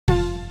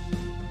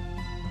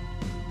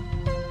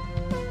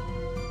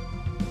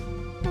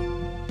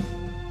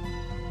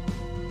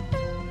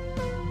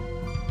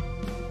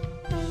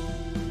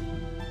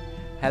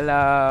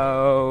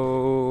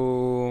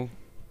Hello.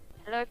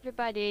 Hello,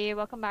 everybody.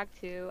 Welcome back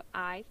to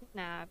I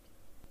Snapped.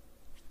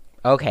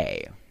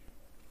 Okay,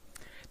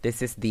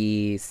 this is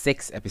the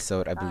sixth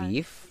episode, I Uh,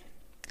 believe.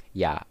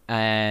 Yeah,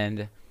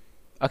 and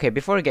okay,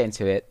 before we get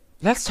into it,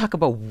 let's talk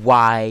about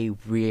why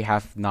we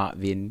have not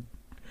been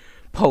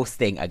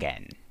posting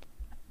again.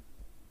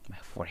 My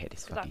forehead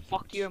is because I fucking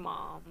fucked your huge.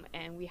 mom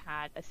and we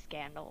had a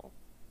scandal.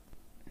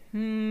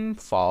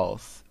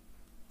 False.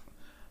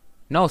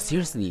 No, Oh.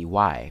 seriously,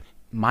 why?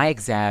 My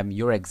exam,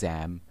 your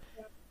exam,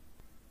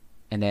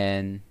 and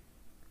then.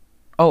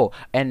 Oh,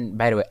 and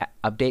by the way,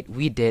 update,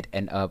 we did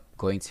end up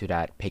going to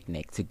that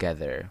picnic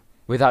together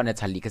without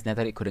Natalie because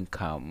Natalie couldn't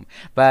come.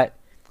 But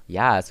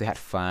yeah, so we had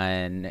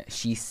fun.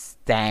 She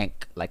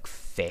stank like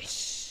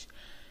fish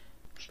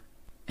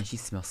and she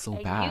smells so And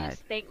you bad.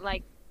 stink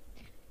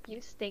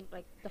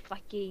like the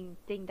fucking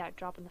thing that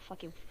dropped on the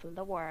fucking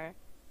floor.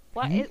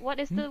 Hmm? What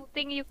is Hmm? the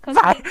thing you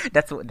cooking?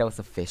 That was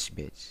a fish,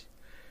 bitch.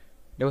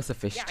 That was a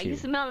fish Yeah, you too.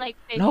 smell like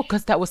No, fish.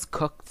 because that was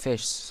cooked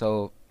fish,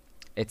 so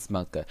it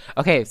smelled good.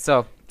 Okay,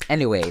 so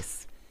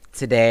anyways,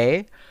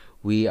 today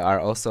we are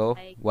also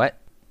Like what?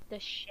 the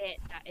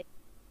shit that it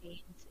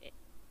contains.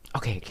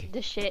 Okay, okay.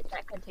 The shit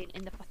that contained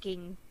in the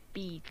fucking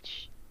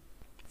beach.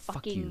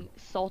 Fuck you. Fucking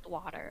salt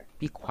water.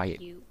 Be Fuck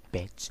quiet, you.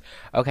 bitch.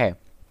 Okay.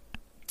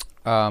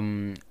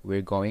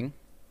 We're going.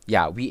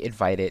 Yeah, we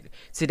invited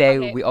today.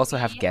 Okay, We also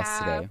have we guests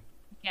have today.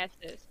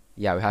 guesses.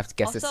 Yeah, we have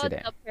guests Also,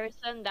 today. the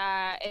person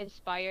that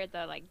inspired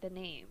the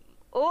name.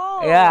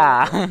 Oh,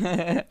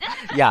 Yeah,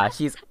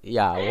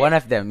 yeah. One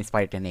of them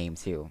inspired the name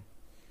too.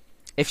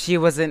 If she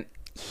wasn't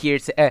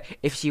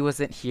if she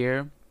wasn't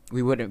here,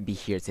 we wouldn't be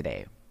here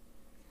today.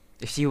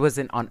 If she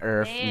wasn't on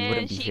Earth, we man,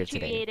 wouldn't be she here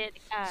today. created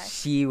us.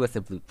 She was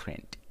the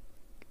blueprint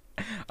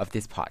of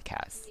this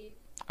podcast.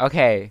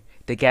 Okay,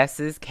 the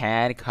guesses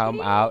can come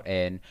out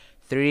in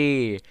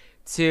three,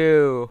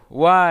 two,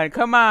 one.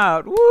 Come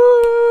out!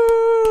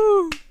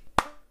 Woo!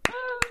 Damn.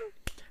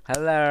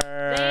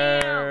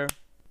 Hello.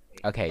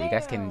 Okay, you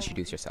guys can Damn.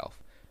 introduce yourself.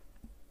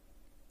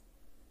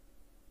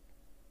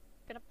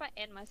 Kenapa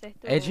N masih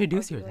tu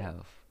Introduce outgoing?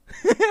 yourself.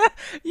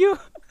 You,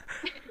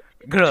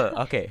 girl.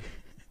 Okay,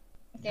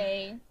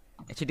 Okay.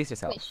 introduce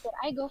yourself. Wait, should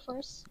I go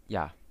first?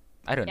 Yeah,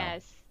 I don't know.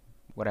 Yes.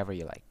 Whatever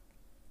you like.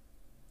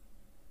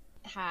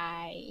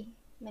 Hi,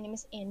 my name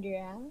is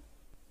Andrea.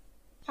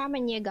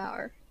 Carmen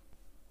Yegar.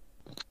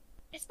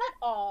 Is that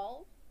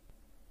all?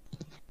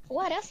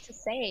 What else to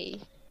say?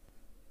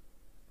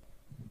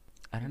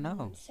 I don't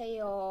know. Say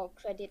your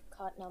credit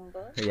card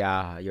number.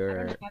 Yeah, I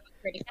you're. don't have a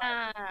credit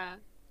card. Ah,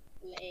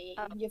 Like,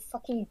 Um, you're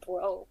fucking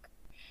broke.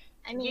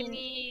 I give mean,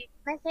 me.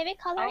 my favorite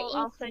color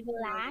I'll is send you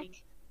the black.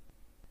 link.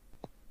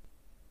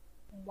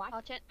 What?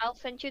 I'll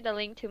send you the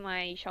link to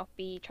my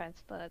Shopee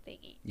transfer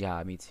thingy.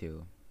 Yeah, me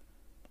too.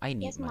 I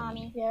need Yes, money.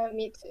 mommy. Yeah,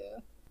 me too.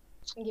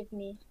 Give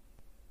me.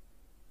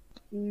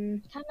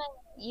 Mm, Carmen,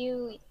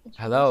 you. Hello, introduce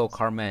yourself.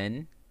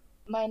 Carmen.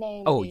 my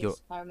name Oh, is you're.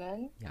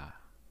 Carmen. Yeah.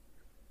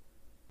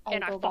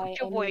 And I go fucked by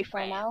your any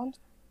boyfriend. pronoun.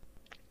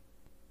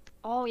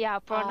 Oh yeah,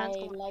 pronouns.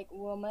 I like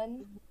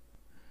woman.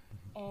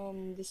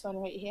 And this one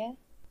right here.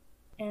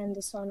 And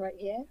this one right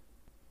here.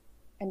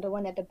 And the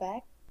one at the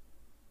back.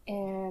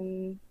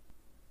 And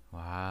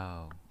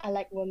Wow. I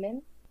like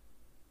women.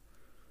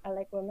 I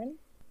like women.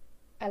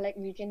 I like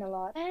Eugene a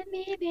lot. Let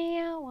me be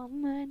a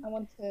woman. I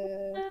want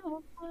to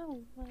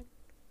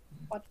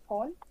watch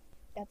porn.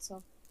 That's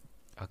all.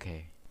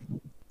 Okay.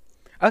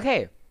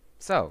 Okay.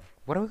 So,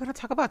 what are we gonna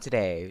talk about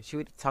today? Should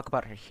we talk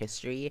about her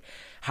history,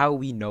 how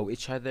we know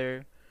each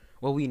other?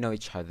 Well, we know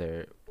each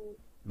other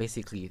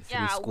basically through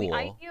Yeah, school.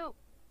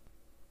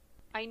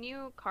 I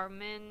knew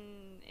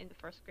Carmen in the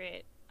first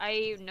grade.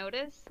 I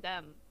noticed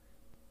them.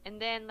 And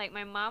then like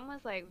my mom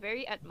was like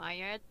very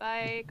admired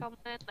by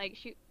Carmen. Like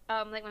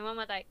like my mom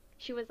was like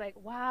she was like,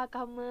 wow,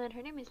 Carmen,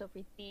 her name is so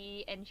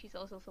pretty and she's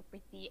also so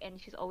pretty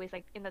and she's always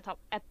like in the top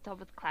at the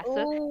top of the classes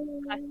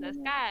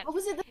kan. What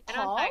was it? The And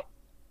I was top? like,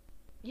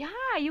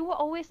 yeah, you were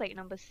always like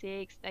number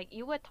 6. Like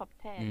you were top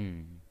 10.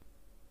 Mm.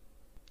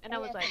 And I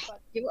was like,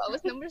 I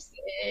was number 6.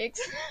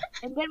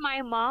 and then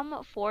my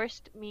mom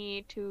forced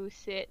me to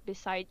sit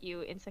beside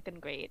you in second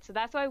grade. So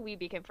that's why we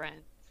became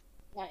friends.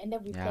 Yeah, and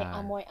then we play Yeah.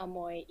 Amoy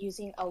Amoy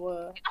using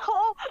our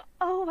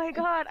Oh my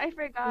god, I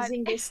forgot.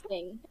 using this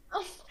thing.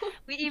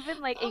 We even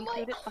like Oh my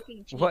included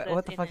fucking Jesus What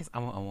the in fuck it. is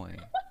amo amoy?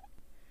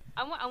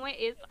 Amoy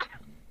is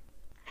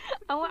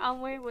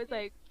Amoy was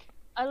like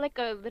like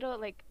a little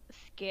like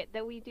skit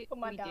that we do.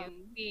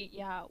 Pemadam.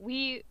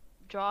 We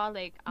draw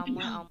like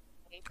Amoy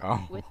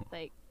Oh. with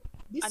like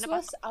This Ano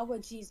was our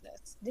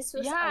Jesus. This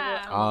was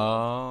Yeah. our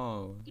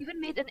Oh. even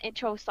made an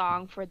intro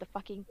song for the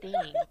fucking thing.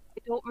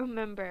 I don't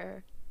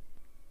remember.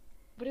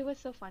 But it was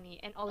so funny.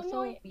 And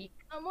also Amoy. we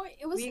Amoy.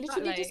 It was We got,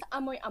 literally like- just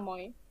Amoy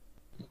Amoy.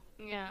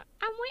 yeah.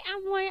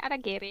 Amoy ada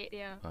Gerrit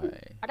dia.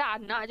 Okay. Ada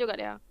anak juga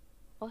dia.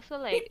 Also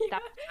like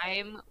that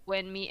time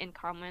when me and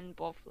Carmen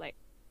both like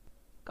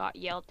got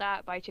yelled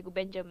at by Chico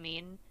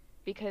Benjamin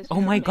because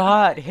Oh we my were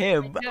god,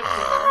 him.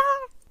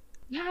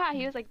 Yeah,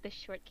 he was like the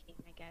short king,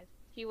 I guess.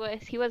 He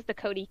was the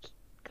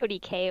Cody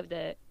K of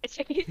the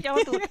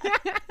Siapa tu?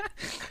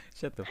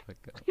 Shut the fuck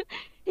up.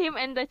 Him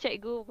and the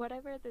cikgu,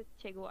 whatever the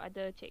cikgu,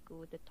 other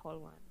cikgu, the tall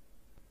one.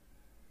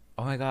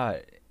 Oh my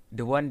god.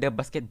 The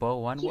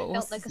basketball one? He What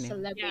was felt like a his name?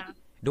 celebrity. Yeah.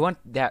 The one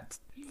that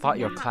taught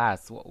your Yeah.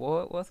 class.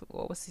 What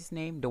was his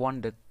name? The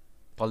one the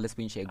tallest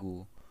punya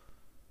cikgu.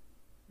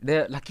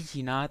 The laki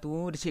Cina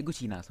tu, the cikgu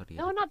Cina, sorry.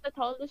 No, not the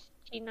tallest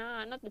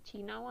China, not the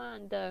China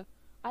one.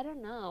 I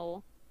don't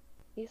know.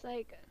 He's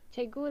like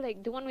cikgu, like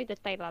the one with the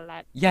tai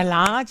lalat.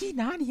 Yalah,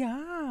 Cina dia.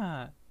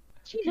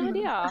 Cina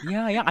dia.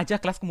 Ya, yang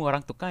ajar kelas semua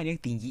orang tu kan, yang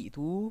tinggi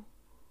tu.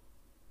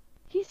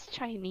 He's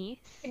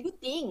Chinese. Good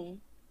thing.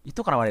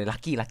 Itu kan awalnya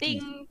laki. Ting,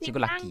 ting, Cikgu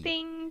tang, laki.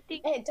 ting,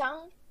 ting.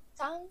 Chang.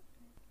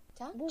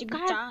 Cikgu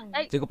Bukan. Chang.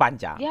 Like, Cikgu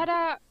panjang. dia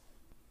ada.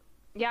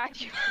 Yeah.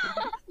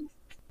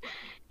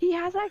 He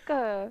has like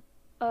a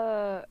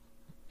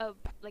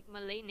like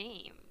Malay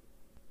name.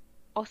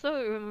 Also,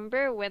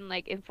 remember when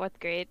like in 4th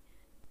grade,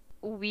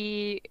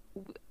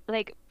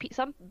 like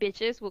some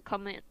bitches would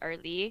come in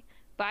early,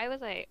 but I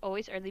was like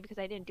always early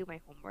because I didn't do my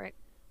homework,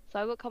 so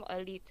I would come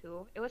early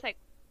too. It was like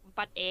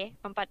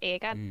 4A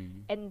kan, Hmm.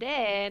 and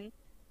then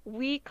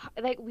we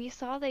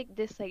saw like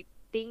this like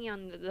thing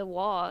on the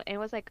wall, and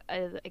it was like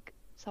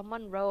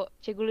someone wrote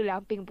 "Cikgu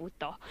Lamping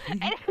Buto,"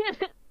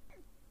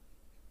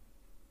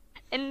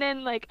 and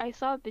then like I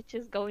saw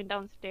bitches going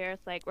downstairs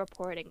like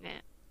reporting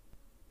it.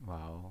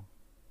 Wow.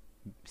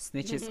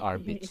 Snitches are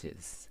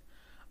bitches.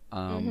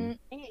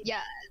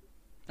 Yeah.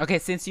 Okay,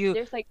 since you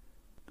There's like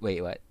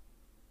wait, what?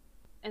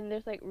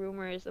 there's like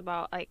rumors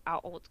about like our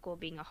old school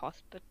being a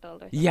hospital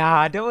or something.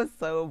 Yeah, that was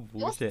so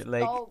bullshit.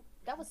 Like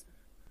that was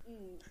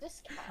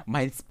this cat.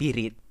 main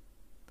spirit.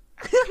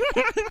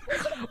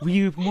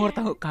 We more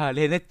tahu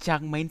kalian na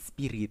Chang main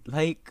spirit.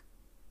 Like,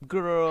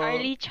 girl.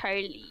 Charlie.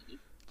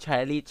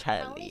 Charlie.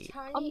 Charlie,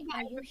 Oh,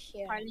 are you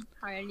here?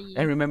 Charlie.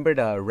 And remember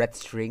the red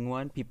string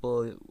one?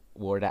 People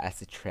wore that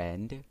as a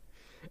trend.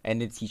 And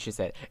the teacher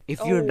said,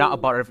 if you're not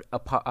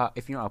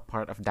if you're not a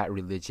part of that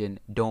religion,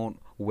 don't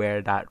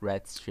wear that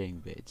red string,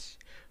 bitch.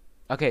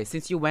 Okay,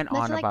 since you went That's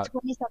on like about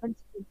 2017.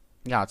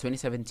 yeah,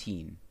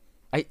 2017.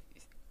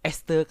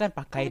 Esther kan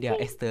pakai dia,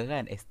 Esther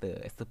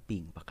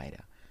Pink pakai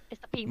dia. It's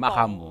the ping Mak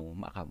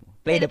pong. kamu.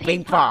 Play the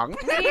ping pong.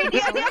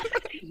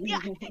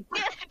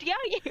 Dia.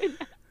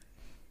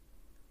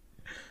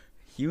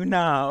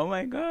 Yuna, oh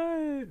my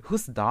god.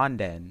 Who's Dawn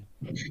then?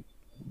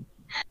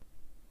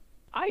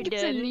 I It's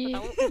a did.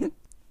 lead.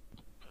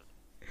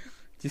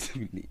 Just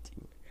need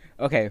you.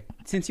 Okay,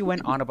 since you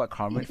went on about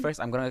Carmen first,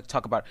 I'm gonna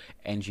talk about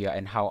Angia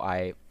and how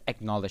I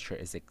acknowledge her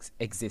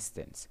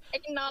existence.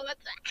 Acknowledge.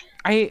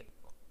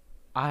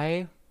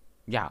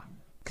 Yeah,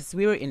 because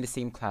we were in the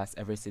same class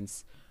ever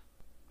since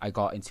I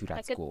got into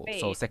that Second school. grade.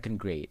 So 2nd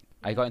grade.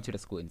 I got into the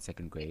school in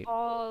 2nd grade.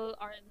 All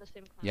are in the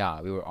same class.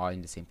 Yeah, we were all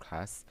in the same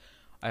class.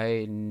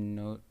 I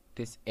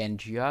noticed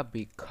Angia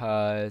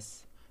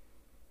because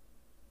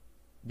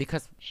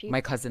She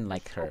my cousin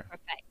liked so her.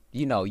 perfect.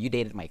 You know, you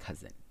dated my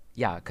cousin.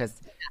 Yeah,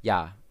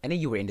 and then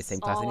you were in the same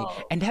class,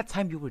 Oh. and that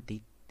time you were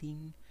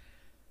dating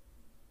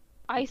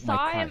I my saw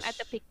crush. him at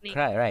the picnic.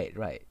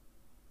 Right.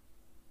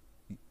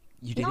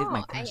 You dated my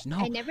No, crush.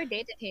 I never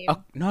dated him.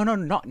 Oh, no,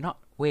 not.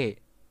 Wait,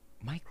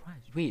 my crush.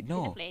 Wait,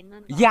 no.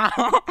 Plain. Yeah,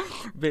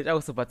 bitch. I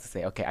was about to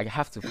say. Okay, I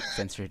have to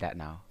censor that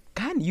now.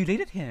 Kan, you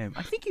dated him.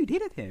 I think you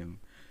dated him.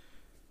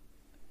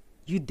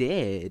 You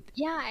did.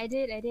 Yeah, I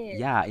did.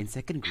 Yeah, in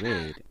 2nd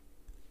grade.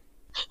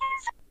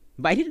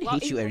 But I didn't Well,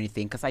 hate you or in-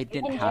 anything because I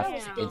didn't And have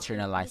Jared Yeah. did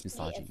internalized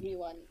basically misogyny.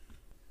 Everyone.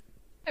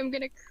 I'm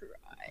gonna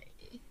cry.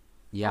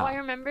 Yeah. Oh, I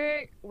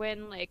remember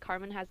when like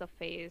Carmen has a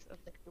phase of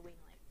like doing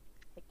like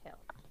pigtails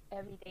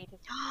every day.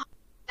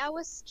 That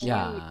was cute.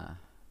 Yeah.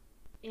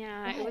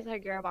 Yeah, it was her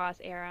girl boss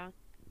era.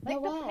 Like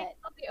No, the what?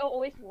 pigtails we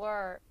always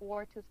wore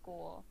to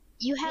school.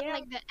 You had Yeah,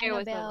 like the there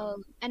was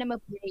one.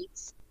 Annabelle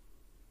braids.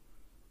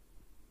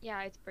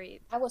 Yeah, it's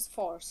braids. I was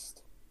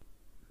forced.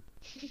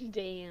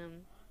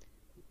 Damn.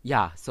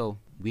 Yeah, so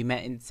we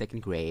met in 2nd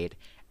grade,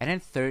 and then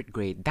 3rd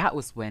grade. That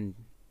was when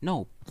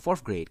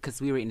 4th grade, because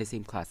we were in the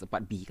same class.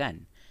 But B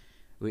kan,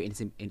 we were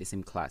in the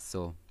same class.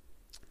 So,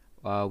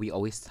 we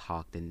always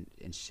talked and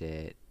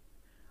shit.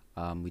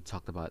 We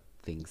talked about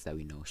things that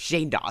we know.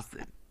 Shane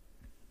Dawson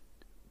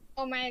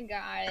Oh my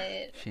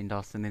god.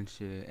 and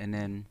shit, and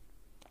then,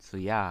 so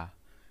yeah,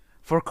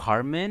 for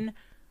Carmen.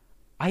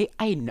 I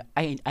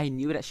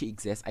knew that she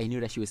exists. I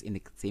knew that she was in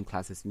the same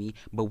class as me.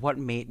 But what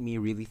made me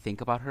really think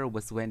about her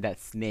was when that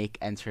snake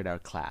entered our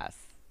class.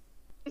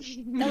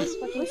 That was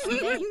fucking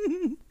sick.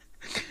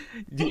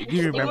 Do you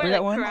You remember were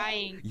that like one?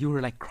 crying. You were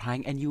like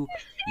crying, and you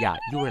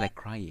were like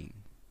crying.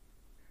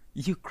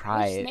 You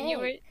cried. And you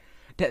were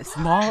That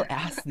small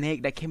ass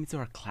snake that came into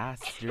our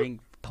class during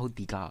Tahun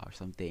Tiga or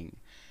something.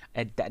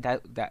 And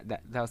that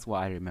was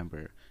what I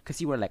remember. Cause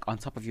you were like on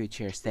top of your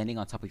chair, standing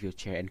on top of your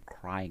chair, and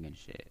crying and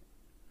shit.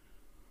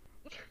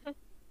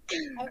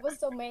 I was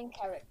the main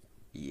character.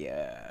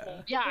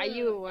 Yeah. Yeah,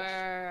 you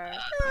were.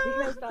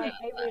 Because like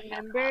I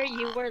remember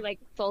you were like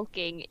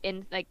sulking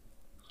in like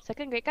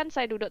 2nd grade kan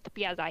saya duduk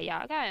tepi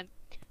Azaya kan.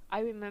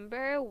 I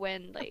remember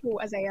when like Who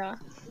Azaya?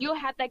 you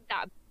had like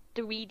that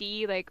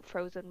 3D like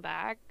frozen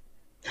back,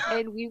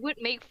 and we would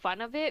make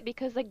fun of it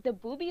because like the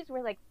boobies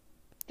were like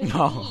 3D.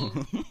 No.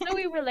 So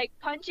we were like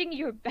punching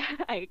your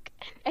back,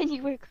 and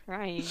you were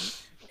crying.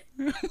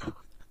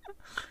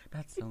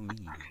 That's so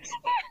mean.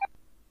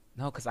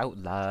 No, because I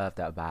would love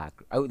that bag.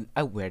 I would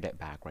wear that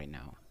bag right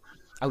now.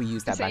 I would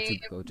use that bag to Same.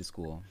 go to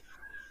school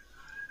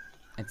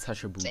and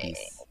touch her boobies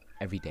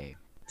every day.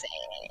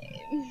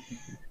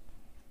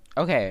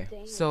 Okay,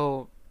 Damn.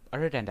 so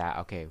other than that,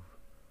 okay.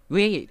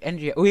 Wait,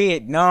 Andrea.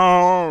 Wait,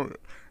 no.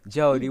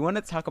 Joe, do you want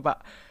to talk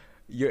about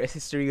your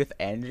history with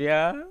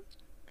Andrea?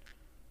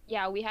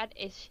 Yeah, we had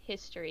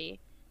history.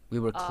 We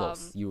were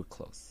close. You were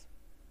close.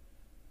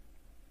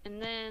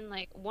 And then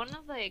like one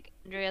of like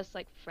Andrea's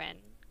like friend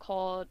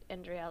called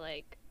Andrea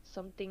like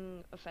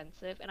something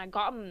offensive, and I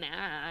got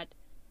mad.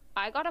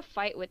 I got a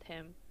fight with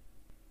him.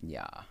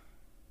 Yeah.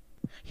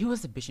 He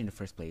was a bitch in the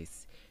first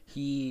place.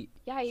 He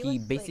Yeah, he he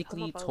was,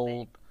 basically like, homophobic.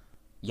 told,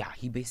 yeah,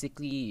 he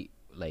basically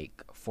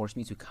like forced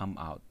me to come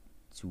out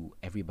to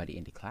everybody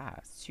in the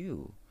class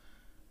too,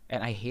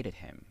 and I hated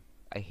him.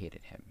 I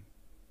hated him.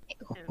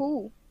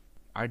 Who?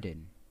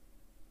 Arden.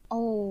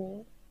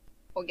 Oh.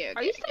 Okay.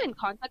 Are you still in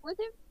contact with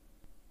him?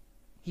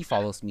 He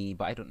follows me,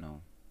 but I don't know.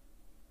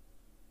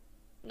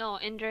 No,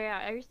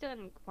 Andrea, are you still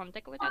in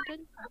contact with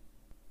Aden?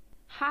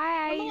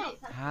 Hi.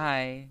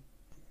 Hi.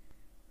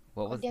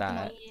 What was Dia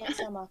that? kenal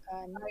sama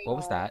kan. What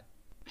was that?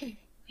 Thank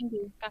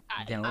you.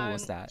 Kakak. Dan, what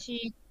was that?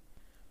 She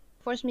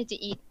forced me to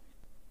eat.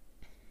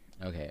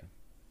 Okay.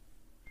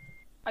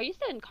 Are you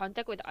still in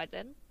contact with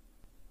Aden?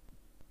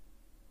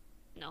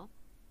 No.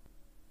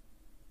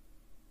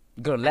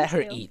 Girl, let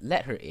her still- eat.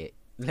 Let her eat.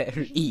 Let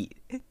her eat.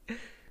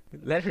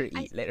 Let her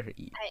eat. Let her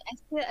eat.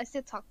 I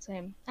still talk to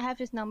him. I have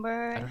his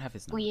number. I don't have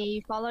his number.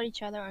 We follow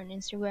each other on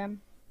Instagram.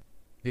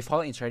 We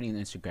follow each other on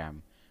Instagram,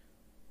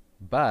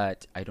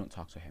 but I don't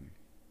talk to him.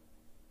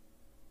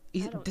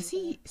 I don't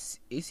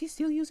Is he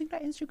still using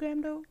that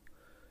Instagram though?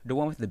 The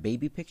one with the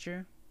baby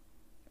picture?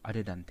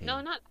 Other than No,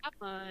 not that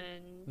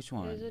one. Which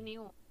There's a one?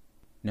 new one.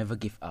 Never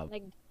give up.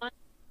 Like one.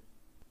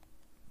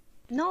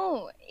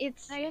 No,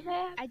 it's. I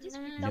I just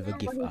picked Never up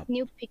give on his up.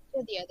 new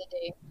picture the other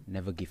day.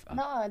 Never give up.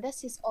 No,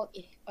 that's his old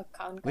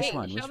account. Which Wait,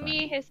 one? show Which me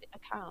one? his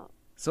account.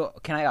 So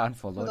can I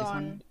unfollow Hold this on.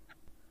 one?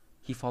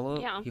 He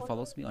Yeah, he unfollow.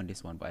 follows me on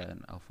this one, but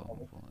I'll follow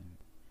him.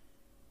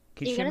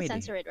 Can you You're share gonna me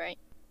censor it, right?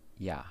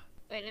 Yeah.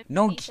 Wait, let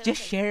No, me just see.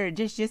 share it.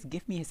 Just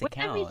give me his Wait,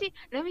 let me account. see.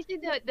 Let me see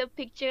the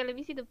picture. Let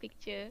me see the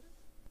picture.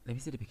 Let me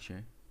see the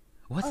picture.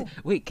 What's Oh. it?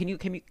 Wait, can you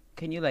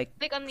like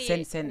Click on the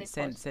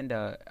send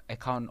the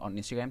account on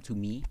Instagram to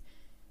me?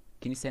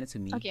 Can you send it to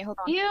me? Okay, hold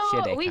on. You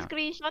Share the we account.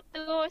 screenshot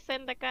to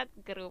send the cat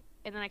group,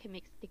 and then I can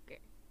make sticker.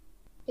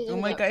 Oh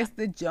my god, it's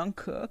the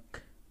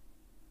Jungkook.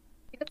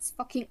 It's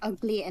fucking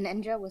ugly, and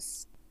Andrea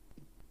was.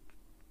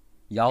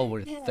 Y'all were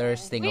Yeah.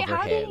 thirsting Wait, over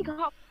how did he him.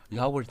 got?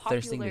 Y'all were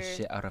thirsting the popular?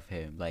 shit out of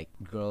him. Like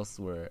girls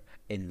were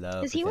in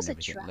love Because with he him was and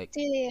everything. Like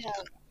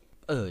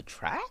attractive.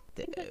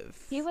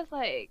 attractive. He was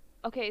like,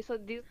 okay, so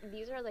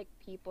these are like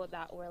people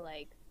that were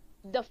like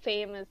the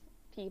famous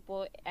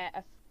people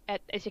at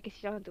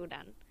Education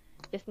Tudan.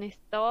 Just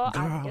Nesto,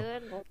 Girl.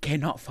 Aden,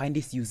 Cannot find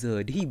this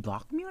user. Did he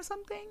block me or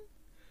something?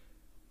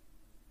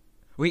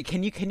 Wait,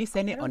 can you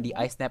send it on the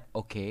iSnap?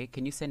 Okay,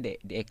 can you send the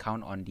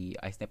account on the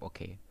iSnap?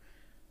 Okay.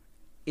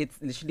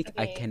 It's literally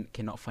I Okay.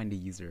 cannot find the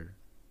user.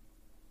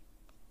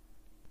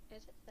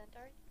 Is it sent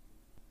already?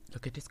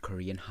 Look at this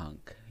Korean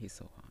hunk. He's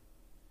so hot.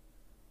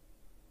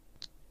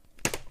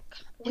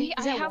 Wait,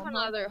 Is I that have Walmart?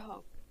 another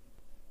home.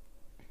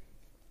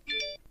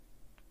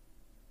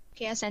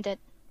 Okay, I sent it.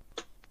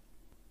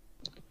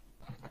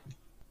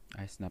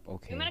 iSnap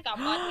okay. Gimana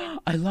kapan ya?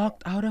 I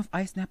logged out of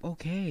iSnap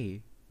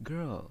okay.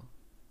 Girl.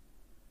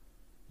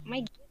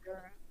 My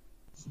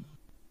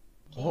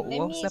What let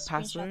was me the screenshot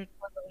password? the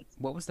photo.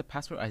 What was the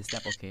password?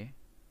 iSnap okay.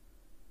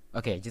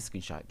 Okay, just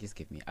screenshot. Just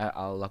give me.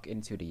 I'll log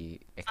into the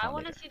I account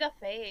want to later. see the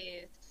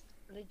face.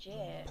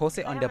 Legit. Post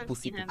it I on the haven't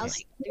pussy seen him in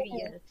pocket. like 3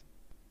 years.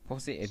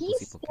 Post it in He's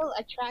pussy pocket. still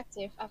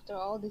attractive after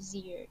all these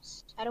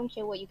years. I don't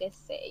care what you guys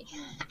say.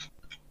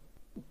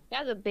 He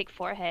has a big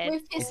forehead.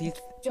 With his He-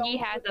 He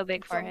has a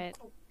big forehead.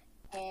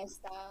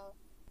 hairstyle.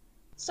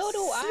 So do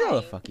Still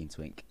a I. fucking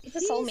twink. It's a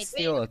He's soulmate.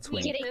 still a Me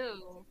twink. kidding.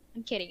 too.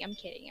 I'm kidding. I'm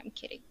kidding. I'm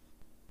kidding.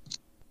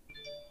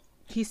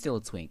 He's still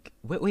a twink.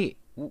 Wait.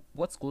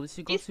 What school does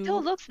he go He to?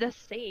 still looks the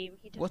same.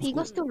 He just What He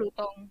goes to doesn't-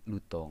 Lutong.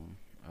 Lutong.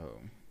 Oh.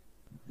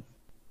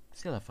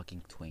 Still a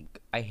fucking twink.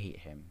 I hate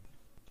him.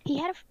 He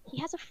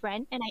has a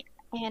friend, and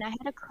I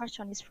had a crush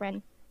on his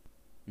friend.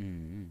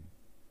 Mm.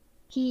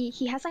 He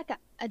has like a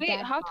Wait,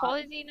 dad how bod. tall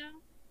is he now?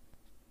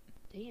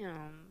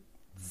 Damn.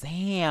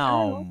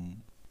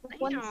 Damn.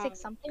 1.6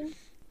 something.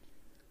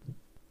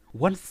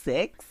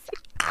 1'6"?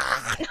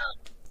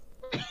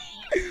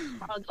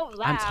 Oh, don't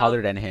I'm laugh.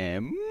 taller than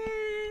him.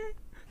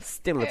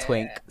 Still a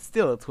twink.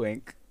 Still a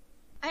twink.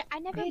 I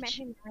never met Bitch.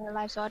 him in real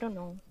life, so I don't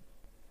know.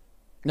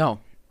 No,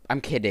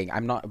 I'm kidding.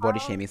 I'm not body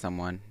Carl- shaming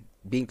someone.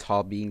 Being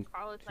tall, being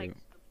Carl is like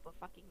True. super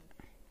fucking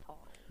tall.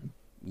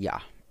 yeah.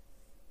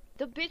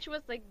 The bitch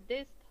was like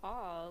this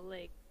tall,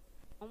 like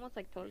almost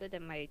like taller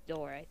than my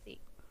door, I think.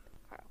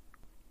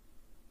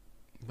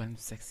 When I'm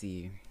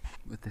sexy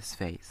with this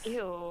face.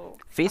 Ew.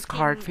 Face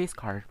card, Fucking face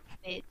card.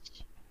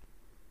 bitch.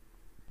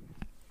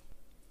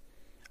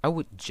 I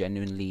would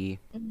genuinely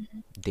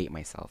date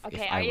myself if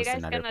Okay, I are you was guys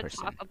another gonna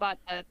person. talk about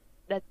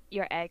that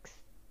your ex?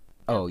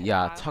 Oh the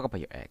yeah, pedophile? talk about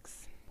your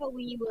ex. But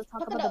we will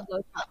talk Talk about the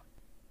blowjob.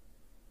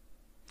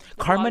 The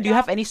Carmen, do you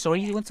have blowjob? any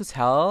stories you want to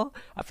tell?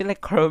 I feel like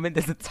Carmen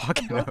doesn't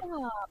talk enough.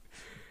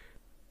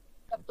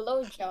 The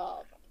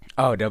blowjob.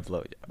 Oh, the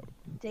blowjob.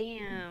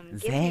 Damn.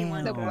 Give me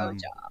one, The Damn. girl.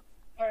 blowjob.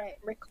 Alright.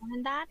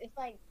 Recommend that? It's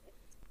like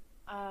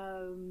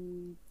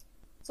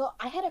so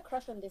I had a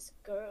crush on this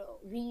girl.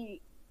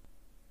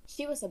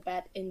 She was a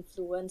bad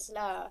influence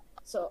lah.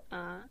 So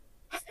Damn.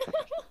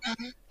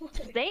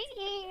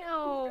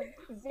 damn.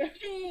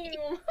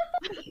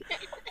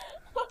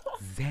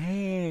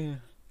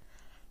 Damn.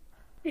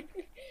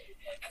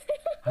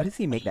 How does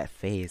he make that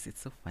face? It's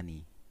so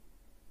funny.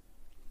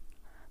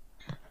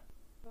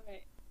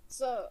 Right.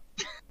 So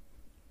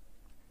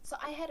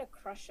I had a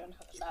crush on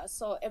her lah.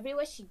 So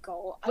everywhere she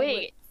go, I would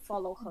Wait.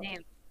 follow her.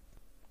 Name.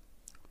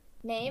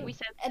 Name? We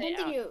said I don't it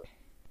think out. you.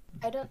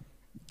 I don't.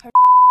 Her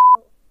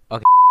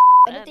Okay.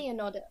 I don't think you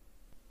know the.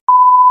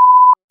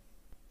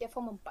 They're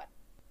Form 4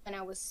 when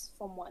I was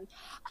Form 1.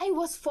 I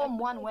was Form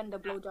 1 when the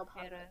blowjob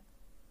happened.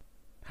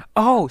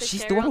 Oh, The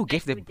she's the one who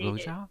gave the stereotype we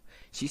dated. blowjob?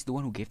 She's the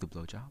one who gave the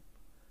blowjob?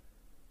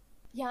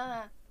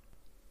 Yeah.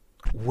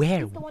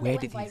 Where? He's the one Where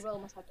that did went he?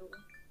 viral, Mas Satu.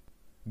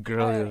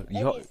 Girl, Alright,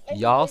 your let me-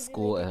 y'all let me-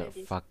 school let me do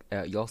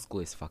this. y'all school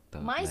is fucked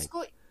up. My like,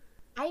 school,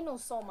 I know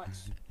so much.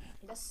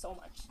 There's so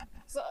much.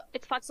 So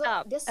It's fucked So,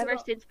 up. this Ever is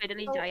what- since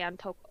Fidelity so- Giant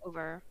took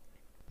over.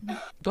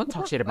 don't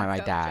talk shit about my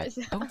Fucked up, dad.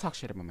 Jess. Don't talk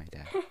shit about my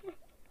dad.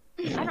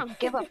 I don't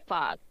give a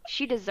fuck.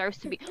 She deserves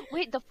to be.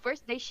 Wait, the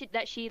first day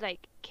that she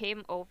like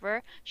came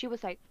over, she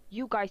was like,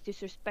 "You guys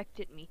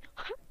disrespected me."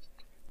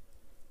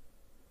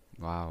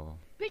 Wow.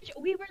 Bitch,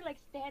 we were like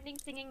standing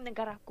singing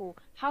Nagaraku.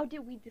 How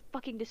did we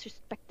fucking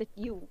disrespected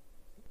you?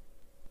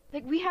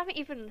 Like we haven't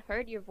even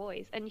heard your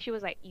voice, and she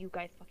was like, "You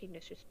guys fucking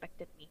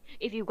disrespected me.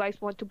 If you guys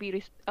want to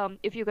be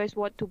if you guys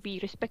want to be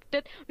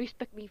respected,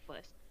 respect me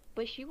first."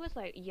 But she was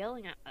like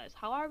yelling at us.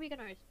 How are we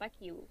gonna respect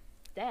you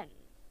then?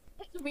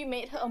 we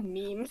made her a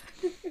meme.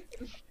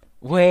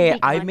 Wait, Big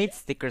I money. made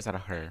stickers out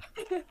of her.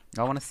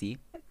 I wanna see.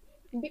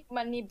 Big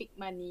money, big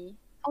money.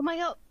 Oh my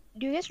god.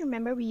 Do you guys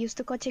remember we used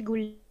to call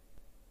Gulim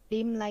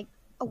like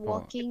a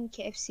walking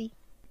KFC?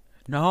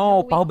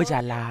 No, we Pau call-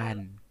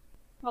 Berjalan.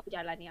 Oh,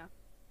 jalan ya.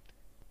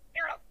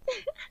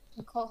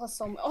 We call her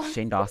so much.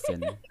 Shane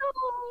Dawson.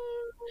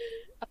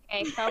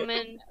 Okay,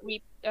 Carmen,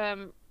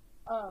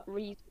 Oh,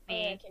 resume.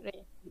 okay,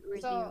 okay.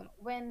 Resume.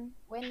 So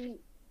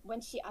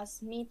when she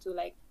asked me to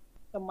like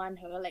command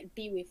her, like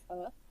be with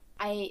her,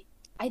 I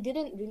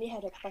didn't really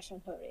have a crush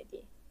on her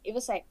already. It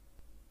was like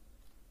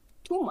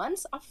 2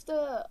 months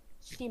after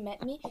she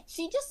met me.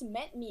 She just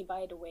met me,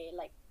 by the way,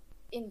 like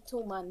in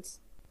 2 months,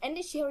 and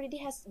then she already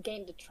has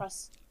gained the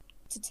trust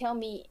to tell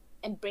me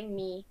and bring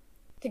me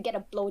to get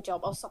a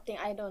blowjob or something.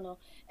 I don't know.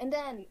 And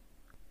then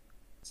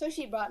so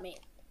she brought me.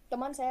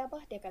 Teman saya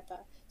apa dia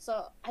kata.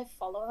 So I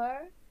follow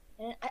her.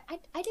 And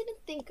I didn't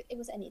think it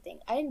was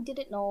anything. I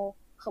didn't know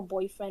her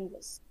boyfriend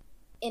was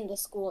in the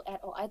school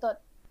at all. I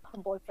thought her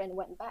boyfriend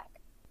went back.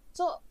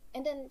 So,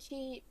 and then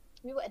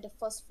we were at the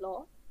first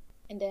floor,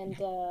 and then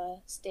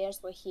the stairs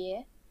were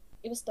here.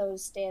 It was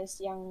those stairs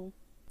yang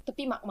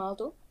tepi makmal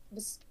tu. It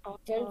was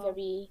very, Oh.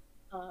 very,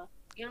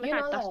 Yung you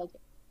know nakatas-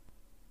 lah.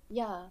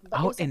 Yeah. But it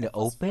Out was at in the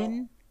first floor. open?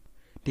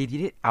 They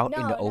did it out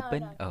in the No,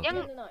 open? no. Oh, Yang-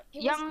 okay. No. It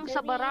was Yang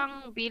sa very- barang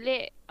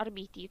bilik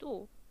RBT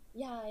tu.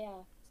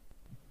 Yeah.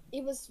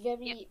 It was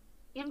very...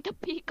 Yang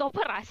tepi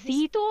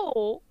koperasi tu.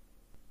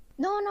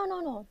 No.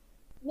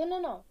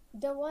 No.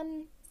 The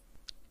one...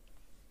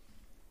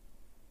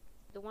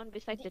 The one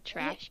beside the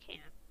trash can.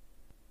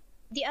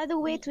 The other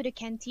way to the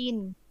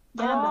canteen.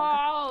 Jalan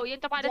belakang. Oh, yung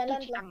tempat ada Jalan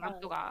cuci tangan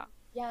belakang. tu ka.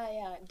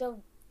 Yeah.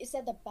 It's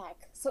at the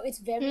back, so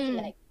it's very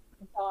like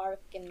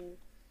dark and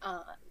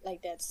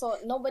like that. So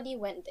nobody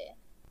went there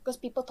because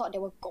people thought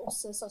there were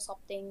ghosts or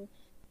something.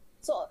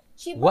 So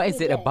she. What brought is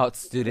me it there. about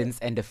students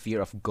and the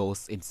fear of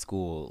ghosts in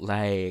school?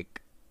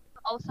 Like,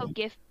 Also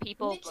give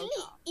people Literally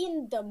blowjob. in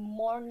the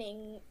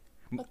morning.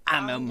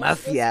 I'm a just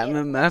mafia, I'm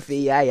a get-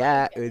 mafia,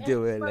 yeah. Yeah.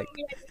 Do it like.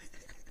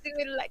 Do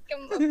it like a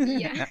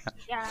mafia.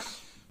 Yeah.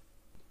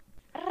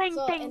 Ring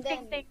So, ting and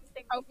ting then- ting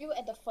ting. We were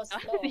at the first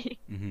floor.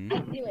 Mhm.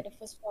 We were at the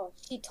first floor.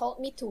 She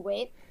told me to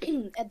wait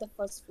at the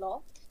first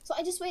floor, so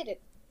I just waited.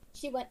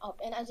 She went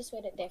up, and I just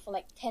waited there for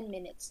like 10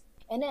 minutes,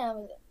 and then I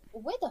was,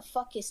 where the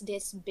fuck is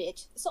this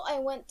bitch? So I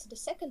went to the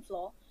second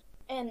floor,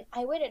 and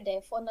I waited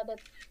there for another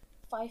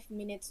 5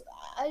 minutes.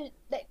 I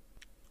like,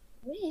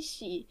 where is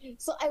she?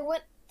 So I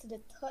went to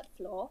the third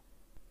floor.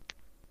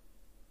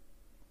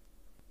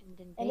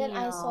 And then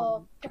I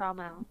saw-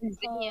 trauma.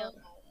 Yeah.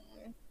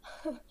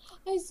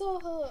 I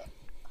saw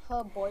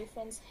her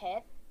boyfriend's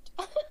head.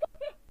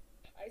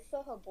 I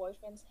saw her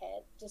boyfriend's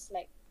head just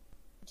like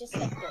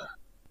that.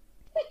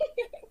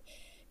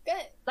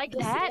 Like the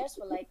that? stairs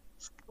were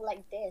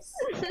like this.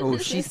 Oh,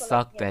 The she stairs were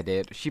like sucked this. at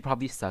it. She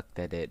probably sucked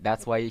at it.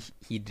 That's why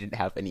he didn't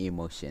have any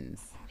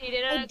emotions. He I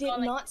didn't did go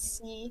like, not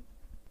see.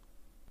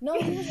 No,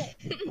 he was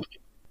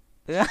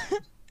like,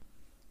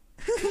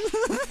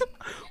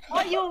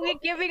 oh, you were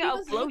giving he a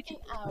was blowjob. looking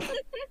out.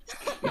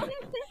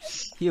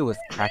 He was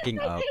cracking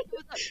up. He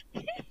was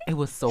like, It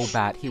was so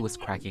bad. He was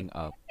cracking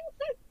up.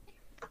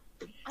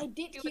 I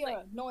did He was hear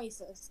like-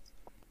 noises.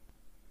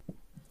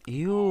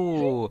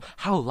 Ew.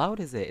 How loud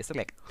is it? It's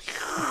like. It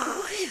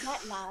wasn't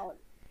that loud.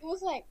 It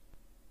was like,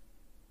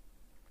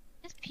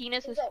 his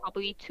penis is It's like-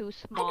 probably too I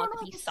small don't to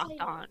know be how to sucked say.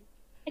 on.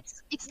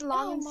 It's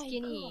long oh and my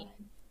skinny.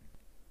 God.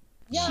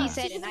 Yeah, She Yeah.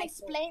 said, she and even I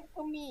explained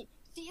to me.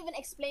 She even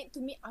explained to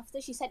me after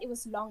she said it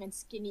was long and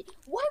skinny.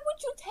 Why would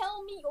you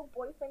tell me your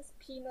boyfriend's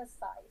penis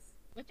size?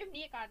 Macam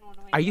dia kan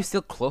orang Are you yang-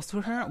 still close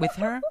to her? With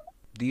her?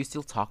 Do you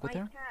still talk with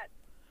My her? cat,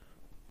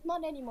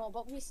 Not anymore,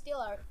 but we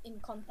still are in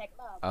contact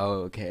now.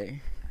 Oh,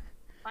 okay.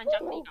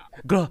 panjang telinga.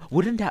 Girl,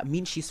 wouldn't that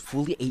mean she's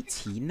fully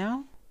 18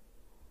 now?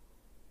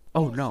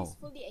 Oh Yeah, no.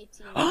 She's fully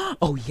 18.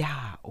 Oh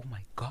yeah. Oh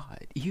my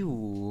god.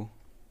 Ew.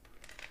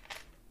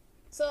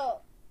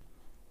 So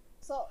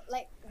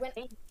like when,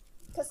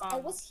 cause I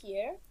Um. was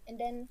here and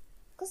then,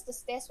 cause the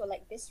stairs were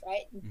like this,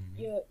 right? Mhm.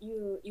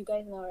 You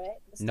guys know, right?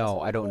 The stairs No,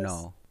 were I like don't this.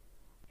 know.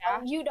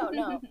 Yeah. You don't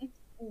know.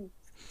 Mm.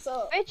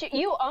 So Bitch,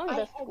 you own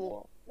I- the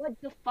school. What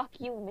the fuck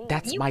you mean?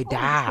 That's You my own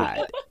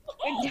dad.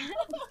 the school.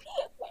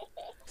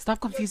 Stop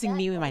confusing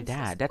me with my owns the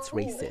dad. That's school.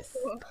 racist.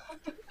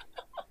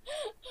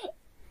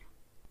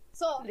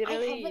 So I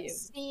Literally. haven't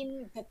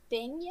seen the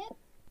thing yet,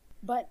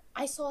 but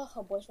I saw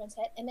her boyfriend's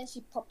head, and then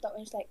she popped up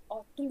and she's like,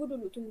 "Oh, tunggu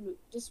dulu,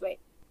 just wait."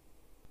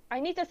 I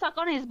need to suck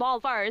on his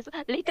ball first.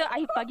 Later,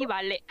 I bagi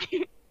balik.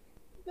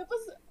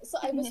 So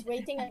I was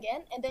waiting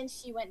again, and then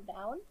she went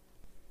down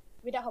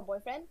without her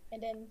boyfriend,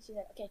 and then she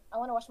said, "Okay, I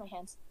want to wash my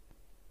hands."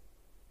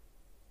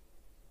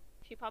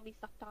 She probably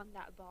sucked on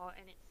that ball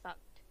and it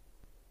sucked.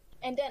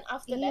 And then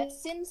after that,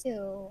 since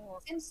Ew.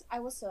 I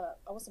was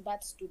a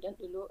bad student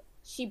dulu,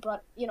 she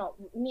brought,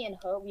 me and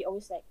her, we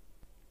always like,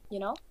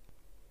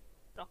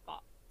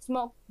 Rokok.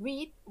 smoke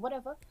weed,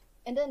 whatever,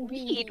 and then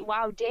we Weed.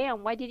 Wow,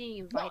 damn. Why didn't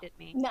you invite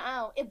me?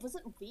 No, it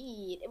wasn't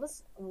weed, it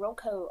was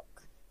Rocco.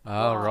 Oh,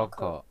 Wow,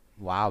 Rocco.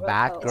 Wow, Rocco.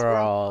 bad It's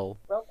girl.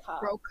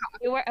 Rocco.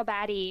 You were a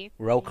baddie.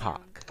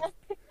 Rocock.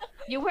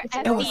 You were It's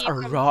empty It was a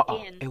from raw.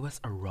 skin. It was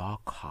a raw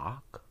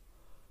cock.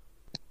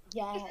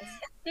 Yes.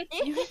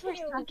 You were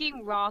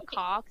sucking raw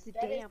cocks.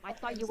 That is Damn, I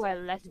thought you were a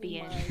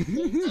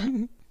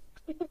lesbian.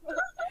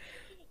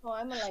 Oh,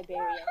 I'm a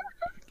Liberian.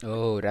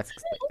 Oh, that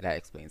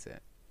explains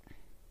it.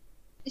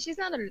 She's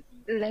not a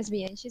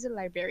lesbian. She's a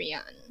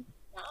librarian.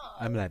 No.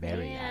 I'm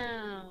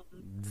Liberian.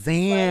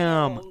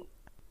 Damn. Damn.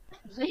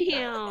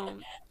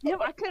 Damn.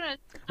 Damn, I couldn't.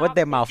 What stop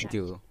their mouth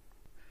thinking do?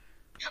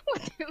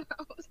 What the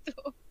mouse do?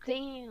 that.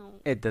 Damn.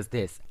 It does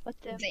this. What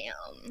the?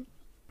 Damn.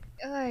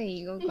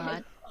 Ay, oh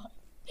god.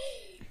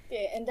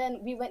 Okay, and then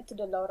we went to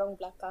the lorong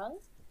belakang,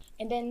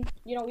 and then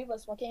we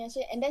was walking and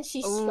shit, and then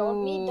she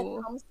showed me the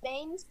Ooh. cum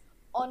stains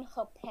on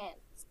her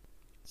pants.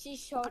 She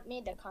showed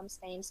me the cum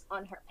stains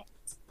on her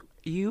pants.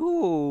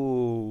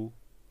 Ew.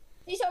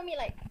 She showed me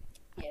like,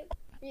 here,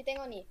 you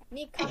tengok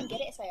ni cum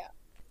gerek saya.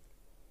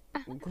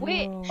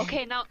 Wait, Girl.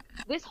 okay, now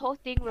this whole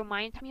thing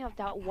reminds me of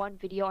that one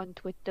video on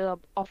Twitter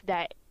of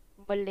that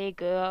Malay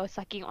girl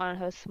sucking on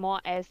her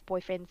small ass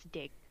boyfriend's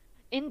dick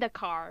in the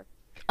car.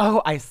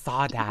 Oh, I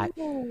saw that.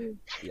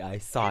 Yeah, I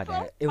saw It was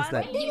that. It was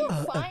like, funny. Where do you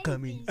I'm find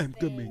coming, these I'm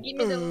coming. things? Give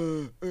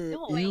me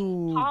No, wait,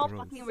 Ew, Paul gross.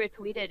 fucking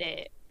retweeted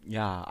it.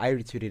 Yeah, I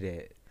retweeted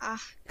it.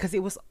 Ah. Because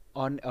it was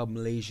on a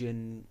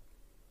Malaysian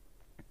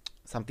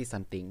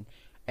something,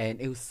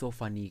 and it was so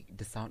funny.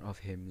 The sound of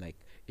him like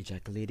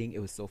ejaculating, it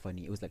was so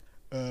funny. It was like,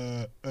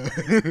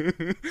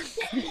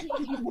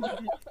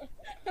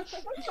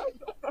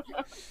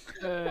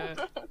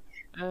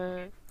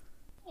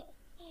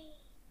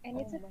 I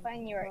need to Oh my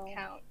find your God.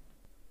 account.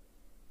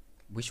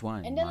 Which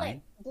one? And then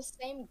Mine? like the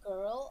same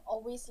girl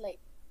always like,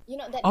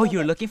 that. Oh, girl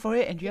you're that- looking for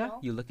it, Andrea? know?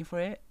 You're looking for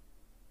it?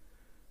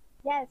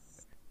 Yes.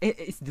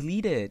 It's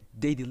deleted.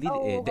 They deleted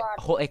Oh, it. The God.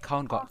 whole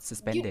account got You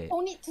suspended.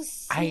 don't need to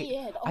see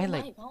I- it. Oh I my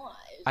like- gosh.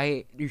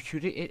 I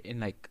retweeted it in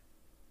like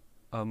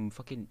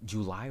fucking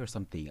July or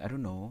something. I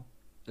don't know.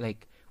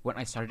 Like when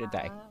I started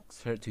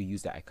started to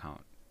use that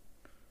account.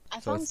 I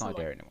So found it's not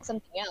there anymore.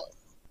 Something else.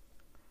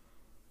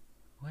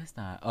 Where's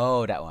that?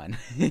 Oh, that one.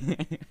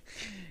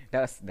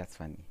 That's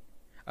funny.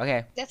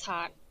 Okay. That's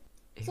hard.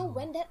 So Ew.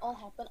 when that all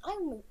happened,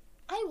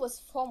 I was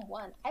Form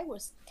 1. I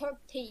was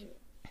 13.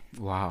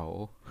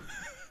 Wow.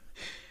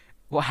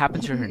 What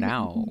happened to her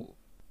now?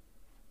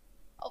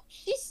 Oh,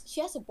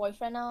 she has a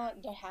boyfriend now.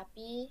 They're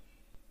happy.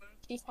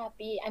 She's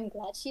happy. I'm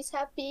glad she's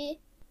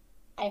happy.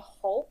 I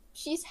hope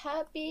she's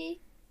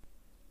happy.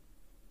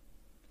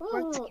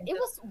 We're Ooh, together. it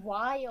was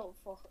wild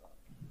for her.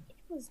 It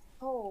was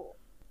so.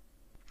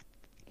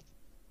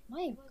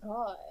 My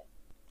God,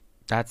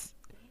 That's.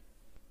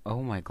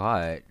 Oh my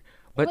god. it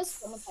But was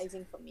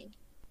traumatizing for me.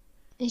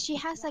 And she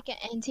has like an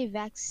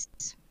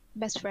anti-vax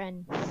best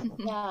friend.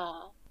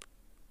 Yeah.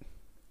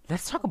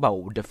 let's talk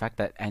about the fact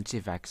that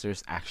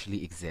anti-vaxxers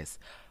actually exist.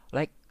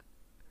 Like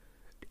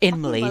in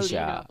Fucking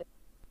Malaysia,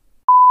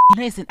 Molina.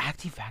 Ina is an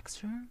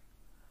anti-vaxxer.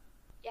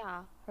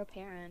 Yeah, her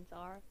parents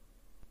are.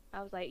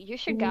 I was like, you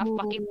should get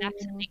fucking Ooh.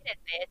 vaccinated,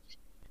 bitch.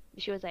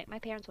 She was like, my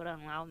parents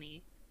wouldn't allow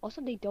me.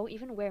 Also, they don't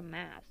even wear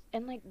masks,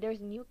 and like, there's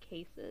new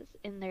cases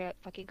in their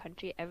fucking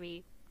country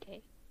every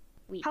day,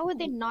 week. How would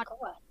they not,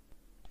 God.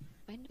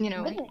 I know, you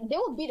know, right? Then they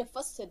will be the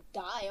first to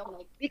die. I'm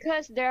like,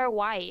 Because they're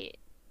white.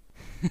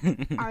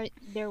 are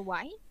they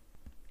white?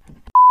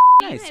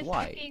 Nice, China is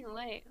why? fucking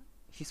white.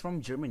 He's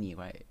from Germany,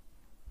 right?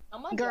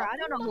 Girl, I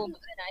don't know who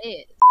that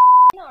is.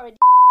 already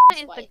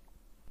China is white.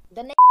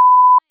 The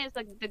is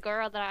like the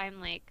girl that I'm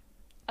like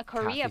a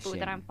Korea boo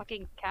that I'm Catfishing.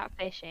 fucking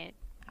catfishing.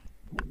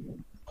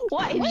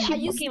 What? Why she are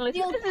you fucking still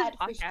listens to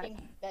this catfishing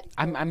that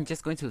I'm girl? I'm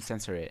just going to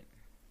censor it.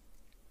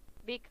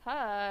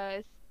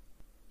 Because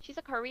she's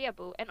a Korea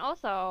boo, and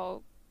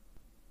also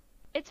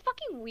it's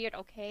fucking weird.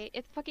 Okay,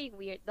 it's fucking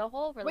weird. The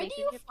whole Where do you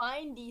relationship.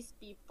 find these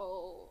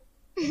people?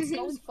 It's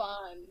no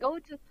fun. Go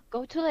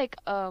to like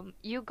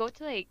you go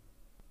to like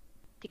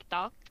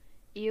TikTok,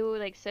 you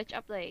like search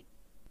up like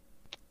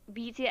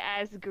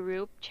BTS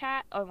group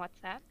chat on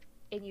WhatsApp,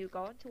 and you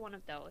go into one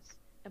of those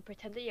and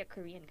pretend that you're a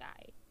Korean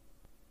guy.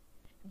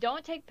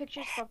 Don't take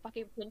pictures from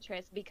fucking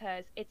Pinterest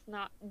because it's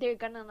not. They're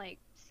gonna like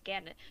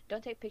scan it.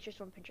 Don't take pictures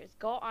from Pinterest.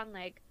 Go on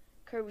like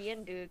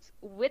Korean dudes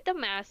with the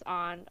mask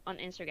on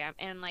Instagram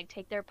and like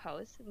take their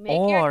posts. Make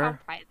your Or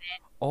account private.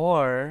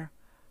 or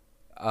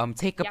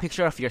take a Yeah.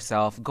 picture of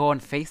yourself, go on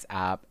Face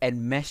app,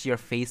 and mesh your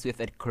face with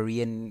a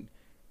Korean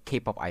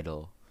K-pop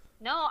idol.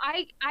 No,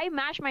 I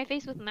match my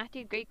face with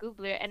Matthew Gray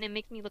Goobler and it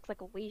makes me look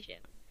like a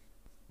Asian.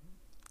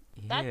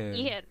 That's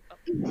Ew. it.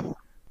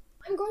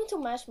 I'm going to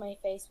match my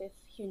face with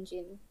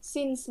Hyunjin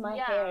since my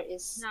Yeah. hair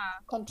is Nah.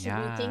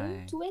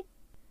 contributing Yeah. to it.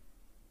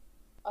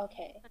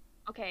 Okay,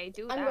 Okay,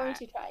 do I'm that. going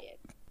to try it.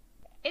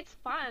 It's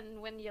fun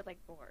when you're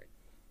like bored.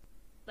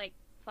 Like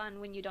fun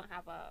when you don't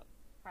have a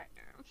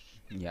partner.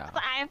 Yeah.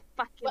 I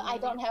fucking. But I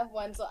don't have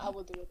one, so I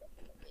will do it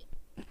definitely.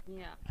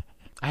 Yeah.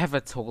 I have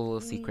a total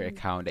secret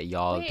account that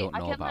y'all Wait, don't I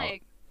know can about.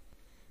 like.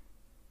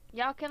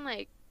 Y'all can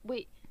like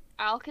wait.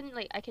 I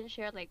can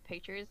share like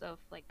pictures of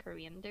like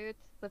Korean dudes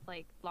with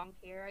like long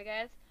hair, I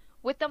guess,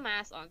 with the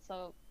mask on.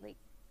 So like,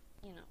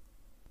 you know,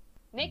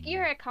 make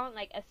your account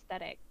like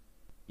aesthetic,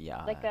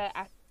 Yeah. like a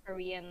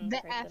Korean The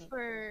person.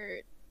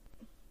 effort.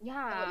 I would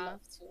Yeah.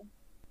 love to.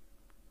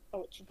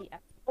 Oh, The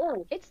effort.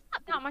 Oh, it's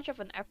not that much of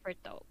an effort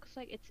though, cause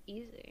like it's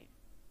easy.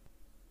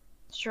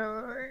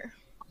 Sure.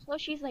 Also,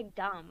 she's like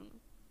dumb.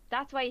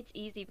 That's why it's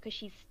easy because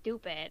she's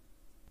stupid.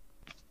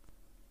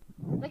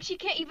 Like she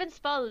can't even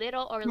spell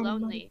little or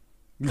lonely.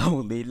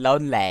 Lonely,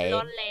 lonely,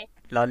 Lonely,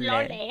 lonely.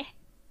 lonely.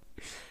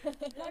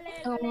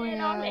 Oh my Oh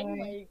god.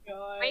 my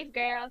god. Brave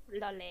girl,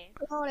 lonely.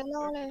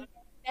 Lole.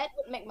 That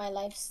would make my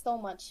life so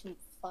much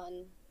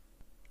fun.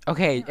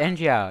 Okay,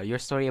 Andrea, your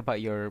story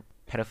about your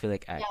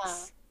pedophilic ex.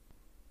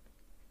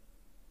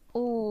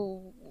 Yeah.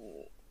 Ooh.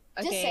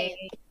 Just say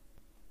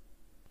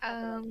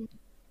Okay.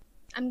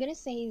 I'm gonna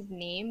say his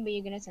name, but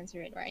you're gonna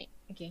censor it, right?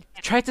 Okay.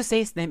 Try to say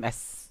his name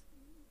as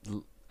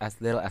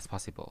little as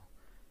possible,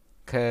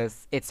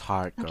 cause it's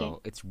hard, Okay.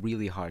 girl. It's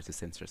really hard to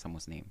censor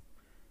someone's name.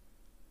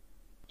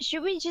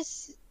 Should we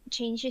just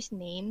change his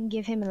name?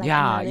 Give him like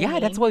Yeah, another yeah,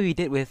 that's name? what we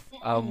did with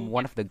Mm-mm.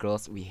 one of the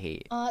girls we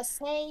hate,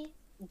 Say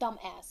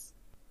dumbass.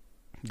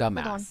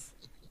 dumbass.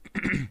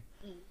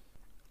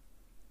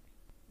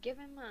 Give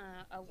him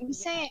a You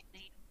say-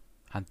 name.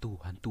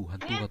 Hantu, hantu,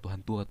 hantu, hantu,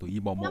 hantu, hantu.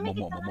 Ih, mo, mo, mo, Namanya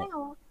mo, kita mo, mo.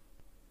 tayo.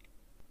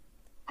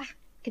 Ah,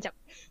 kejap.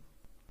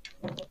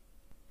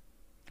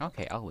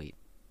 Okay, I'll wait.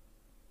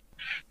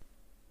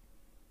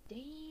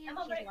 Damn,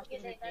 she's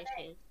washing the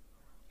dishes.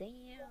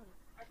 Damn.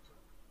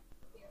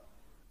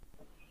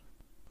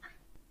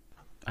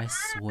 I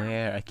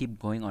swear, I keep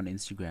going on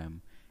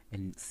Instagram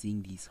and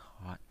seeing these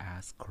hot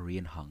ass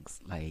Korean hunks.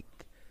 Like,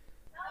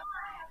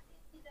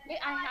 Wait,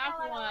 I have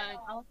one.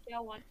 I'll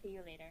share one to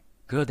you later.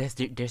 girl, there's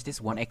this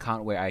one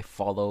account where I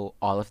follow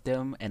all of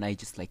them and I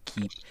just like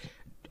keep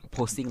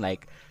posting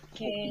like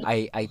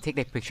Okay. I take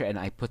the picture and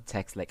I put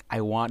text like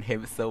I want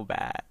him so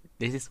bad.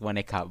 This is one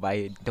account, but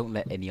I don't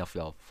let any of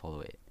y'all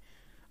follow it.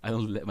 I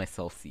don't let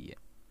myself see it.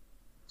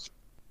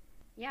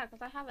 Yeah,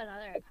 because I have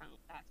another account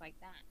that's like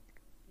that.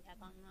 Yeah,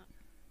 I'm not.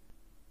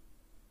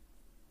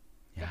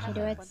 Okay,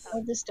 do I Yeah.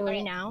 tell the story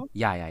Alright. now?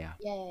 Yeah, yeah, yeah.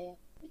 Yeah.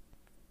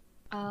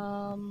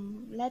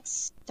 Let's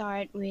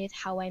start with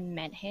how I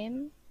met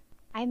him.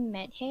 I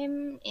met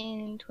him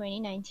in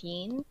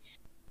 2019.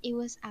 It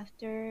was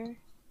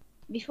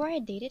before I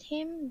dated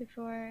him,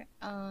 before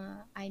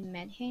I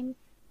met him,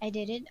 I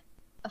dated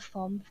a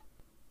Form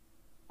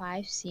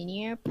 5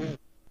 senior,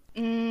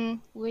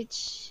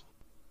 which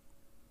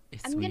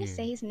It's I'm gonna weird.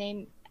 say his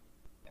name.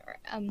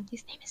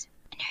 His name is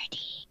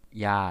Nerdy.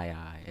 Yeah,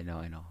 yeah, I know,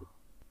 I know.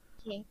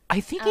 Okay. I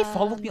think he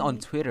followed me on Um,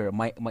 Twitter,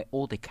 my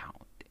old account.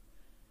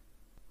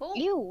 Who?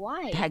 Ew,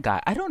 why? That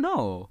guy, I don't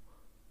know.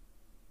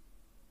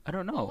 I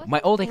don't know. what's My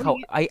his old name?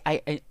 account,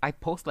 I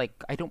post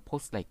like I don't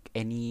post like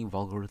any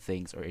vulgar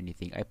things or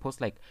anything. I post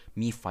like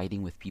me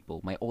fighting with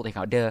people. My old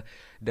account, the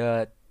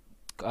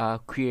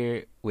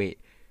queer wait,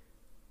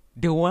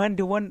 the one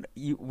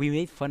we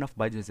made fun of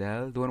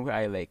Bajuzel, the one where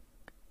I like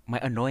my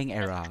annoying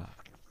era.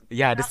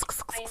 Yeah, this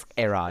Nice.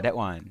 era, that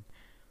one.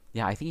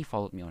 Yeah, I think he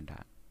followed me on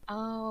that.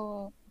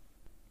 Oh.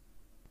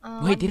 Wait,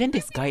 Um, I didn't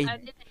hear.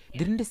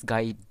 didn't this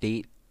guy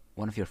date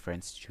one of your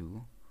friends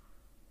too?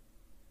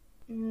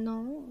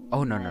 no,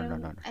 Oh no no no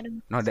no no. I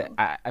don't No, think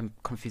that so. I'm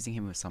confusing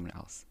him with someone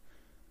else.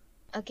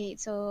 Okay,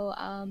 so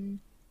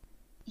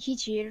he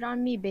cheated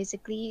on me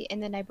basically, and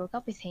then I broke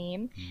up with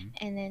him, Mhm.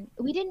 and then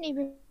we didn't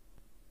even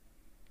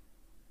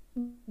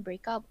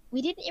break up.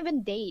 We didn't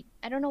even date.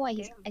 I don't know why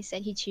Damn. I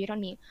said he cheated on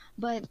me,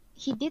 but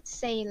he did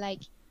say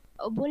like,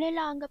 "Oh, boleh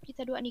lah anggap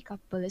kita dua ni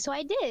couple." So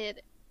I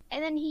did,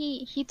 and then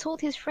he told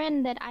his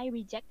friend that I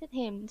rejected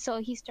him, so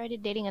he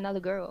started dating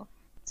another girl.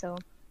 So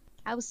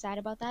I was sad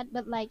about that.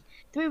 But like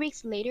 3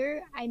 weeks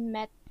later, I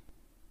met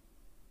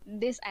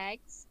this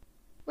ex.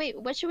 Wait,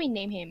 what should we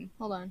name him?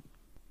 Hold on.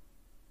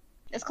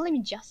 Let's call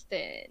him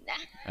Justin.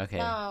 Okay.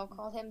 No,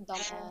 call him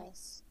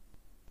dumbass.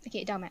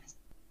 Okay, dumbass.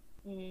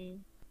 Mm.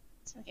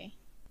 It's okay.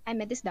 I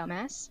met this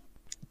dumbass.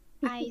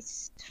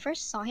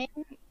 First saw him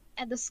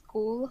at the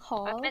school I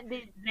hall. met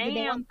this The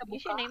day Zam. one You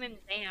should name him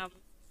Zam.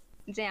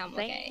 Zam,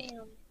 okay.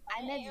 Zam. I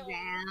met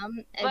Zam.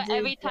 But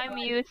every time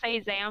you say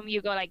Zam,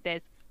 you go like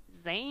this.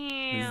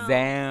 Zam.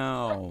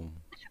 Zam.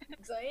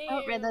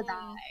 I'd rather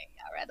die.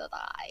 I'd rather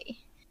die.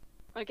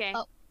 Okay.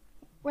 Oh.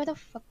 Where the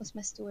fuck was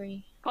my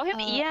story? Call him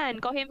Uh,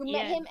 Ian. Call him You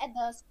met Ian. him at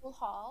the school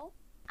hall.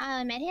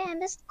 I met him at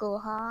the school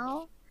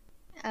hall.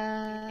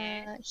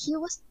 He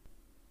was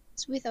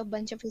with a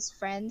bunch of his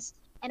friends,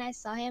 and I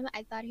saw him.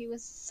 I thought he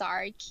was so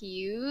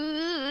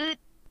cute.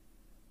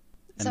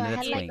 So I Another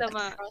had like twink.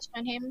 a crush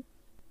on him.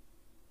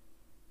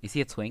 Is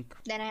he a twink?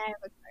 Then I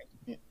have a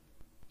crush.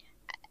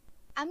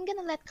 I'm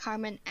gonna let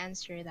Carmen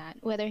answer that,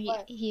 whether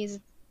What? he's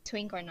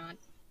twink or not.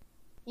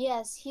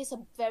 Yes, he's a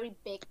very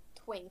big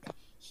twink.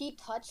 He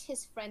touched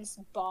his friend's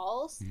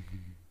balls,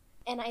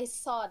 and I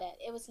saw that.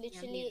 It was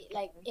literally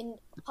like in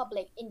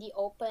public, in the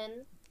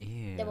open.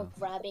 They were Ew.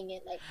 grabbing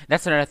it like.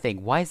 That's another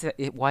thing. Why is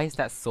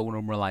that so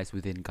normalized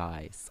within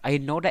guys? I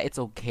know that it's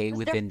okay 'Cause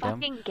within they're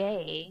them, fucking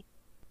gay.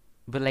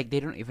 but like they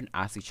don't even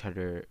ask each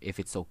other if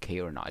it's okay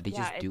or not. They Yeah,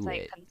 just it's do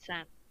like it.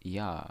 consent.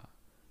 Yeah.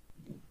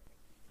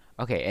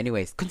 Okay,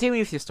 anyways, continue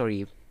with your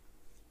story.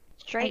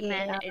 Straight Okay,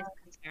 men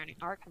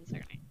are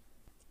concerning.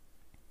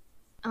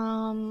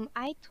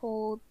 I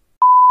told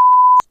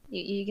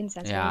you can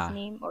censor Yeah. his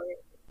name, or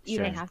you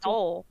Sure. don't have to.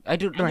 Oh,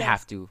 Don't Yes.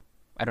 have to.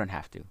 I don't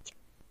have to.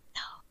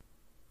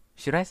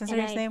 Should I censor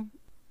And his I- name?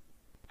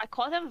 I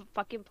call him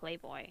fucking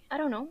playboy. I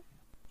don't know.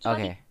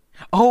 Okay.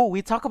 Oh,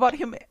 we talked about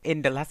him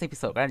in the last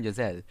episode, right,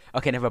 Giselle?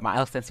 Okay, never mind.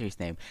 I'll censor his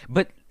name.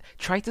 But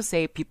try to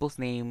say people's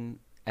name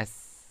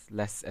as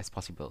less as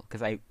possible,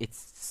 because it's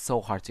so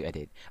hard to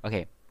edit.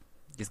 Okay,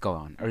 just go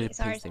on. Or Okay,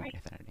 sorry, please say sorry.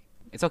 my name.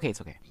 It's okay. It's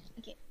okay.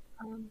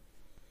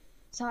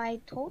 So I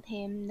told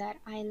him that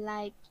I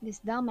like this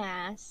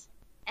dumbass,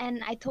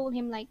 and I told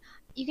him like,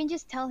 you can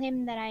just tell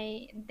him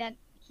that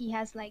he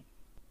has like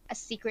a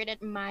secret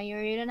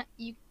admirer.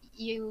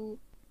 You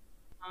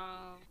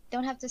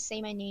don't have to say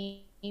my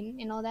name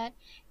and all that.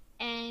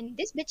 And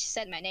this bitch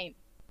said my name.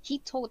 He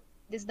told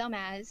this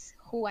dumbass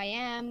who I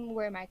am,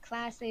 where my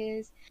class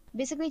is,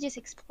 basically just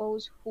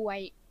expose who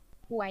I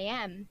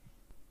am.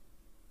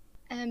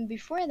 And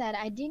before that,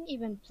 I didn't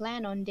even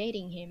plan on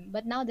dating him.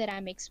 But now that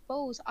I'm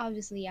exposed,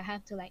 obviously I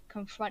have to like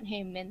confront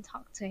him and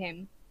talk to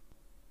him.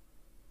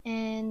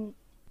 And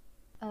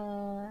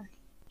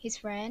his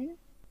friend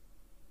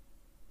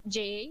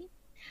Jay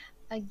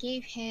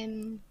gave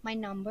him my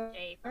number.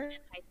 Jay from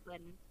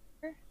Iceland.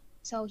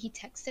 So he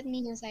texted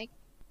me. He was like,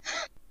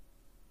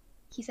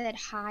 he said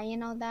hi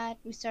and all that.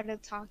 We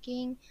started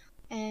talking,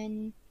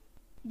 and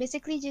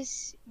basically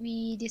just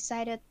we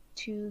decided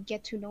to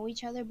get to know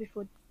each other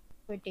before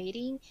we're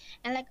dating.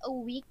 And like a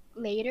week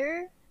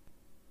later,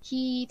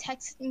 he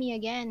texted me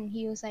again.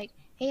 He was like,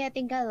 "Hey, I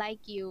think I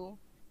like you,"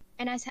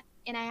 and I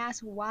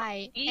asked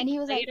why, and he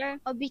was later?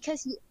 like, "Oh,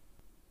 because you."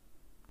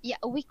 Yeah,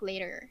 a week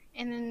later,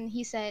 and then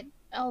he said,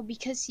 "Oh,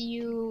 because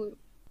you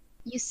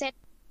said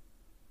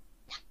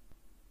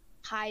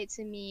hi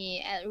to me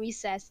at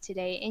recess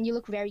today, and you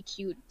look very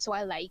cute, so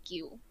I like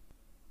you."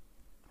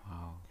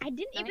 Wow. I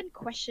didn't Nice. even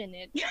question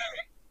it.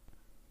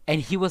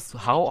 And he was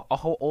how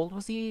old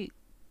was he?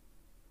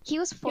 He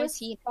was He was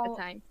 14 at the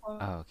time,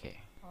 Oh, okay.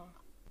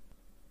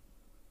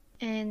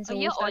 and so Oh,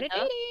 we you're started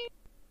older?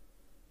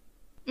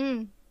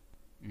 dating.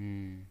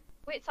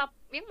 Wait,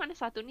 yang mana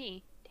satu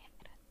ni?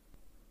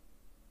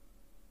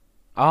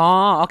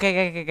 Oh,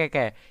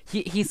 okay.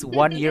 He's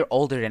 1 year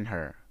older than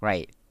her,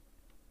 right?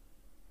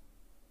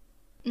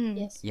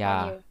 Yes. 1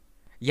 Yeah. year.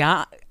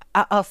 Yeah.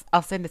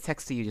 I'll send the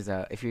text to you,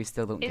 Giselle, if you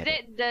still don't Is get it.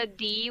 it the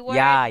D word?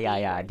 Yeah.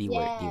 D D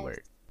word? word. D Yes.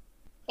 word.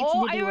 It's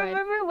Oh, the I D word.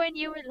 remember when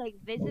you were like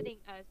visiting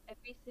us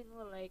every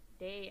single like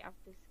day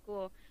after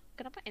school.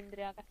 Kenapa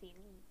Andrea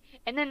kesini?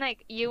 And then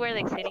like you were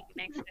like sitting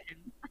next to him.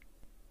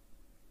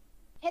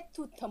 Had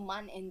to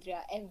teman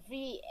Andrea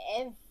every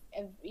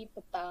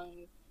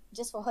petang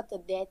just for her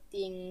to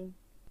dating.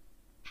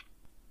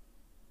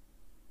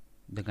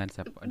 Dengan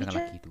siapa? Dengan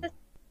laki itu.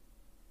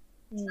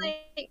 It's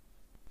like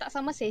tak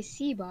sama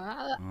sesi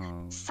ba.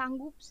 Oh.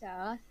 Sanggup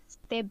sa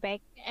stay back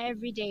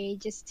every day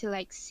just to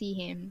like see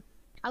him.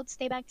 I would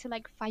stay back till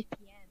like 5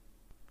 p.m.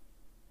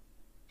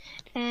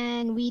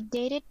 And we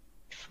dated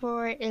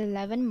for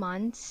 11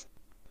 months.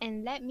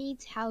 And let me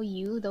tell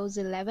you,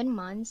 those 11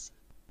 months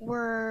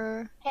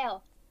were,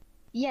 Hell.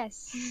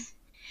 yes.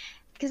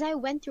 Because I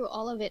went through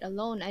all of it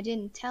alone. I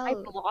didn't tell. I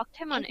blocked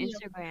him on any of-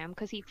 Instagram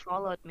because he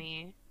followed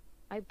me.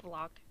 I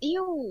blocked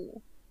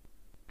Ew.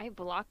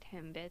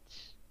 him,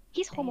 bitch.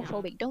 He's Damn.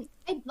 homophobic. Don't.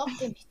 I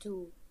blocked him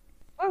too.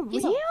 Oh,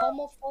 He's a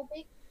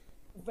homophobic,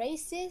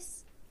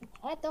 racist,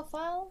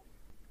 pedophile.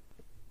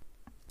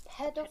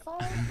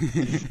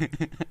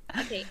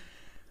 Okay.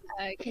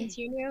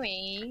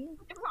 Continuing.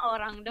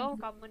 Orang daw,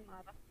 kamu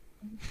marah.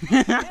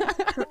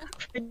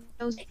 For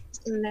those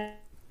 11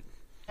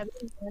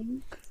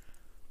 months,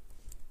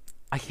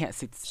 I can't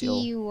sit still.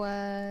 he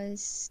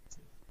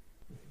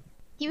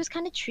was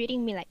kind of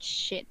treating me like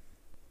shit.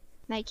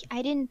 Like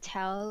I didn't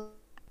tell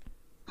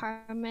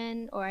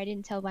Carmen or I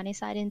didn't tell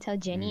Vanessa, I didn't tell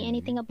Jenny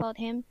anything about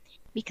him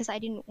because I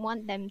didn't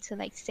want them to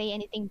like say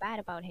anything bad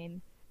about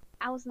him.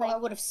 I was Well, like, I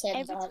would have said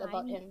every that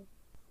about time- him.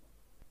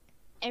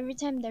 every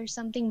time there's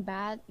something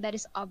bad that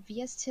is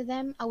obvious to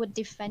them, I would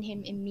defend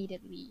him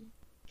immediately.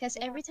 Because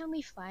every time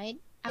we fight,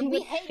 I And we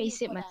would hate you face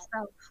it for that.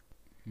 myself.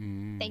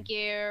 Mm. Thank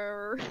you.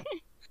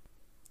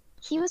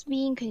 He was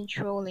being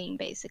controlling,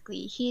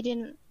 basically. He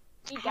didn't.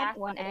 He I had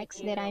one gaslighted ex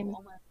you. that I'm. Oh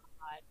my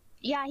god.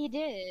 Yeah, he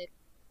did.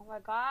 Oh my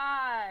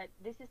god.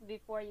 This is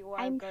before you were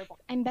a I'm girl.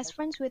 I'm best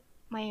friends with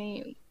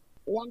my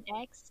one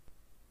ex.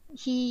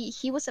 He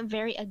was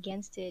very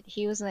against it.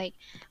 He was like,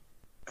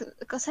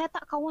 saya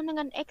tak kawan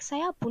dengan ex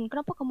saya pun.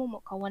 Kenapa kamu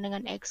mau kawan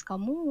dengan ex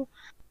kamu?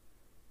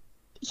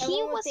 And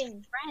He one more was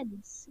thing.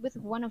 friends with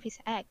one of his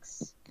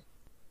ex.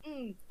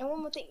 And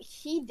one more thing,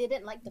 he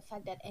didn't like the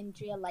fact that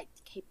Andrea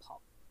liked K-pop.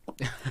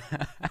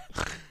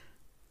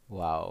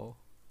 Wow.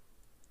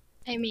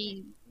 I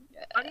mean,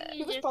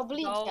 He was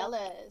probably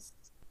jealous.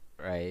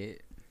 Right.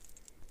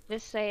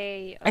 Just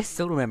say. I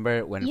still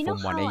remember when you know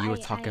Form 1 how and you were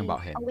I talking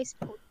about him. always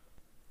post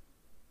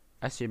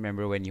I still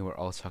remember when you were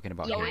all talking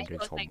about You him always during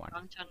post Form like 1.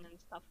 Gongchan and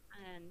stuff,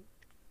 and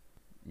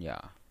Yeah.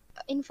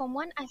 in Form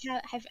 1, I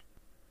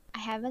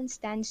haven't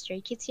stand Stray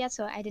Kids yet,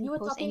 so I didn't You were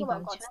post talking any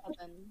about Gongcha. God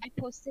 7. I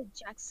posted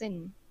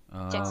Jackson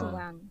Oh.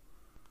 Wang,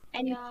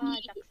 and yeah,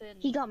 Jackson.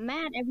 he got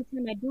mad every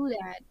time I do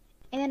that.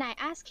 And then I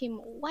asked him,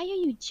 why are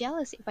you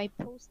jealous if I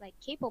post like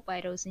K-pop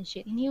idols and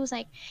shit? And he was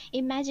like,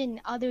 imagine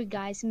other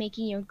guys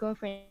making your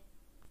girlfriend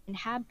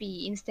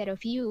happy instead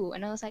of you.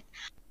 And I was like,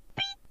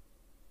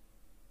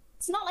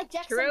 It's not like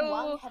Jackson True.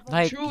 Wang have a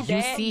Like, True you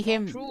that. see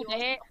him True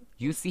that.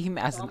 you see him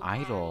as an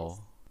Dumbass. idol.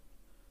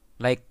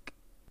 Like,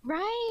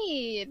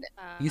 right.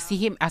 you see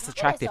him as Not as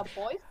attractive. a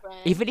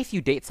boyfriend. Even if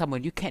you date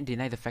someone, you can't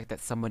deny the fact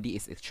that somebody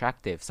is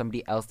attractive.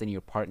 Somebody else than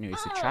your partner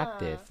is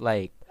attractive. Ah.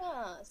 Like,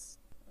 Yes.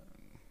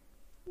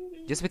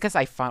 just because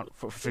I found,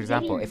 for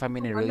example, if I'm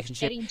in a I'm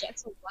relationship, getting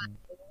Jackson Wang.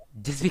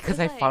 just because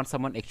I It's found like-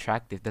 someone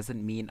attractive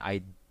doesn't mean I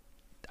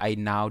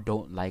now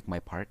don't like my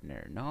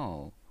partner.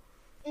 No.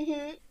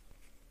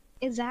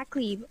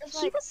 Exactly. It's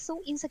He like- was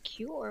so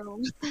insecure.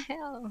 What the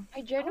hell?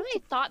 I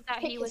genuinely thought that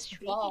he pick was his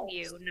treating balls.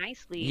 you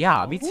nicely.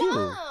 Yeah, you me know? too.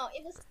 No,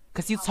 it was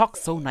Because you talk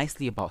so opposite.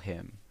 nicely about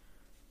him.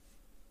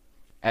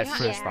 At Yeah,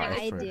 first, yeah, not at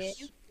I first. did.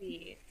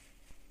 Cutesy.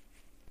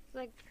 It's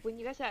like when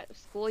you guys are at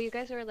school, you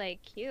guys are like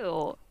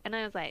cute, and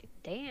I was like,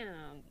 damn.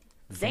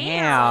 I was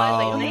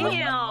Damn. like,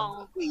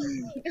 damn.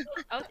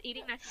 I was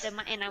eating nasi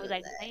lemak and I was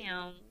like,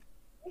 damn.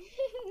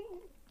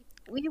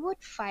 We would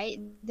fight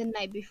the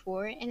night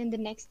before, and then the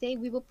next day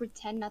we would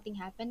pretend nothing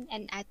happened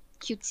and act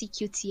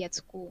cutesy at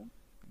school.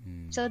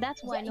 Mm. So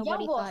that's why Yeah,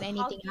 nobody y'all were thought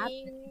anything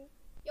happened. hugging.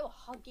 You were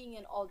hugging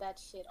and all that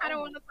shit. I Oh don't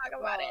my want to talk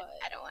about it.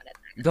 God. I don't want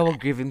to. They were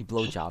giving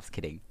blowjobs,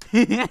 kidding.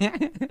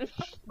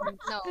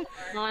 No.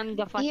 On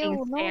the fucking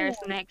Ew, no. stairs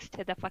next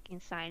to the fucking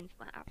science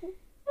lab.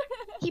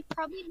 He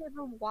probably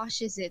never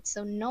washes it,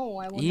 so no,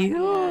 I will not do that.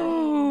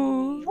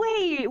 Ew.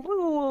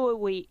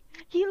 Wait.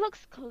 He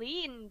looks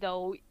clean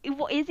though.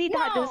 Is he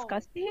that No.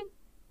 disgusting?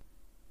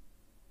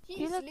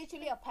 He's look-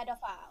 literally a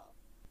pedophile.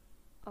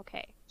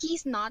 Okay.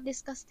 He's not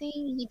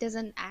disgusting. He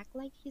doesn't act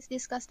like he's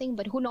disgusting,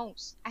 but who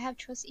knows? I have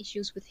trust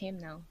issues with him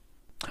now.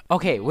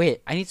 Okay,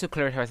 wait. I need to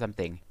clarify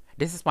something.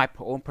 This is my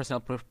own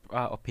personal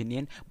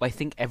opinion, but I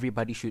think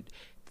everybody should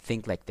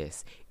think like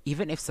this.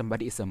 Even if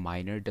somebody is a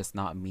minor, does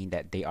not mean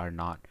that they are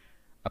not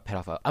a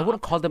pedophile. I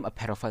wouldn't call them a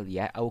pedophile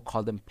yet. I would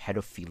call them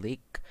pedophilic.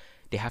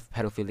 They have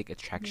pedophilic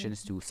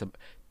attractions to some,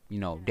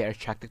 they're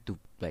attracted to,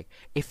 like,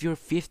 if you're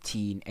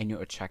 15 and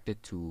you're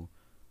attracted to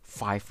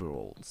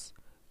 5-year-olds,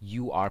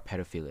 you are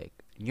pedophilic.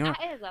 You're,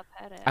 That is a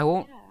pedo. I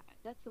won't- Yeah,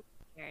 that's so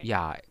weird.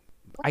 yeah,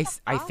 What I, the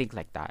I fuck? think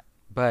like that.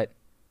 But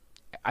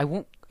I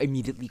won't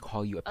immediately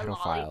call you a A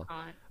pedophile.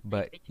 lolicon, But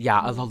like bitches.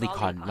 yeah, a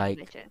lolicon, Lolicon like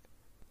bitches.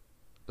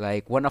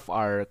 like one of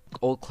our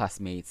old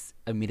classmates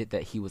admitted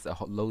that he was a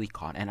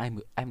lolicon,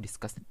 and I'm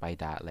disgusted by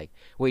that. Like,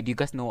 wait, do you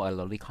guys know what a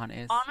lolicon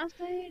is?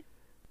 Honestly,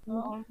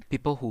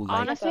 People who like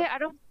honestly, I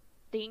don't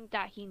think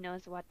that he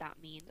knows what that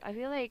means. I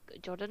feel like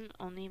Jordan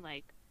only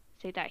like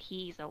say that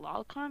he's a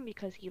lolicon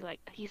because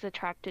he's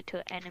attracted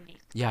to anime.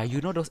 Yeah,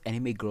 you know those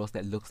anime girls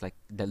that look like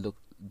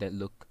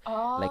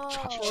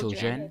Oh,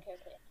 children. okay,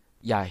 okay.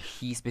 Yeah,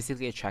 he's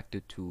basically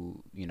attracted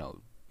to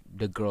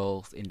the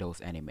girls in those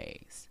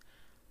animes.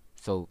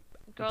 So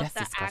Girls that's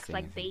that act disgusting.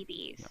 like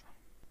babies, Yeah.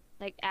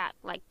 like act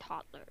like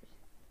toddlers.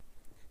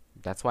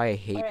 That's why I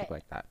hate Alright. people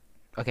like that.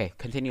 Okay,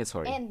 continue.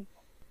 Sorry. And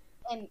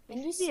you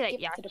Basically, like,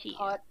 skip to the Yachi.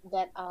 part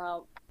that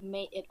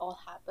made it all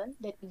happen,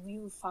 that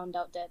you found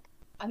out that,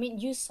 I mean,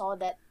 you saw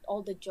that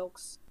all the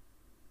jokes,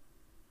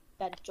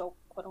 that joke,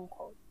 quote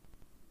unquote.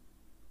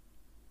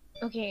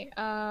 Okay,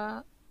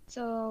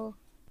 so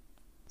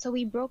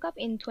we broke up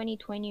in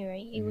 2020,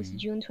 right? It was Mhm.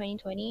 June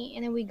 2020,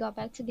 and then we got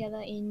back together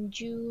in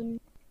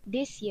June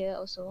this year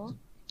also.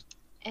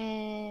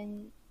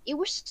 And it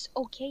was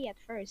okay at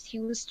first. He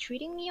was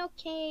treating me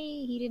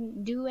okay. He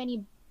didn't do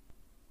any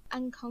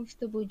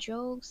uncomfortable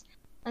jokes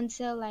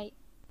until like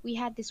we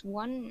had this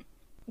one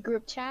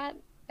group chat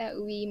that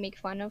we make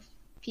fun of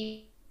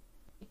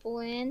people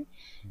in,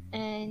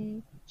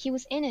 and he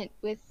was in it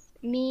with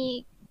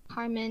me,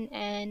 Carmen,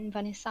 and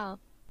Vanessa.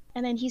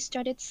 And then he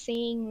started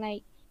saying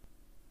like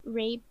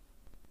rape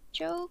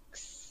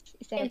jokes.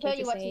 Is that Can tell okay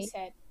you to what he say?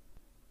 said.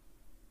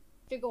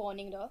 Trigger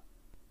warning though.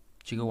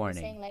 Trigger He was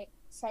warning. saying like,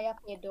 saya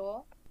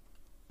pedo,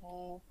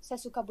 saya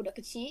suka budak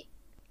kecil,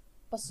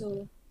 lepas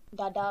tu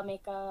dada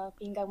mereka,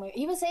 pinggang mereka.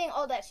 He was saying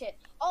all that shit,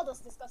 all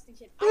those disgusting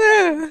shit.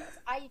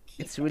 I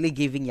keep It's really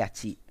giving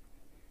Yachi.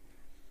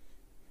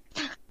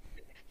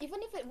 even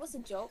if it was a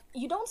joke,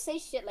 you don't say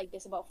shit like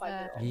this about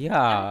 5-year-olds.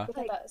 Yeah, Dia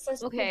kata, saya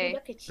suka okay.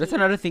 budak kecil. that's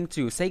another thing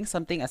too. Saying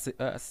something is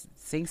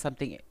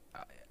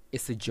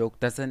a joke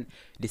doesn't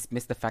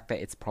dismiss the fact that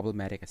it's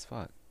problematic as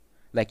fuck.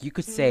 Like you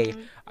could say,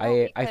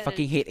 No, I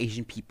fucking hate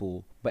Asian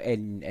people, but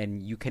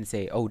and you can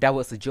say, oh, that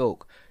was a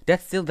joke.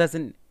 That still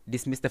doesn't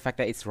dismiss the fact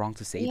that it's wrong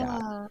to say that.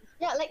 Yeah.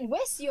 Yeah, like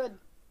where's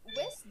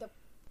the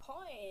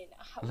point?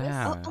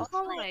 Yeah.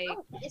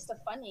 It's the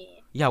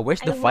funny. Yeah,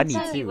 where's I the want funny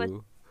to- He was-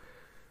 too?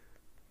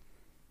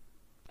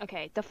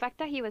 Okay, the fact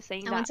that he was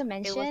saying I want that to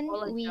it was mention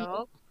all a we-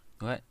 joke.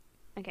 What?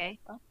 Okay.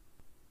 Huh?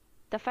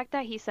 The fact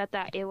that he said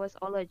that it was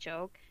all a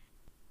joke,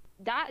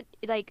 that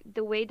like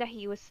the way that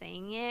he was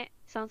saying it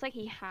sounds like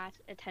he has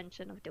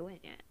intention of doing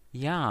it.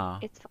 Yeah,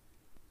 It's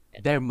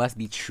there must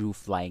be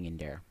truth lying in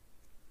there.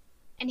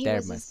 And he There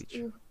was must just, be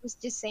true. he was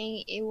just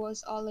saying it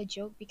was all a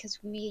joke because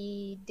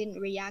we didn't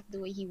react the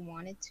way he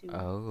wanted to.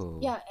 Oh.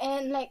 Yeah,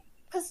 and like,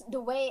 cause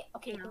the way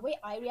Yeah. the way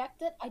I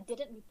reacted, I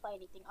didn't reply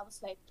anything. I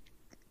was like,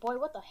 boy,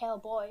 what the hell,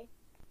 boy?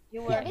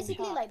 you Yeah,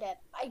 basically like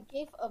that. I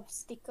gave a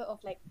sticker of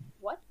like,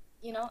 what?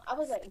 You know, I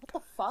was like, what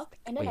the fuck?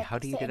 And then Wait, I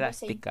how do you texted do Andrew that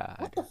saying, sticker?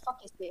 what the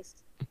fuck is this?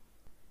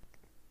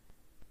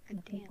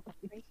 Damn,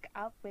 break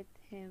up with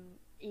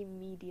him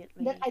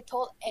immediately. Then I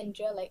told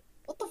Andrea like,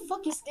 what the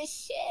fuck is this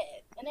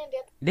shit? And then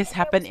This Andrea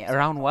happened was just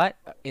around like,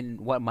 what? In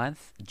what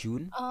month?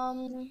 June?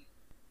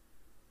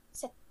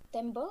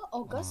 September,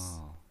 August.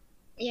 Oh.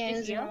 Yeah, it This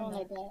was year? around Around that.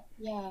 like that.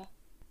 Yeah.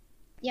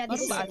 Yeah, Maybe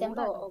this is Baru-baru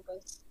September lah. or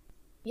August.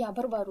 Yeah,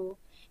 baru-baru.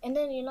 And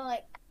then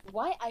like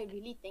why I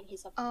really think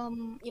he's a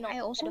you know, I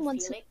also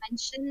want to pedophilic.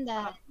 mention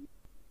that.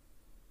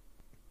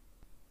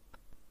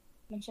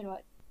 Mention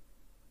what?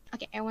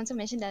 Okay, I want to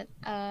mention that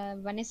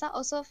Vanessa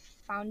also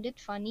found it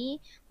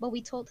funny, but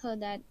we told her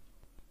that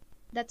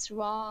that's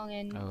wrong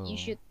and you Oh.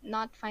 should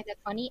not find that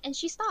funny, and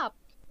she stopped.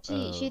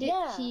 Oh. She did.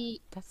 Yeah.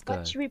 That's But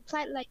good. she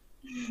replied like,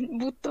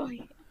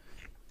 "Butoy."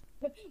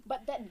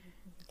 But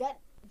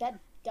that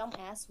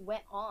dumbass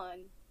went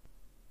on.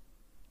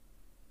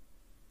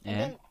 And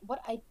then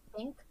what I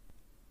think,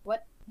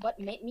 what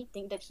made me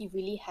think that he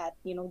really had,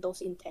 you know,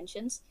 those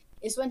intentions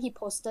is when he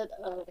posted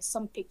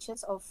some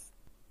pictures of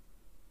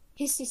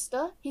his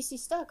sister,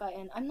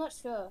 and I'm not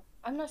sure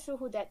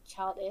who that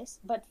child is,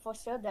 but for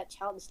sure that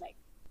child is like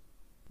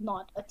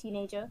not a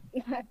teenager,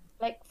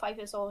 like 5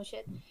 years old and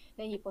shit.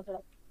 Then he posted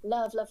like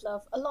love,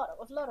 a lot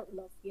of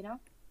love, you know.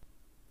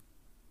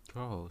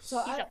 Gross. So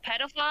He's a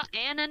pedophile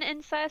and an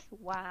incest.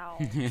 Wow.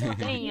 So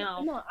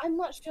Damn. no, I'm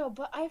not sure,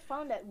 but I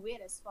found that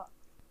weird as fuck.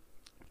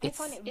 I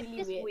found it It's really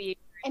just weird. weird.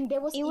 And there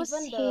was It was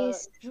even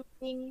his- the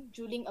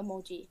drooling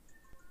emoji.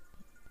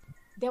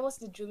 There was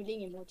the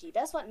drooling emoji.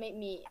 That's what made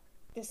me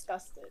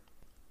disgusted.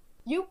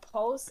 You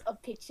post a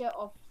picture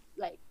of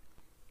like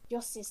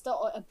your sister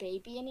or a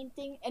baby and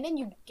anything, and then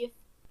you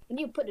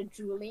put a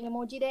drooling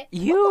emoji there.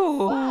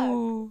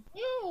 You.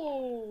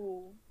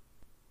 Ew.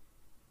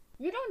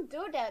 You don't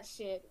do that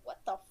shit.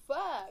 What the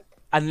fuck?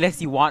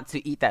 Unless you want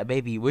to eat that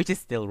baby, which is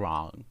still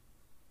wrong.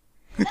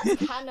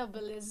 That's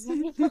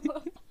cannibalism.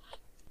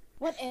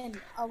 What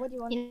do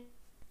you want? You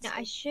know,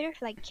 I should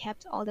have like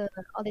kept all the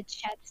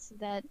chats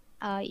that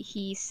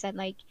he said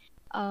like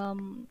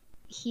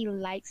he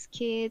likes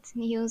kids,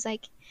 and he was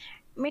like,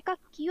 "Mereka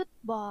cute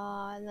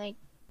ba?" Like,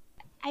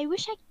 I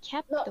wish I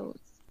kept No.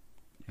 those.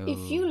 If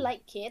you Oh.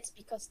 like kids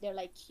because they're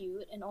like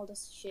cute and all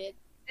this shit,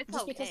 It's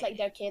just okay. because like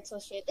they're kids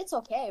or shit, it's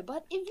okay.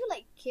 But if you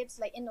like kids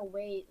like in a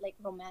way, like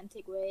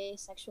romantic way,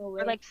 sexual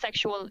way, Or like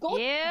sexual. go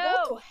Ew.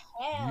 to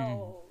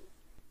hell.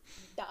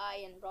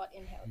 die and rot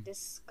in hell.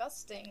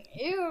 Disgusting.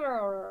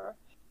 Ew.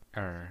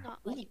 Not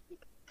like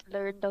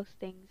learn those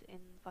things in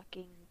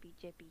fucking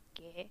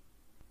BJPK.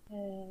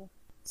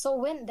 So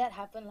when that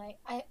happened, like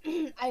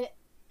I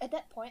at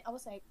that point I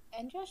was like,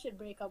 Andrea should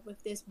break up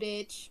with this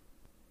bitch.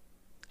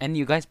 And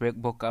you guys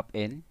broke up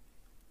in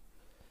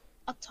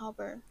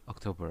October.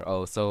 October.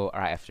 Oh, so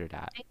right after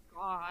that. Thank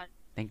God.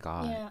 Thank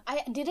God. Yeah,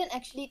 I didn't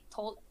actually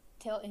tell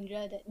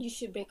Andrea that you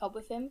should break up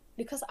with him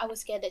because I was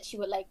scared that she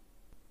would like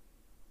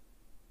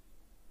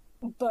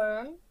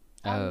burn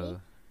on Oh,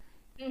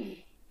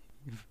 me.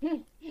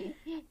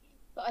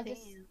 So I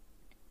just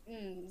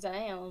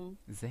damn.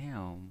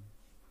 damn.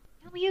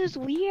 No, he was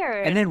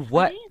weird. And then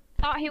what? I didn't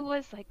thought he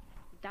was like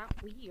that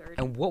weird.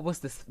 And what was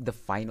the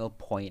final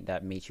point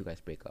that made you guys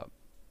break up,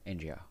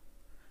 Andrea?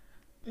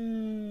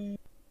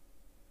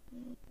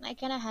 I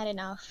kind of had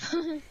enough.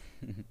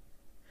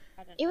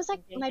 I don't It was know,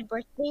 like AJ. my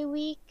birthday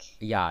week.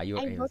 Yeah, you.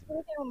 I It was, broke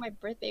up with him on my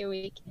birthday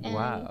week, and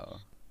wow.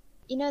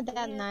 you know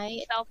that Yeah,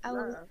 night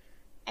self-love.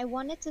 I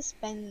wanted to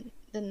spend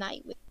the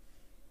night with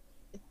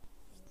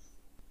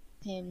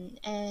him,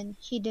 and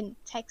he didn't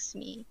text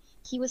me.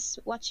 He was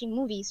watching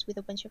movies with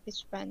a bunch of his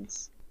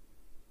friends.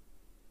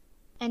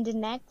 And the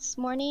next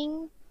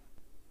morning,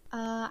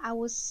 I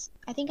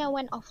think I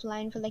went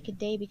offline for like a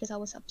day because I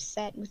was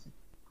upset with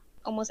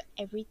almost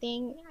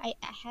everything. I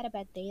had a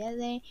bad day that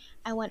day.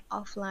 I went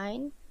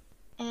offline,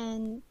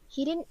 and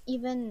he didn't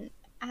even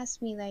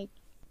ask me like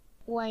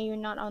why you're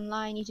not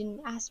online. You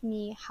didn't ask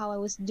me how I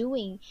was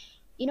doing.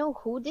 You know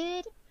who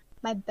did?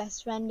 My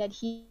best friend that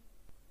he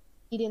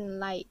didn't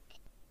like.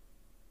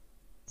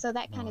 So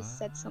that kind of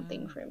said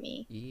something What? for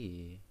me.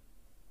 Yeah.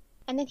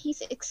 And then his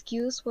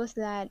excuse was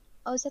that,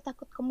 oh, saya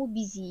takut kamu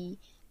busy.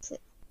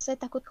 Saya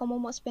takut kamu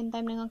mau spend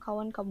time dengan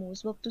kawan kamu.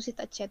 Sebab tu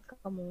saya tak chat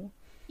kamu.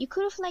 You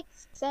could have like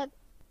said,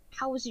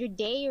 how was your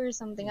day or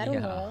something. I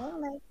don't Yeah.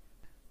 know. Like,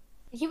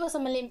 He was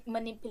a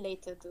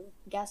manipulator too.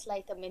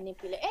 Gaslighter,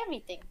 manipulator,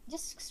 everything.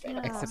 Just straight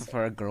up. Yeah. Except toxic.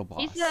 for a girl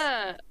boss.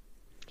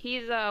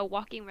 He's a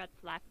walking red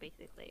flag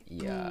basically.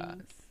 Yes.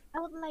 I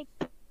would like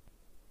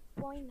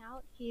point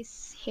out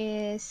his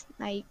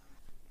like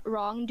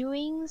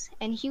wrongdoings,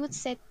 and he would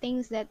say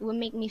things that would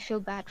make me feel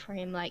bad for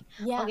him. Like,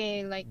 Yeah.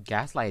 okay, like,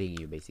 Gaslighting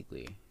you,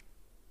 basically.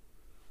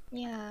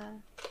 yeah.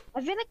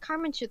 I feel like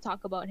Carmen should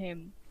talk about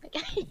him. Like,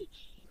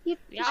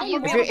 Yeah, should you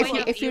give If me you're a if point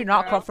you of if view, you're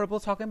not girl. comfortable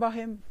talking about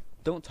him,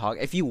 don't talk.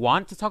 If you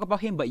want to talk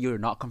about him but you're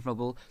not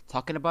comfortable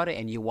talking about it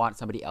and you want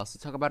somebody else to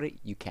talk about it,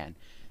 you can.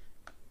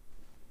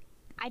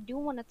 I do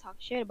want to talk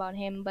shit about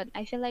him, but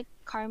I feel like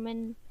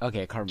Carmen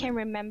Okay, can Carmen.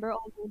 remember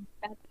all the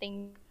bad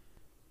things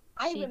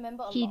I she-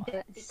 remember a he lot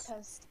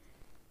does.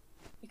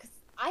 because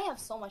I have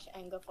so much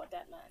anger for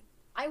that man.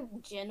 I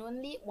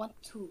genuinely want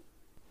to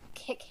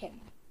kick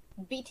him,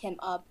 beat him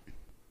up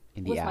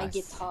In the with my ass.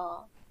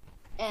 guitar,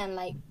 and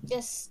like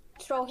just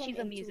throw him She's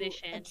a into a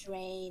musician.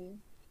 drain.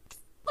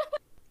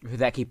 With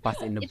that keep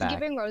us in the It's back.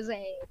 giving Rose.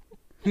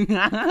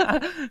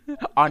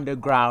 On the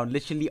ground,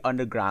 literally on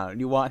the ground.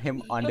 You want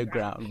him on the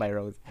ground by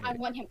Rose. I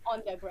want him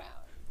on the ground.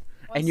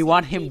 I And you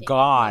want see him bleeding.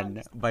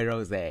 gone by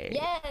Rose. Yes,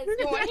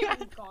 you want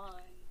him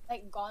gone,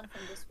 like gone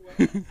from this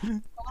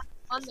world.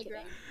 On Just the kidding.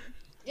 ground.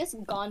 Just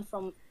gone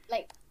from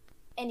like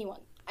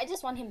anyone. I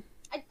just want him.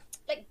 I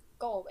like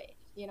go away.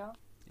 You know.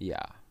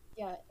 Yeah.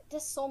 Yeah,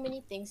 there's so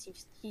many things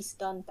he's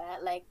done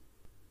bad. Like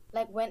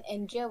when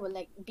Andrea will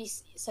like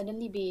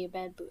suddenly be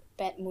in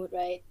bad mood,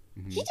 right?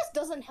 Mhm. He just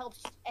doesn't help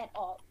at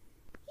all.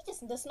 He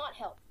just does not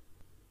help.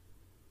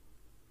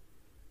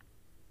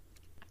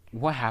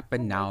 What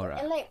happened now, God. Ra?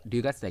 And, like- Do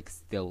you guys like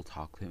still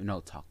talk to him?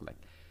 No, talk like,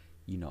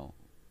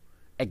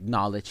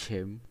 acknowledge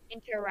him,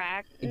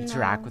 Interact.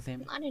 interact No, with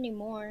him? Not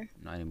anymore.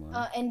 Not anymore.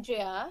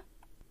 Andrea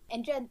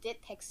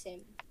did text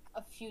him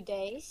a few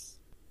days,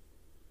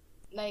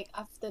 like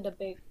after the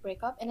big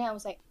breakup, and then I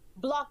was like,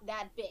 block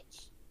that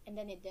bitch, and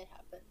then it did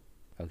happen.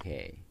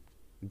 Okay.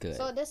 Good.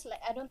 So there's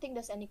like I don't think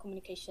there's any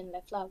communication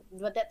left lah.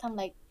 But that time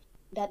like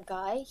that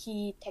guy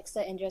he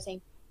texted Andrea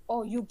saying,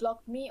 "Oh, you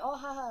blocked me, oh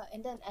haha,"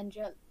 and then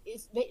Andrea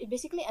is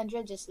basically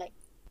Andrea just like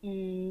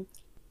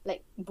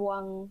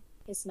buang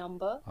his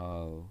number,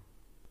 Oh.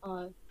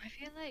 I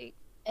feel like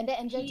and then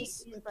Andrea He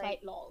just is, replied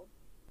like- lol.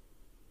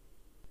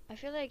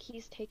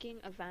 he's taking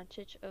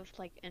advantage of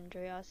like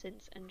Andrea,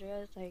 since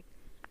Andrea is like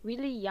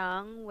really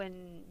young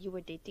when you were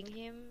dating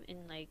him,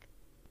 and like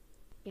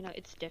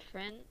it's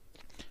different.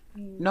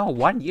 No,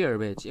 1 year,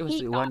 bitch. It was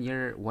He- 1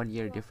 year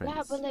difference.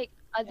 Yeah, but like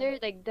other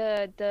like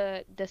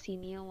the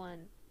senior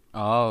one.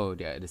 Oh,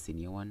 the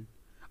senior one.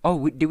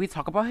 Oh, did we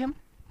talk about him?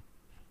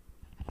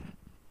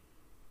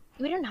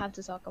 We don't have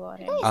to talk about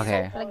him.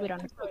 Okay. I feel like we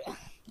don't.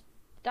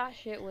 That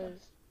shit was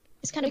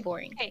It's kind of Like,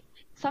 boring. okay,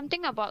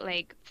 something about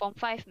like Form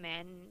 5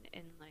 men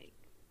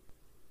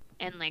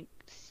and like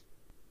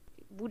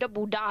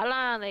budak-budak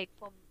lah, like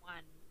Form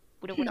 1.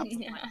 Budak-budak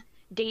Form 1. Yeah.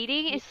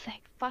 Dating is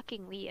like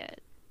fucking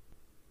weird.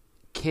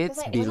 Kids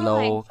Like,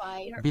 below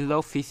five.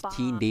 below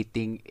 15 Bomb.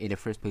 dating in the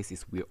first place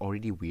is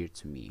already weird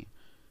to me.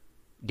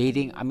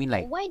 Dating, I mean,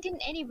 like, Why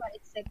didn't anybody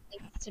say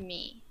things to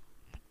me?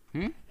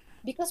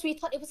 Because we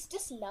thought it was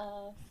just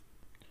love.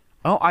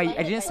 Oh, I Like,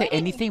 didn't I say didn't.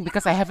 anything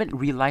because I haven't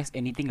realized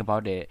anything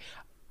about it.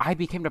 I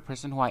became the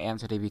person who I am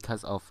today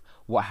because of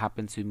what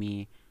happened to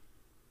me,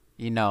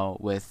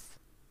 with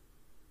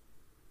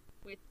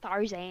With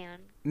Tarzan.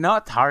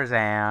 not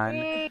Tarzan,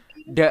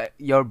 Yay.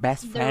 your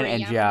best The friend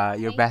Rihanna Andrea,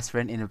 your guy. best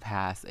friend in the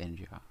past,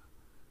 Andrea.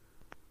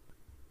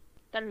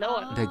 The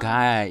Lord. The Ah,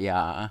 guy,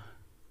 yeah.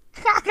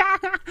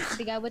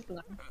 the guy with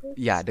glasses.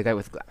 Yeah, the guy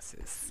with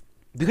glasses.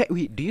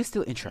 Do you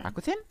still interact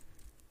with him?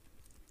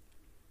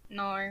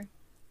 No,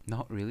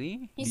 Not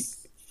really.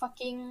 He's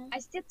fucking I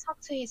still talk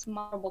to his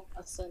horrible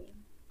person.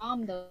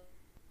 mom though,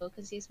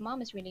 because his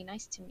mom is really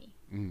nice to me.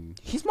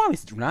 His mom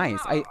is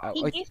nice.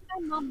 He gave my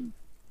mom.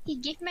 He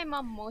gave my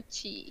mom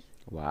mochi.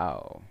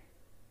 Wow.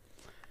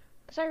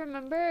 So I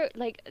remember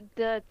like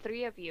the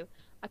three of you,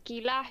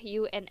 Akila,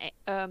 you, and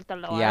the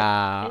Lord.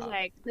 Yeah. It's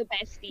like the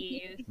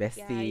besties.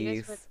 Yeah,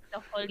 you guys Besties. were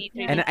the holy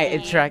Yeah. And then I trinity.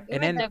 interact, We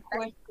and were then the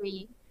core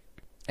three.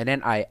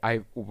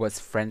 I was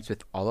friends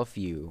with all of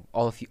you,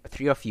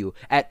 three of you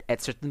at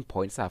certain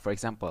points. For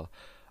example,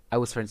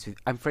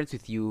 I'm friends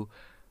with you.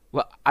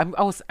 Well,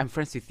 I'm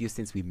friends with you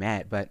since we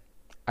met, but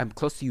I'm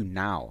close to you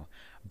now.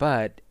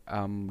 But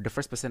the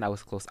first person I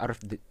was close out of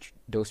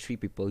those three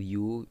people,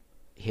 you,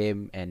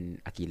 him,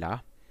 and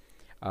Akila.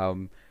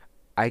 Um,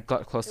 I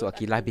got close to Who's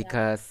Akila Akila?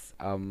 because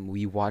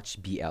we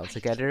watched BL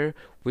together,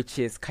 which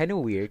is kind of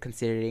weird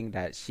considering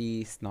that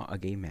she's not a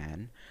gay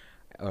man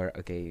or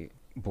a gay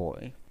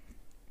boy,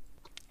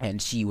 and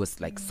she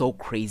was like so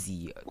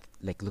crazy,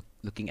 like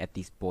looking at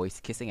these boys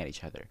kissing at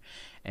each other,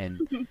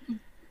 and It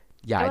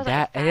yeah, was like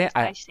that and then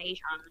I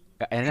fantasiation.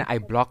 and then I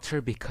blocked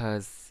her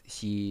because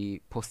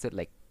she posted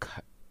like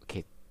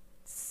okay,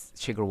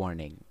 trigger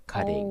warning,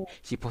 cutting. Oh.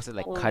 She posted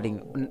like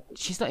cutting.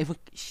 She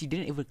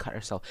didn't even cut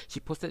herself. She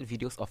posted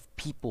videos of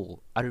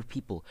other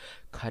people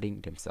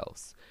cutting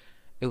themselves.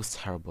 It was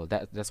terrible.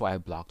 That's why I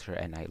blocked her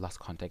and I lost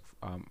contact.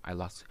 I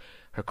lost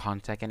her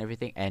contact and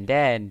everything. And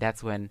then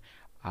that's when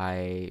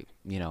I,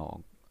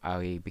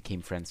 I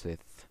became friends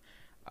with,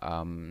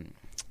 um,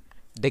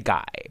 the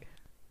guy.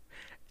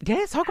 Did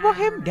I talk about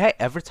him? Did I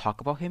ever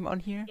talk about him on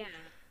here? Yeah.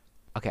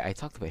 Okay, I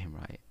talked about him,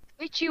 right?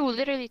 Which you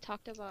literally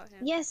talked about him.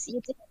 Yes,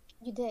 you did.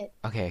 You did.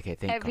 Okay,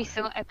 thank Every God.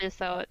 single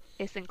episode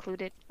is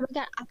included. Oh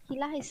my god,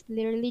 Akila is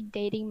literally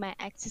dating my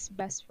ex's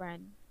best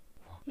friend.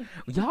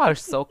 Y'all are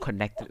so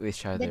connected with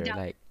each other. dog.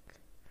 Like,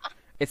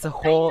 it's a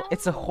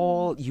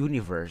whole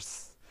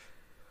universe.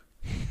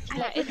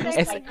 Yeah, it's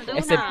S- like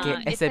SMK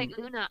Luna. It's like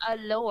Luna, a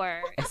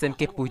lower.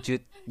 SMK Pujut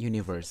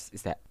universe.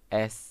 Is that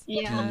S P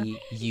Yeah.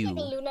 U Like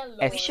a Luna Lord.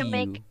 S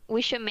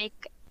We should U?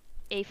 make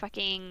a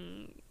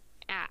fucking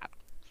app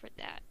for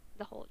that.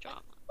 The whole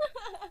drama.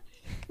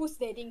 Who's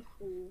dating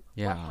who?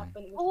 Yeah. What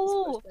happened with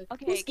Oh, this person?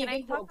 okay. Who's Can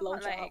I giving who a talk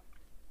about blowjob? like?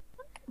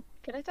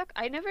 Can I talk?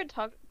 I never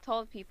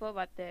told people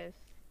about this.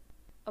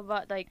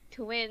 About like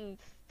twins.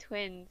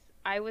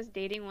 I was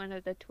dating one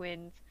of the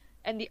twins,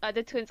 and the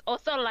other twins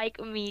also like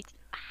me.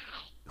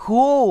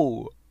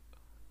 Who?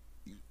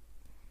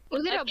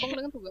 Was it Okay. abang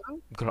dengan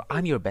tugang? Girl,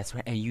 I'm your best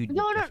friend, and you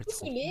No, never it's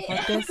told me. me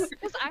about this.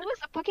 Because I was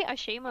fucking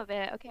ashamed of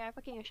it. Okay, I'm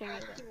fucking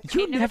ashamed of it.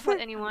 You I never never. told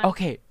anyone.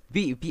 Okay,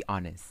 be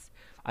honest.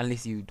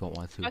 Unless you don't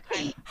want to.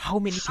 Okay. How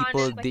many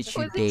people Honest, did like,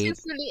 you Was it date?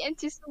 Chusuli and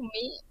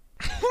Chisumi?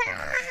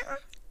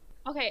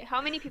 Okay,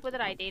 how many people did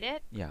I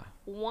dated? Yeah.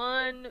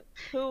 1,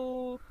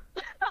 2.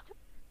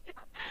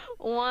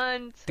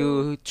 1,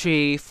 2, 2,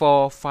 3,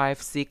 4,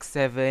 5, 6,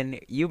 7.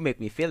 You make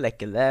me feel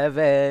like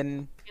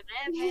 11.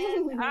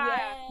 11.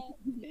 Ah.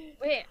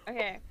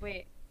 Yeah.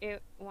 Wait.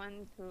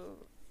 1, 2,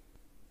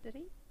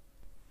 3,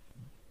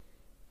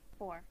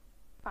 4,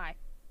 5.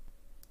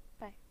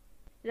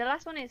 The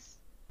last one is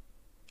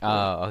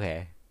Oh,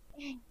 okay.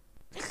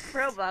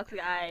 Roblox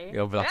guy.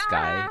 Your Roblox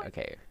guy. Ah!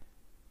 Okay.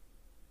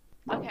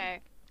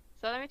 Okay,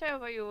 so let me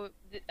tell you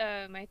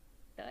about my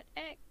third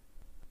ex.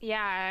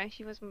 Yeah,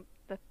 she was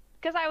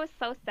because I was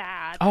so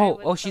sad.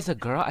 Oh, she's a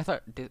girl. I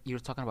thought you were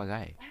talking about a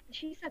guy.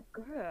 She's a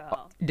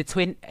girl. The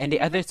twin and the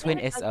I other never twin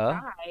said is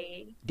guy.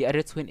 the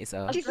other twin is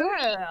A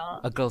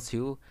girl. a girl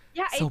too.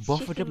 Yeah, So it's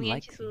both of them Chisumi and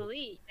like you.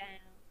 Chisuli. Damn.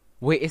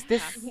 Wait, is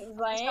this Damn.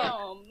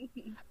 Damn.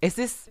 is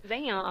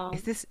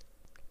this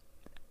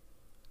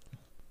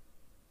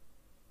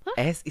Huh?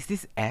 S? Is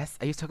this S?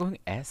 Are you talking about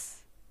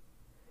S?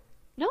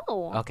 No.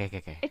 Okay.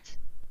 It's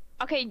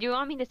okay. Do you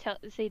want me to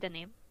say the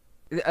name?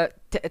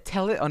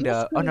 Tell it on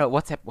Yes, the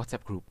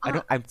WhatsApp group. I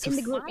don't. I'm too In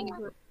the s- group, in the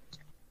group.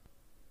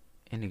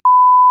 in the.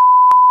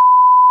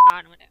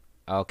 Ah, no,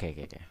 no.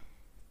 Okay.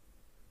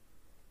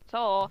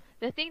 So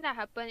the thing that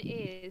happened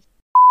is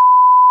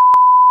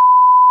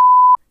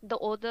the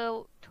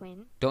older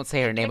twin. Don't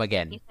say her name texted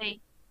again. me saying-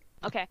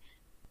 Okay.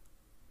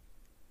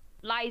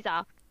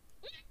 Liza.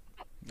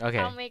 Okay.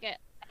 I'll make it.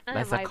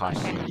 Liza Kosh.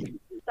 Okay.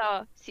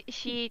 So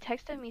she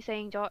texted me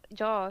saying, Jo,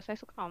 saya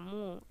suka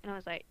kamu. And I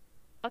was like,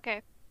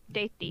 okay,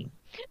 dating.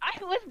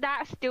 I was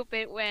that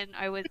stupid when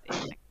I was in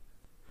like,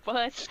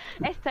 first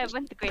and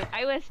 7th grade.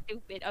 I was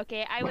stupid,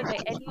 okay? I was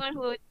like, anyone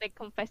who would like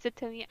confess it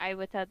to me, I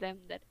would tell them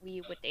that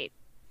we would date.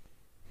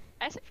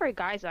 Except for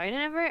guys, though. I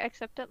never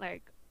accepted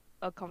like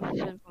a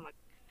confession from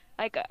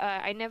Like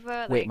I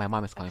never Wait, like my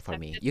mom is calling for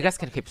me. accepted You the guys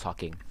can keep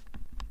talking.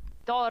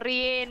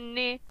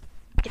 Doreen.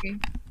 Okay.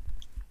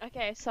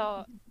 Okay,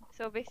 so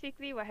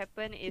basically what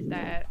happened is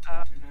that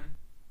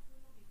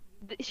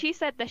she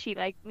said that she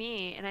liked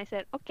me, and I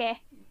said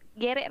okay,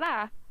 get it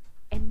lah.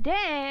 And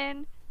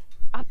then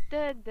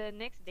after the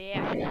next day,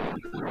 I didn't come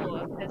to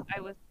school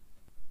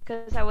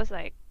because I was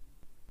like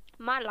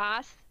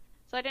malas,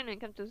 so I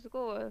didn't come to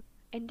school.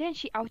 And then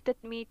she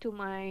outed me to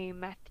my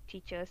math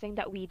teacher,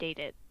 saying that we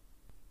dated.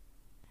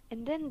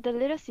 And then the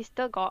little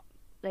sister got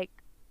like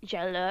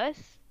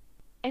jealous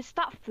and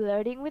stopped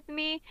flirting with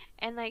me,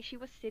 and like she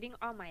was sitting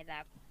on my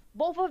lap.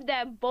 Both of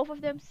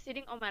them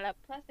sitting on my lap.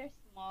 Plus they're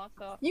small,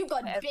 so You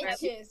got whatever.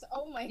 bitches.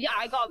 Oh my Yeah,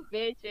 I god. got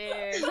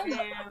bitches.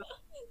 Damn.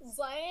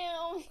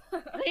 Zam.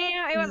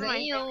 Damn, it was my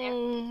failure.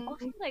 Damn.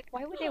 Also, like,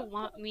 why would they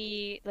want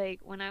me like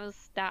when I was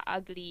that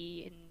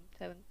ugly in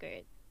 7th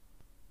grade?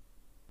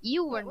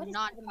 You Wait, were what is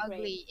not seventh grade?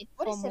 ugly in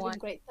What is Form 1. 7th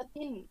grade?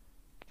 13.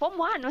 Form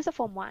 1. What's a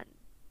Form 1?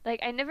 Like,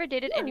 I never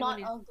dated You're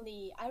anyone not in.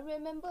 ugly. I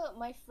remember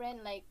my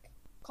friend like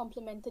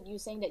complimented you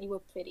saying that you were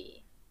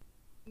pretty.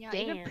 Yeah,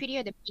 even Damn.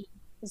 prettier than me.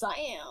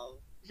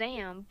 Zam.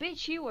 Damn,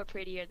 bitch, you were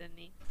prettier than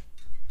me.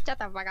 Shut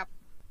the fuck up.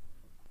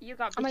 You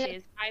got Oh my God.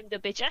 bitches. I'm the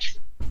bitch.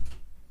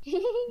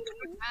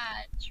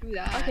 True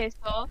that. Okay,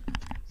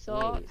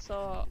 Wait.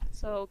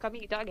 so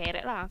kami got get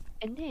it lah.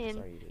 And then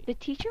Sorry. the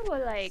teacher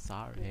was like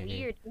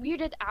Sorry.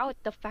 weirded out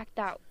the fact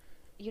that,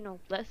 you know,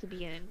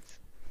 lesbians.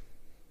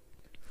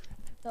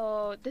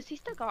 So the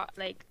sister got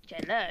like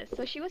jealous.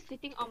 So she was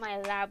sitting on my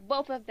lap,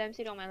 both of them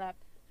sitting on my lap.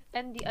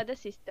 And the other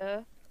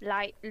sister,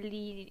 like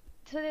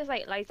so there's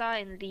like Liza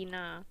and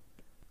Lena.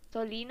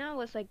 So Lena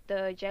was like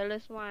the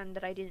jealous one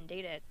that I didn't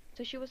date it.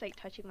 So she was like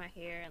touching my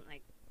hair and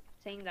like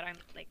saying that I'm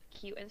like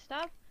cute and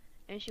stuff.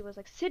 And she was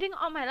like sitting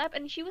on my lap,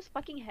 and she was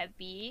fucking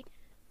heavy.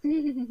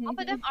 Both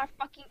of them are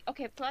fucking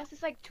okay. Plus,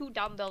 it's like 2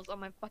 dumbbells on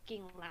my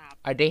fucking lap.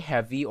 Are they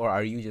heavy or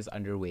are you just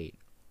underweight?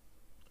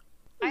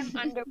 I'm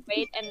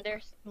underweight and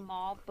they're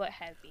small but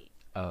heavy.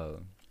 Oh.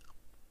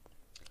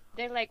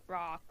 They're like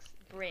rocks,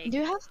 bricks. Do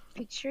you have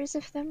pictures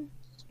of them?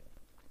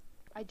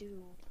 I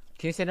do.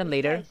 Can you send them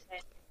That's what later? I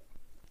said.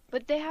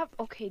 But they have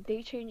okay.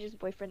 They change his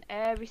boyfriend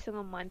every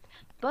single month.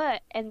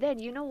 But and then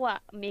you know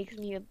what makes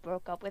me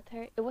broke up with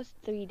her? It was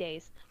 3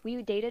 days.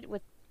 We dated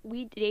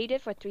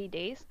for 3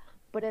 days.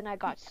 But then I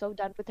got so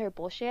done with her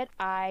bullshit.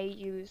 I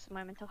used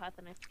my mental health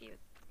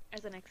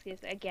as an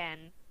excuse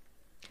again.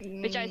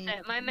 Which I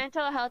said, my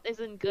mental health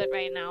isn't good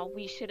right now.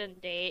 We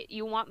shouldn't date.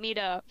 You want me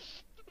to?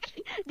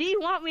 Do you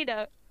want me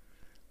to?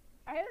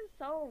 I was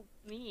so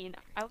mean.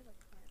 I was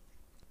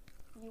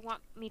like, you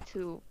want me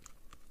to?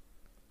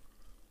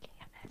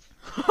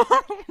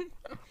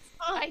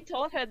 I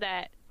told her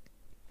that.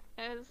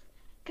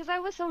 Because I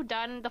was so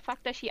done. The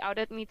fact that she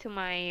outed me to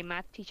my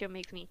math teacher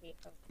makes me hate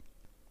her.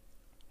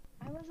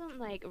 I wasn't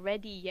like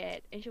ready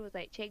yet, and she was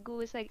like,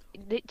 "Cikgu is like,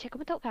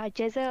 cikgu tahu kah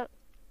Jezel."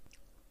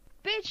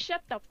 Bitch,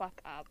 shut the fuck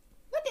up.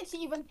 What did she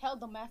even tell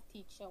the math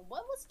teacher?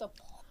 What was the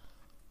point?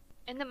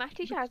 And the math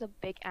teacher has a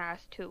big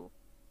ass too.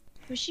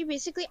 But she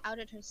basically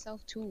outed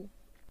herself too.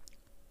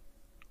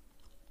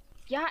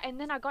 Yeah, and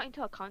then I got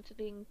into a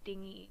counseling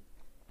thingy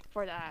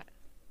for that.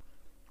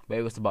 But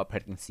it was about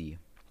pregnancy.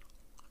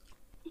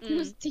 Mm.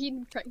 Who's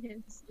teen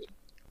pregnancy?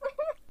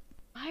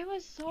 I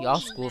was so. Y'all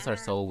schools are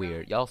so mad.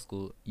 weird.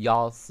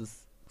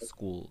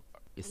 School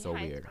is so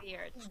Yeah, weird. it's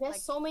weird. There's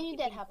Like, so many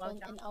that taking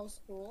happened blowjobs. in our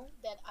school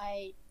that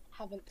I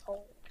haven't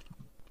told.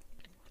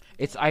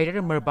 It's either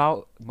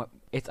Merbau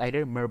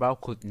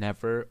could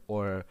never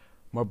or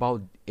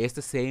Merbau is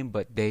the same,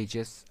 but I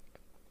just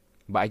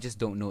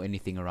don't know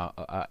anything around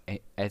Or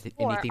anything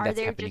are that's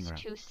they happening just around.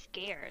 too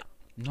scared?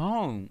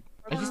 No,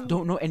 I just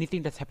don't know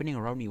anything that's happening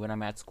around me when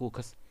I'm at school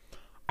because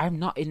I'm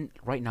not in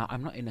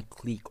a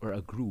clique or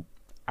a group.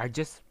 I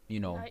just, Do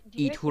you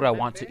eat guys who I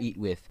want to remember? eat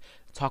with,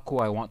 talk who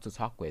I want to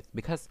talk with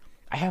because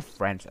I have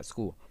friends at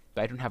school,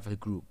 but I don't have a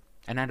group,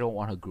 and I don't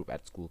want a group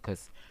at school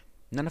because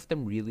none of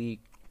them really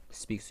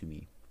speaks to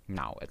me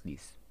now, at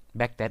least.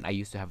 Back then, I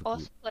used to have a group.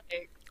 Also,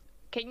 like,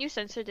 can you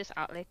censor this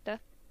out later?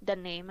 The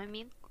name, I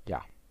mean.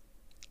 Yeah.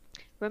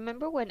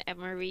 Remember when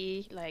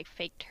Emery like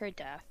faked her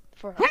death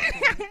for her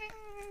phone?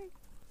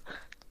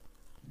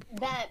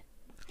 That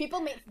people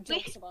make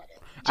jokes about it.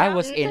 I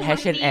was Jump in to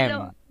H&M.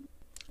 Matilo.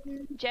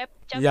 Jump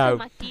Yeah, to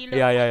Matilo.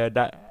 yeah.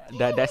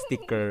 That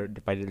sticker.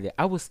 By the way,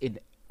 I was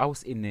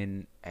in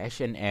an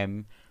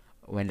H&M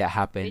when that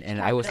happened, Which and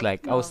I was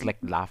capitalism? like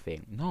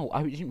laughing. No,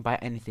 I didn't buy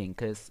anything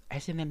because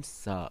H&M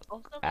suck.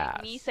 Also,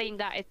 like, me Ass. saying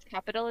that it's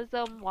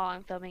capitalism while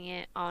I'm filming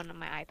it on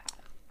my iPad.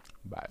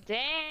 But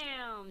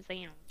Damn.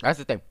 that's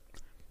the thing.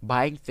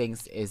 Buying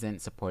things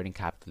isn't supporting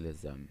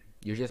capitalism.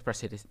 You're just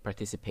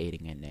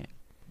participating in it.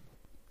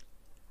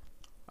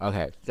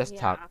 Okay, let's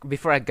Yeah. talk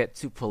before I get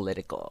too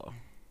political.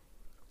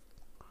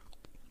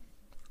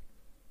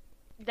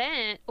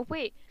 Then, oh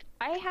wait,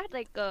 I had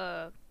like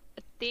a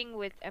thing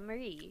with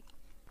Emery.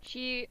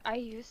 I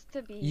used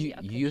to be You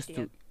a you used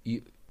to Christian.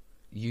 you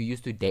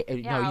used to date.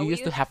 Yeah, No, you we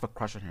used to used- have a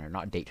crush on her,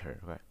 not date her.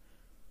 Right?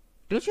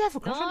 Don't you have a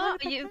crush on No, her?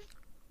 back then?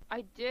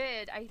 I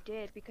did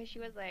because she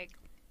was like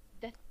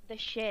the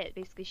shit.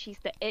 Basically, she's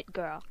the it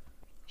girl.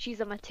 She's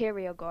a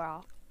material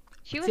girl.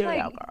 She was like,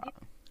 Serial girl.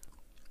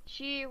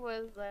 she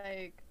was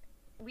like,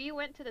 we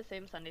went to the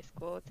same Sunday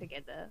school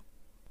together.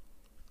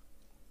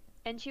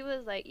 And she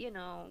was like, you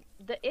know,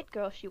 the it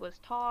girl. She was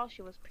tall.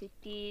 She was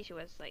pretty. She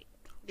was like,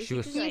 She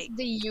was- basically She's like,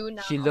 the you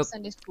now She of looked-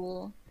 Sunday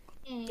school.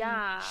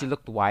 yeah, She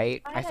looked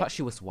white. I I had- thought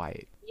she was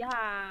white.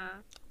 yeah.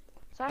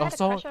 So I had a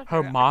Also, crush on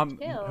her mom,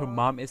 until- her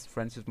mom is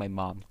friends with my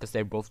mom because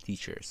they're both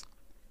teachers.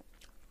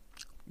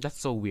 That's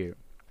so weird.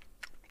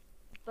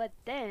 But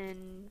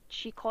then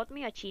she called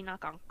me a China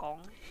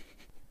kangkong,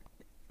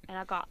 and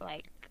I got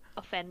like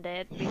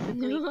offended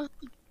basically.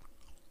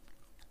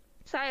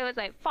 So I was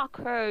like, "Fuck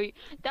her."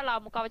 Dah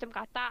lah muka macam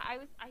kata.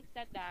 I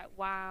said that.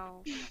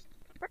 Wow.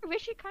 But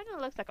she kind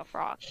of looks like a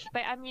frog.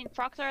 But I mean,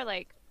 frogs are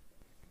like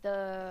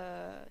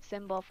the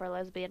symbol for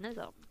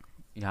lesbianism.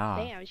 Yeah.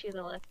 Damn, she's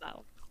a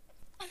lesbo.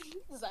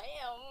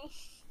 Damn.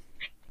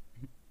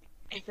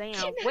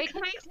 Damn. Wait,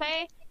 can I say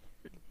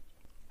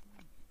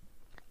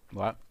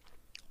What?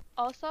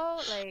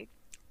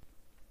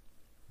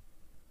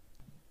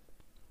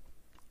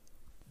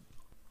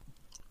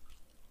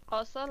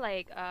 also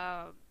like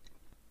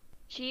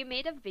she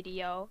made a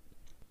video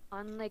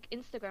on like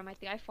Instagram. I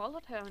think I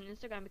followed her on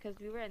Instagram because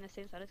we were in the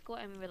same Sunday school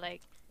and we were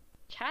like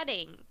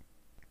chatting.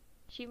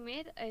 She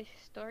made a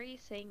story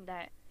saying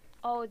that,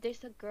 oh,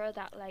 there's a girl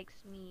that likes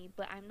me,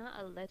 but I'm not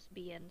a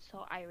lesbian,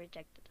 so I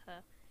rejected her.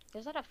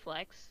 Is that a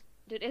flex?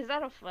 Dude, is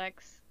that a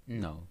flex?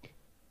 No.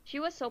 She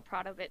was so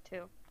proud of it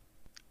too.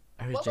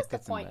 I What was the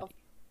rejected point somebody.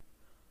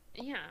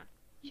 Yeah.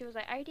 She was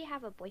like, I already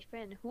have a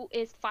boyfriend who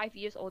is 5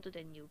 years older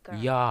than you, girl.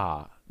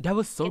 Yeah, that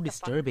was so Get the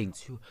fuck disturbing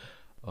too.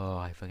 Oh,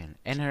 I fucking.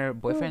 And her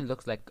boyfriend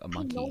looks like a I know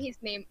monkey.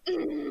 his name.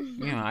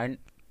 Yeah, I.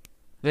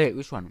 Wait,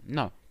 which one?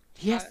 No,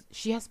 he has. What?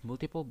 She has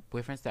multiple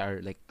boyfriends that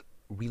are like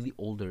really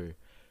older,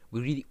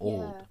 really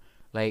old. Yeah.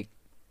 Like,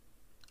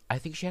 I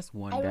think she has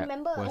one I that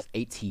remember was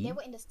They 18.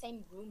 were in the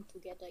same room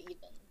together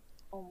even.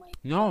 Oh my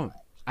No,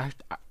 god.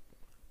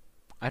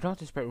 I don't want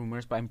to spread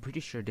rumors, but I'm pretty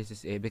sure this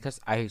is it because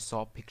I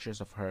saw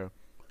pictures of her,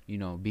 you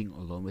know, being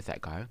alone with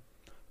that guy.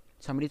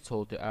 Somebody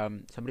told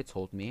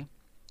me,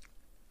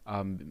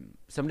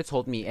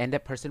 and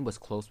that person was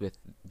close with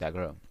that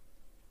girl.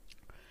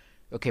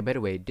 Okay, by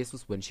the way, this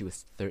was when she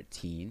was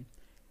 13.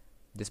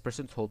 This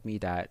person told me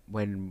that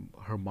when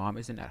her mom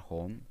isn't at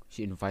home,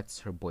 she invites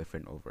her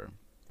boyfriend over,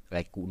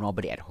 like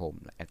nobody at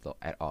home at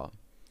all,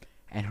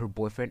 and her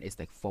boyfriend is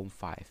like Form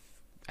 5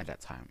 at that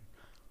time.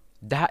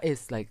 That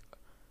is like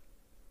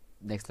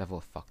next level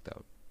of fucked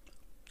up.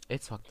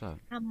 It's fucked up.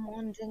 I'm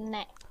on the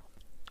neck.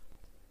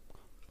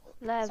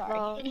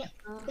 Level.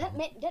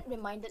 That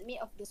reminded me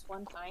of this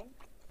one time.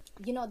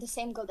 You know, the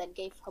same girl that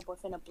gave her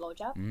boyfriend a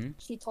blowjob. Mhm.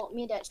 She told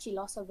me that she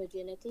lost her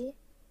virginity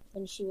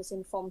when she was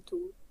in Form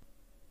 2.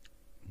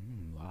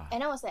 Wow.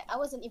 And I was like, I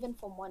wasn't even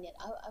Form 1 yet.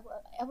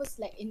 I was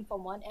like in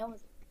Form 1 and I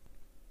was,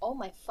 oh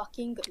my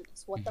fucking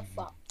goodness, what the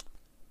fuck?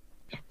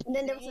 And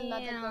then there was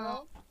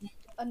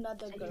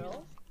another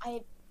girl.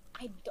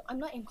 I'm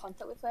not in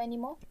contact with her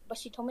anymore, but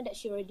she told me that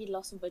she already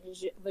lost her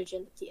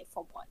virginity at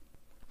Form 1.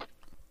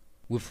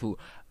 With who?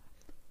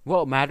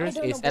 What matters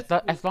I don't is know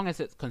with as long as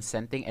it's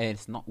consenting and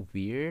it's not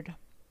weird,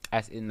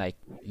 as in like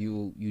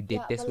you did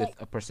Yeah, this but, with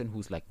like- a person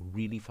who's like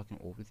really fucking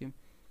old with you.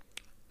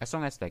 As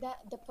long as like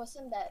That the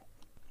person that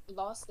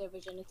lost their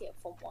virginity at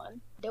Form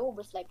 1, they were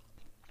with like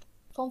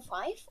Form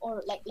 5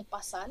 or like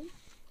lepasan,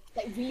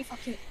 like really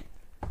fucking.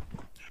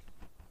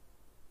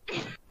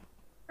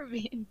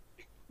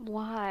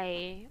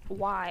 Why?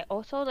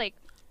 Also, like,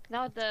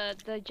 now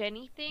the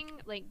Jenny thing,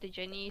 like the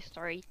Jenny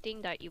story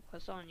thing that you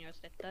posted on your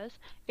status,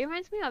 it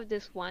reminds me of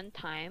this one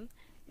time.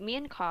 Me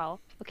and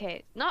Carl,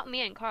 okay, not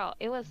me and Carl,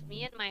 it was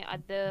me and my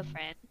other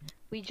friend.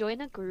 We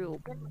joined a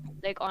group,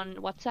 like on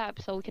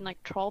WhatsApp, so we can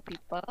like troll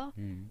people.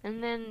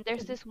 And then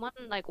there's this one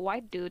like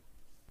white dude.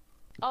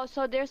 Oh,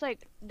 so there's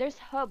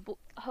her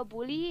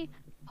bullier.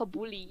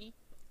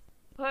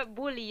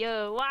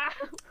 Wow.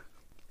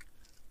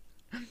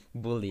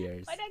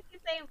 bulliers. Why did I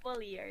keep saying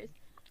bulliers?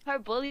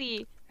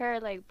 Her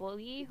like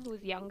bully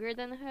who's younger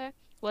than her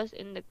was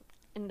in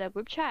the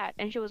group chat,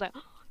 and she was like,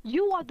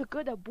 "You are the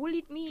girl that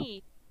bullied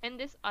me." And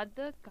this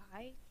other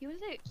guy, he was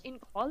like in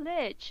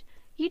college.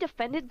 He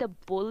defended the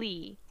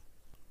bully,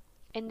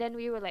 and then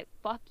we were like,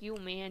 "Fuck you,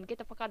 man! Get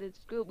the fuck out of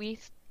this group."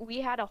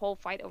 We had a whole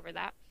fight over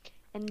that,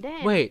 and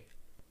then Wait,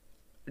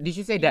 did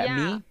you say that Yeah.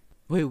 me?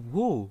 Wait,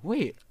 whoa,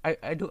 wait.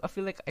 I don't. I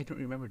feel like I don't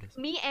remember this.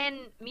 me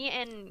and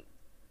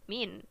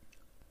Min.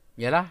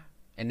 Yeah lah.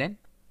 And then,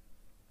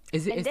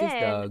 is And this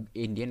the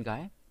Indian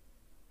guy?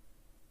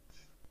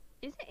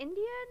 Is it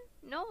Indian?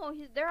 No,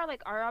 there are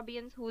like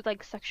Arabians who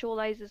like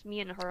sexualizes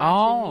me and harassing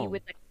me Oh.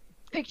 with like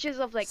pictures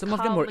of like Some of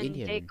them were cum and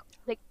Indian. dick.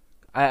 Like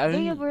I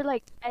they don't. were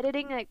like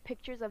editing like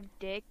pictures of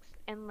dicks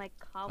and like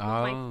cum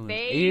on my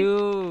face.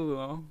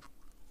 Ew.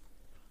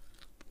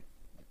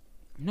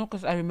 No,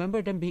 cause I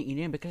remember them being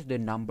Indian because the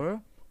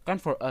number, kan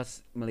for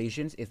us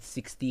Malaysians, it's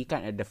 60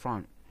 kan at the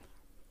front.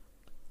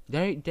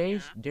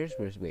 There's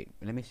wait.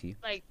 Let me see.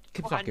 Like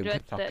Keep talking. 200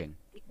 Keep talking.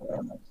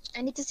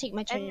 I need to take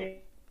my And treasure.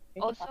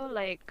 also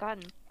like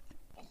gun.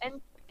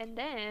 And and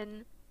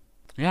then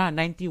Yeah,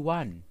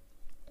 91.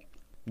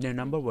 Their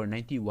number were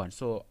 91.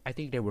 So I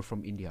think they were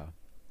from India.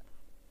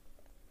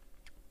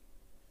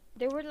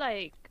 they were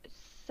like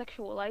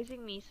sexualizing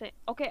me.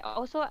 Okay,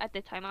 also at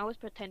the time I was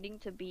pretending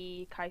to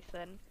be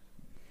Kaisen,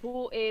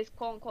 who is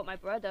quote unquote my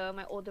brother,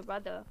 my older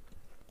brother.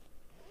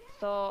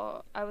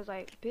 So I was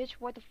like, bitch,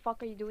 what the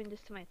fuck are you doing this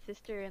to my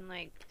sister and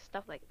like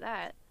stuff like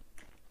that.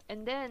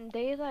 And then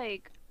they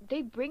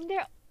bring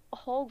their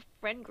whole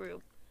friend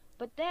group,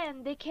 but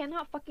then they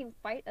cannot fucking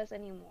fight us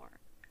anymore.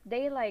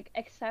 They like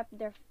accept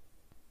their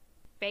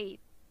fate.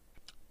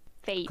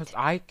 Because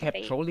I kept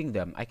Fate. trolling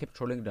them. I kept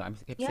trolling them.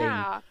 I kept saying,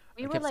 Yeah,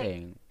 we I were kept like,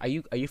 saying, are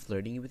you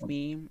flirting with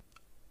me?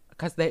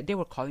 Because they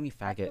were calling me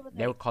faggot. was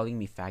They were like, calling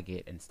me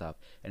faggot and stuff.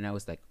 And I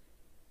was like,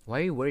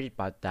 why are you worried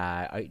about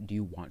that? Do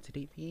you want to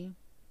date me?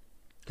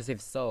 Because if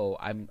so,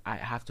 I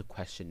have to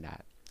question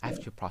that. I have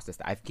to process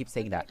that. I keep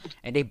saying that,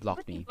 and they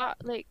blocked me.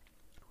 like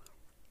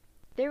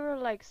they were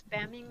like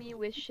spamming me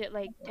with shit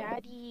like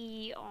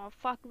daddy, oh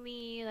fuck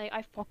me, like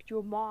I fucked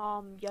your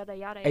mom, yada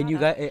yada And you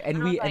yada. got and I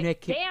was we and like, I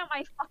keep damn,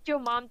 I fucked your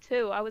mom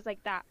too. I was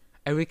like that.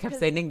 and we kept 'Cause-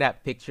 sending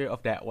that picture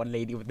of that one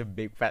lady with the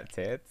big fat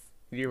tits.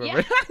 Do you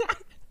Yeah. remember?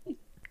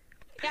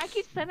 Yeah, I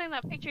keep sending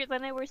that pictures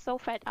and they were so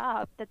fed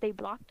up that they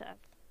blocked us.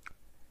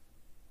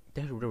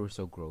 They were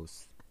so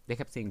gross. They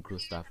kept saying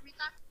gross stuff.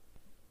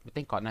 But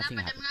thank God nothing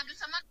happened.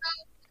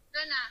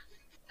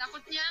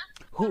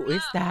 Who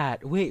is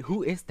that? Wait,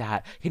 who is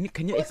that? Can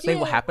you explain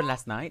what happened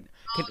last night?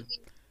 Can,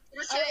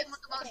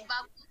 Okay.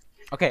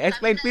 okay,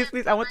 explain please.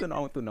 I want to know. I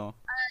want to know.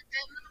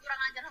 Dia kurang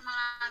ajar sama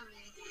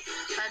kami.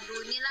 Aduh,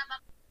 inilah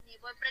nih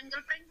boyfriend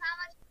girlfriend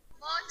sama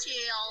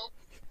bocil.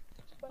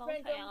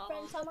 Boyfriend, Okay.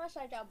 girlfriend sama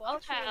saja, Okay.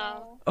 bocil.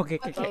 Okay,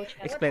 Okay,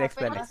 explain, what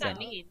explain, What does happened? that explain.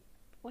 mean?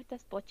 What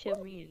does bocil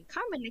mean?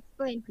 Carmen,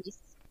 explain, please.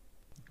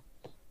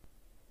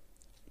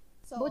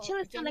 So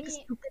Bocil is not like a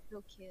Jenny, stupid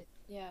little kid.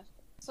 yeah.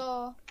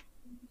 So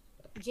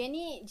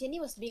Jenny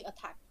was being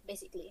attacked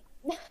basically.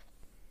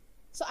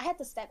 So I had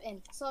to step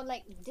in. So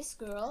like this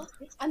girl,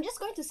 I'm just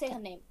going to say her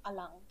name,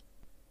 Alang.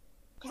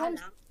 'Cause I don't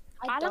know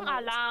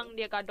what's Alang-alang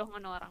dia gaduh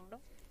dengan orang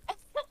dong.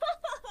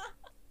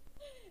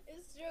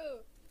 It's true.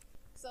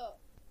 So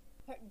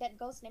that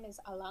girl's name is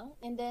Alang,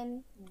 and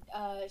then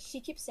she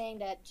keeps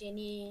saying that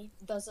Jenny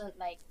doesn't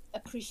like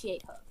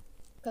appreciate her,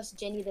 because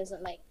Jenny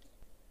doesn't like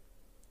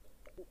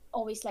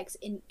always likes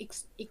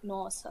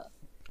ignores her.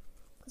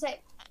 Cause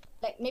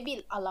like maybe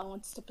Alang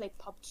wants to play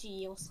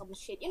PUBG or some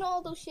shit, you know,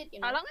 all those shit,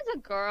 you know. Alang is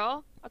a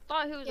girl. I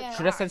thought he was Yeah. a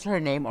Should I guy. censor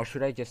her name or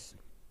should I just?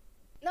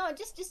 No,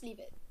 just leave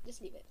it.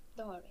 Just leave it.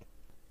 Don't worry.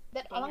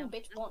 That Damn. Alang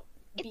bitch won't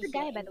It's be a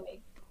guy, here by the anyway.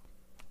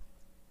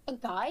 A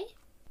guy?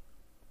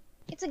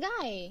 It's a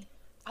guy.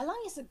 Alang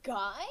is a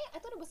guy? I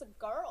thought it was a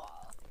girl.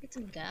 It's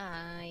a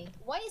guy.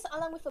 Why is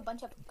Alang with a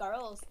bunch of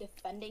girls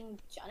defending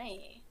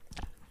Johnny?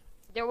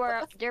 They're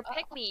fuck?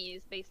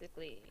 pygmies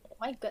basically.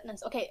 My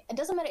goodness. Okay, it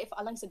doesn't matter if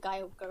Alang's a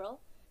guy or girl.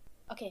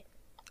 Okay,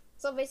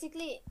 so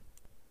basically,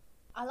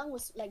 Alang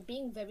was like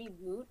being very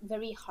rude,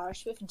 very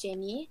harsh with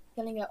Jenny,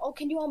 telling her, "Oh,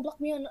 can you unblock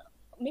me?" On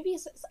maybe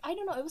I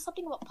don't know. It was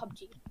something about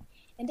PUBG,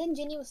 and then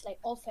Jenny was like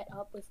all fed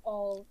up with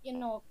all, you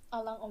know.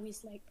 Alang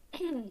always like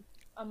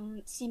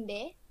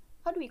Sinde.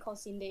 How do we call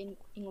Sinde in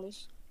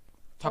English?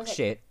 Talk Okay.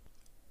 shit.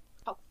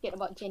 Talk shit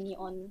about Jenny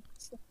on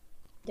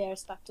their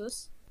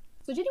status.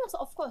 So Jenny was,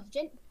 of course,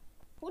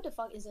 who the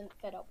fuck isn't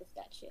fed up with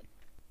that shit?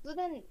 So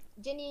then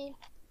Jenny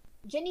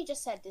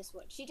just said this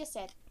word. She just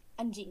said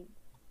anjing.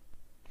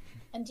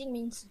 Anjing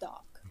means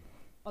dog,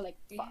 or like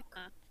fuck,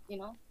 Yeah. you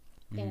know,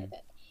 thing like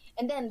that.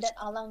 And then that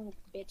Alang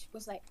bitch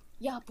was like,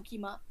 "Yeah,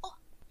 Pukima." Oh,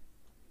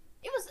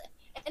 it was,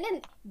 and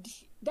then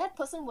that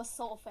person was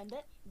so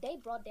offended. They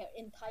brought their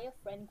entire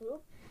friend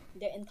group,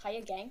 their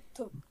entire gang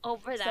to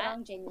Over that.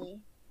 surround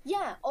Jenny.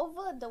 Yeah,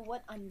 over the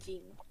word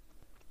anjing.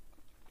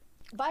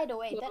 By the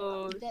way,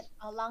 Gross. that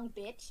Alang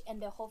bitch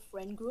and their whole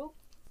friend group,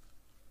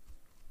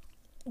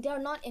 they're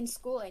not in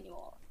school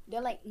anymore.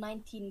 They're like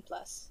 19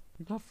 plus.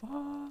 The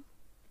fuck?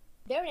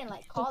 They're in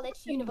like college,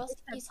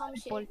 university, some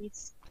shit.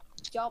 Police.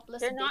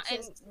 Jobless They're not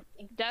bitches.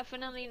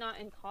 Definitely not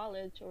in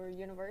college or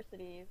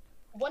university.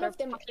 One they're of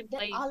them, fucking that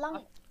playing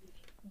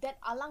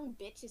Alang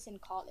bitch is in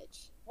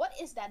college. What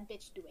is that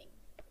bitch doing?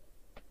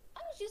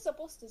 Aren't you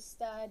supposed to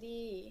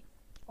study?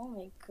 Oh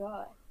my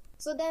god.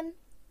 So then,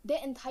 their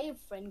entire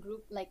friend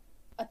group like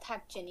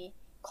attacked Jenny,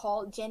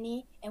 called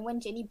Jenny, and when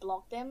Jenny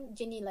blocked them,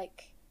 Jenny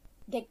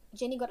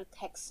got a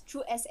text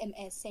through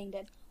SMS saying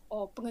that,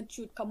 "Oh,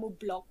 pengecut, kamu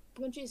block."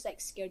 Pengecut is like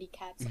scaredy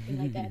cat, something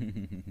like that.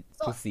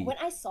 So Pussy. when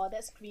I saw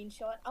that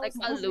screenshot, I Like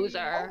was a like,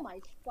 loser. "Oh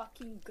my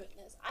fucking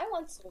goodness! I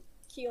want to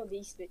kill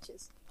these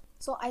bitches."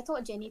 So I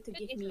told Jenny to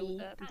give These me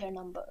loser. their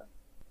number.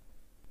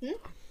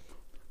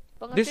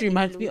 This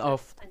reminds me Loser.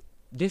 of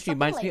this Something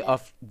reminds like me that.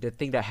 of the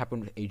thing that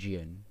happened with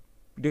Adrian.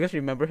 Do you guys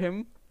remember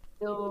him?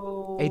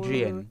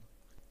 Adrian.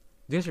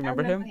 Do you guys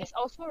remember him? This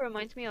also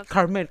reminds me of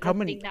Carmen.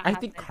 something that I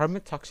think happened.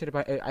 Carmen talks shit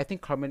about. I think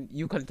Carmen.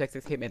 You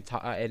contacted him and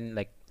and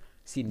like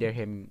seen there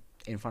him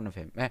in front of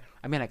him. I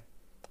mean like,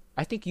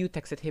 I think you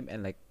texted him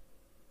and like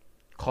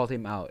called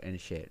him out and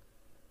shit.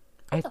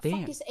 I What the think.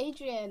 fuck is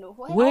Adrian?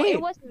 What? Oh, Wait.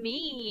 it was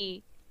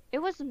me. It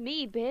was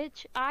me,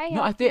 bitch.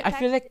 No, I feel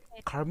texted like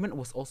him. Carmen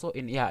was also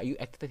in. Yeah, you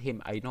acted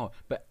him. I know,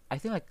 but I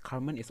think like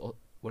Carmen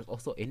was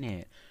also in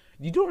it.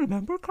 You don't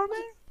remember Carmen?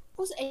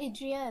 Who's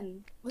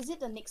Adrian? Was it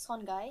the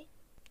Nixon guy?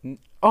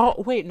 Oh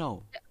wait,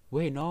 no.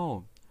 Wait,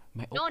 no.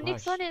 My No, old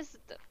Nixon crush. is.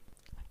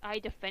 I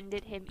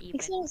defended him even.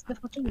 Nixon is the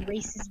fucking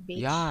racist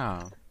bitch.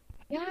 Yeah,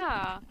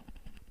 Yeah.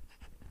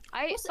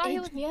 I Who's thought he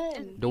was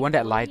Adrian? the one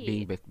that lied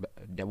bullied.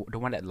 being the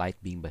one that lied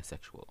being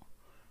bisexual.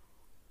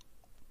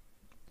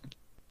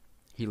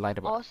 He lied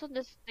about. Also,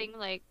 this thing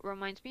like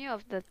reminds me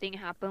of the thing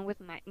happened with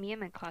me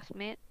and my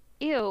classmate.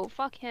 Ew,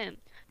 fuck him.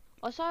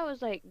 Also, I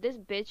was like, this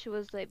bitch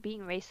was like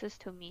being racist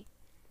to me.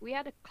 We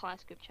had a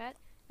class group chat,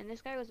 and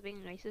this guy was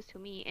being racist to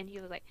me, and he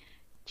was like,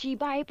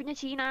 "Chibay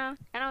China,"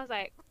 and I was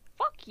like,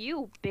 "Fuck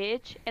you,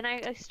 bitch!" And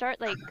I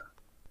start like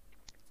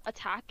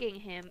attacking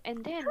him,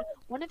 and then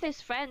one of his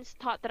friends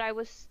thought that I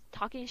was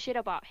talking shit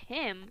about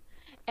him,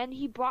 and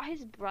he brought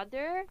his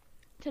brother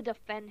to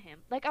defend him.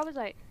 Like I was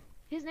like,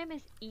 his name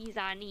is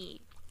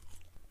Izani,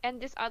 and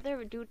this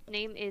other dude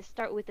name is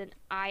start with an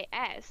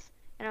IS,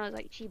 and I was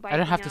like, Chibay I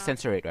don't have to Pina.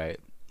 censor it, right?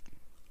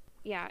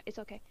 Yeah, it's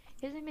okay.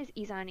 His name is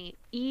Izani.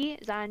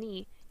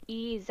 Izani.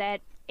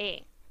 E-Z-A.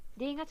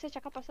 Dia ingat saya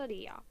cakap pasal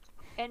dia.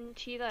 And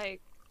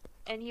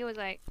he was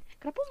like,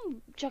 kenapa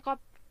cakap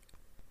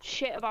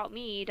shit about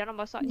me dalam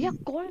bahasa dia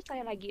call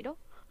saya lagi though.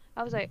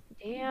 I was like,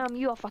 damn,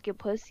 you a fucking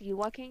pussy.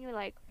 Why can't you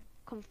like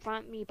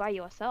confront me by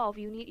yourself?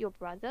 You need your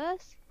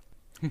brothers?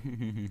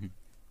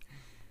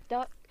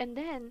 And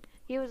then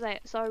he was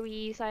like,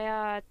 sorry,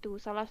 saya tu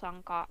salah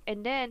sangka.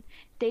 And then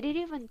they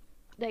didn't even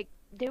like,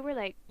 they were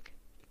like,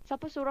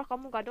 siapa suruh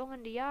kamu gaduh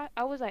dengan dia?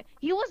 I was like,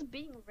 he was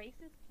being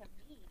racist to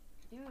me,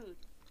 dude.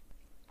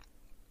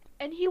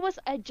 And he was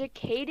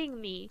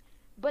educating me,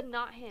 but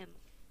not him.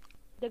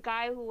 The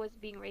guy who was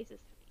being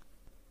racist to me.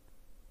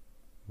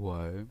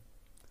 What?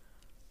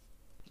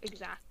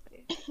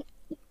 Exactly.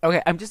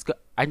 Okay,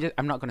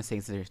 I'm not gonna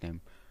say his name.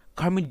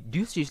 Carmen, do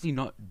you seriously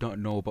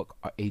don't know about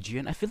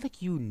Adrian? I feel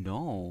like you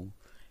know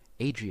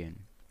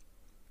Adrian.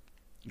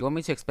 You want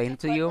me to explain it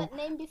to Heard you? that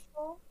name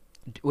before?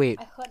 Wait,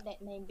 I heard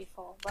that name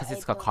before. but because I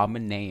it's a don't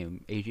common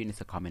name. Adrian is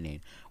a common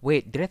name.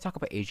 Wait, did I talk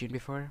about Adrian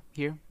before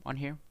here on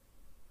here?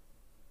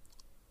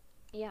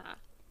 Yeah.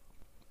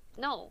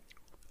 No.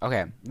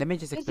 Okay, let me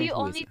just Because explain you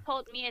who only is.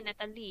 told me and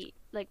Natalie,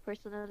 like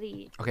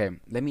personally. Okay,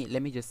 let me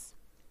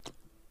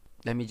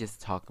just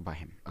talk about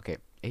him. Okay,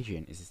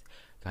 Adrian is this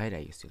guy that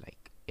I used to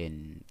like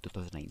in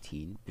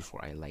 2019 before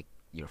I liked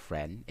your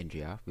friend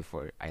Andrea,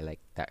 before I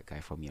liked that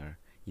guy from your,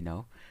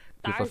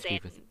 group of Tarzan.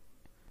 people.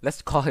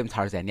 Let's call him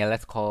Tarzan. Yeah,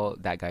 let's call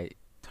that guy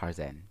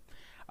Tarzan.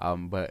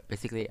 But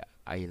basically,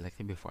 I liked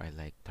him before I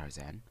liked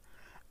Tarzan,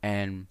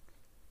 and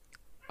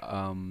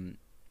Tarzan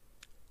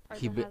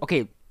has-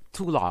 okay,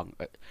 too long.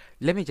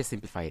 Let me just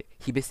simplify it.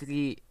 He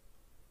basically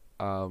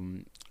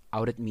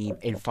outed me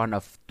in front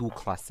of two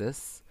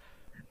classes.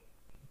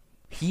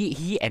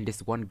 He and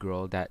this one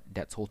girl that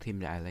told him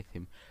that I liked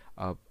him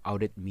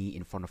outed me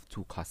in front of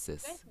two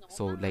classes. guys know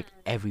So like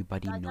that.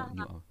 everybody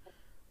knew.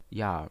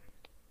 Yeah,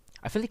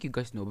 I feel like you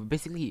guys know, but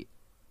basically,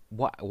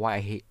 why I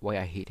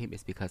hate him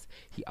is because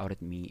he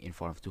outed me in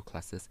front of two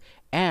classes,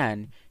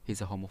 and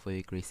he's a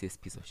homophobic,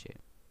 racist piece of shit,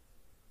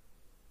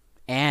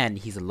 and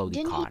he's a Didn't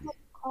he lolicon.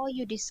 call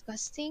you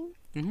disgusting?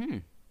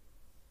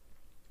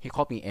 He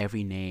called me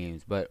every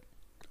names, but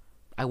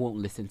I won't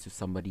listen to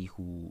somebody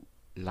who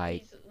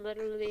He's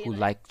literally who like,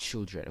 like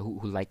children,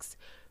 who likes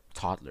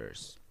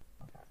toddlers.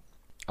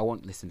 I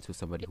won't listen to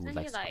somebody who isn't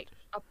he likes like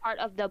toddlers. a part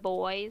of the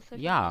boys? Or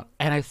Yeah, something?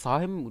 and I saw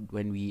him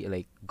when we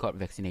like got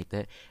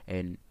vaccinated,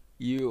 and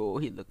he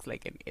looks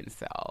like an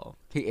incel.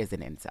 He is an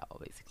incel,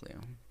 basically.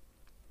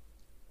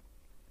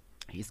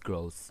 He's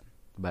gross,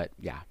 but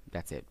yeah,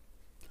 that's it.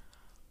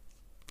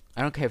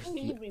 I don't care if I don't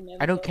he, really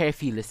I don't remember. care if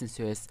he listens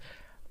to this.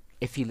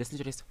 If he listens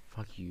to this,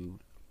 fuck you,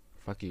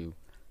 fuck you.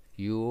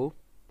 You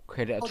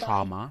created a Hold on.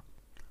 trauma,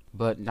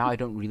 but now I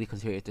don't really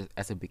consider it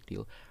as a big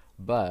deal.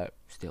 But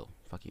still,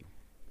 fuck you.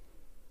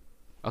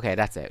 Okay,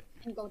 that's it.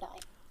 And go die.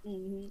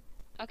 Mm-hmm.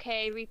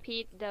 Okay,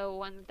 repeat the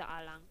one with the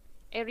alang.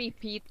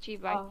 Repeat,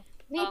 Chibay.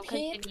 Repeat.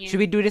 Continue. Should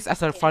we do this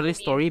as a Okay, further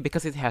continue. story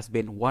because it has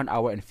been 1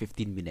 hour and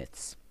 15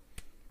 minutes.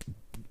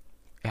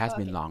 It has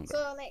been Okay, longer.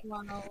 So like,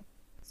 Wow.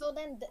 so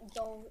then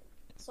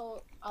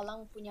so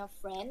Alang punya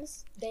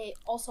friends, they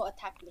also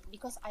attacked me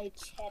because I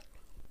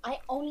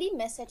only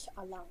messaged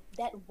Alang,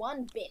 that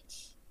one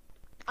bitch.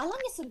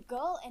 Alang is a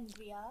girl,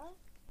 Andrea.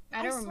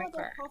 I don't saw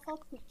remember. the profile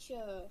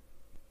picture,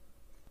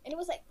 and it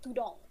was like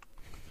tudong.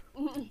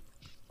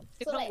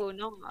 Ito So, like,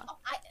 gunong ah.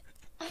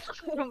 I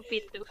From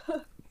Pitu.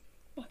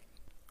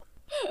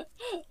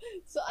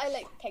 so I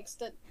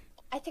texted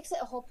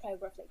a whole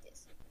paragraph like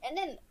this, and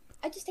then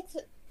I just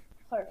texted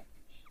her,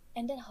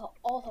 and then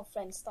all her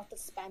friends started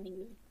spamming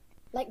me,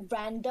 like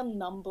random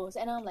numbers,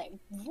 and I'm like,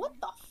 what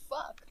the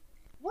fuck?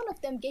 One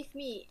of them gave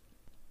me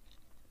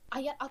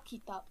ayat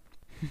Alkitab,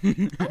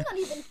 I'm not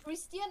even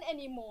Christian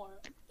anymore.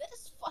 That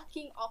is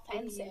fucking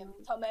offensive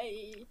to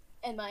me.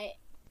 And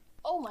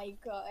oh my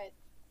god.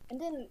 And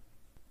then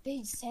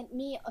they sent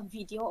me a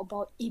video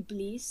about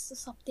Iblis or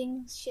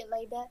something, shit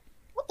like that.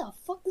 What the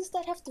fuck does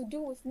that have to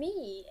do with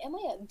me? Am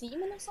I a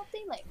demon or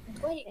something? Like,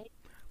 wait,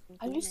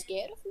 are you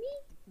scared of me?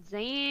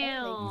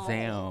 Damn.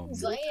 Damn.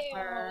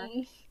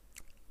 Damn.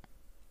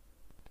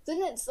 So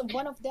then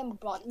one of them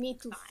brought me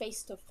to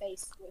face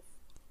with,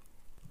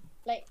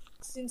 like,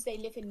 since they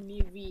live in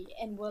Miri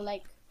and were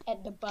like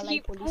at the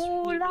Balai Police.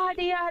 Pula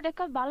dia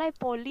dekat balai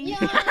polis.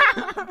 Yeah.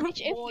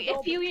 Which if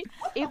Bodoh, you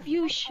what if the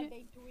you fuck should are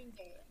they doing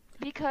there?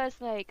 because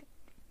like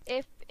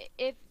if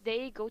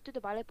they go to the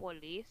balai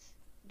police,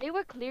 they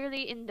were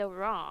clearly in the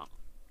wrong.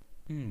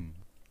 Hmm.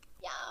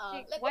 Yeah,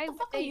 Like, like why what the would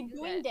fuck are they you do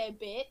doing that? there,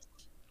 bitch?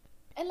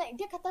 And like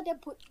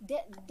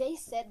they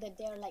said that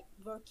they're like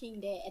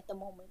working there at the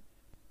moment.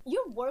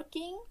 You're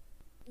working,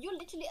 you're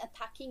literally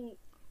attacking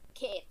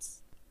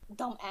kids,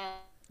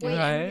 dumbass. Wait,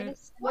 Right. I'm gonna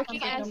send Working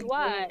something as to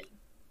what? you.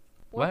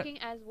 What? Working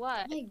as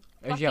what? Like,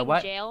 Andrea, Fucking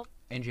what? jail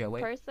Andrea,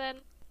 wait. person?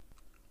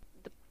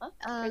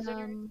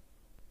 Prisoner?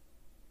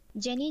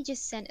 Jenny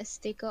just sent a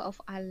sticker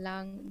of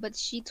Alang, but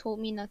she told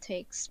me not to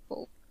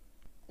expose.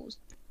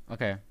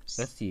 Okay,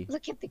 let's see.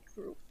 Look at the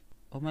group.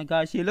 Oh my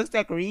god, she looks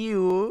like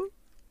Ryu.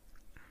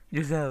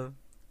 Giselle.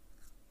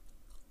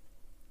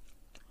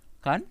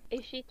 Kan?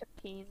 Is she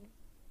 13?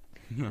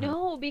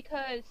 No,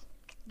 because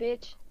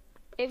bitch,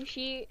 if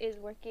she is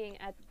working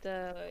at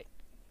the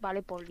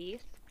balai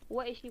police,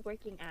 what is she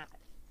working as?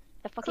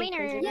 The fucking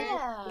Cleaner. prisoner?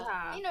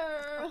 yeah, you know,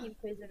 Fucking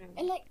prisoner.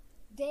 and like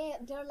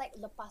they're like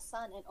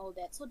lepasan and all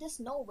that. So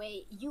there's no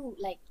way you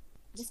like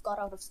just got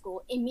out of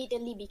school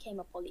immediately became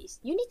a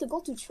police. You need to go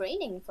to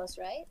training first,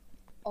 right?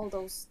 All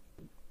those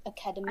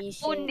academy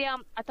shit.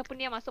 Ataupun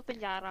dia masuk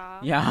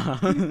penjara. Ya.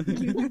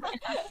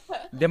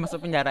 Dia masuk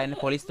penjara and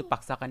polis tuh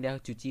paksakan dia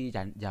cuci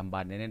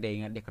jamban dan dia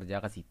ingat dia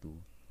kerja ke situ.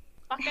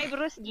 Pakai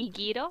berus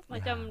gigi doh,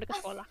 macam dekat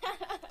sekolah.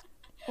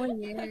 Oh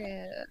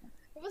yeah.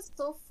 It was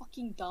so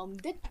fucking dumb.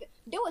 They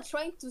were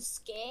trying to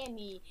scare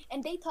me,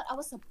 and they thought I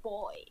was a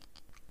boy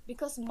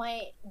because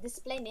my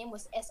display name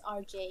was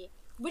SRJ,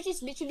 which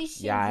is literally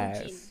Shin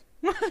Jin. Yes.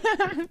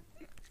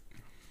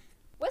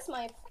 Where's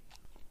my?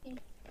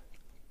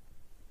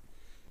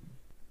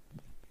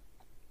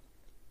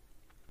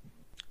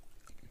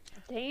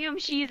 Damn,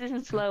 she's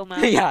in slow mo.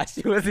 Yeah,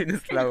 she was in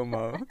slow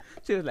mo.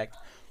 She was like,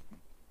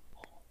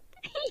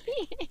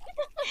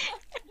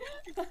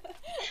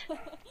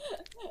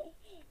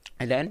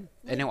 and then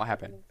what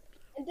happened?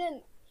 And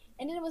then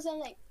it was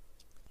like,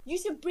 you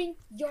should bring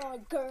your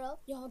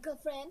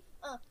girlfriend,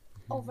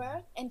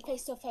 over and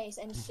face to face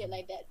and shit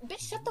like that.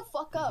 Bitch, shut the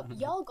fuck up.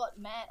 Y'all got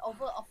mad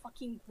over a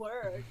fucking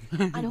word.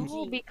 No,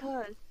 Anjing.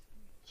 because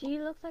she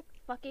looks like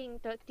fucking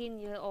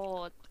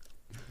 13-year-old.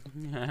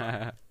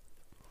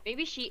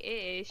 Maybe she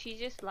is. She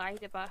just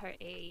lied about her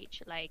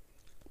age. Like,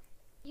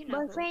 you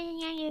know.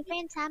 Boyfriend and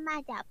girlfriend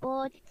sama tak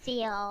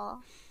bocil.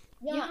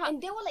 Yeah,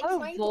 and they were like her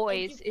trying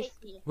voice to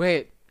educate me.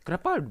 Wait,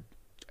 kenapa?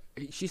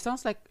 She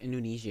sounds like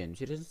Indonesian.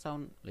 She doesn't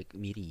sound like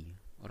Miri.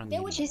 Orang They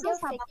were Miri. She's they're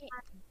not faking.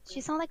 She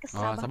sounds like a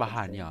Oh, Sabah.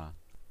 Sabahan, accent. yeah.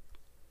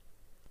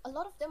 A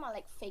lot of them are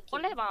like faking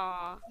Boleh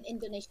ba? an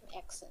Indonesian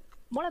accent.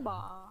 Boleh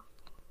ba?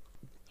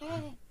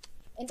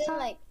 And then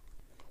like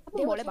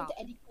they were Boleh trying ba?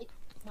 to educate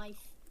my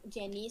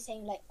Jenny,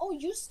 saying like, "Oh,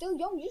 you're still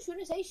young. You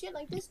shouldn't say shit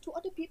like this to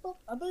other people."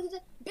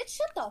 Bitch,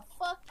 shut the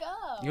fuck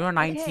up. You're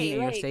 19 Okay,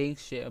 and you're like- saying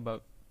shit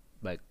about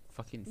like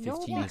fucking 15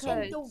 No, years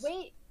And old.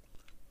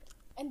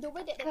 the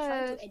way that they're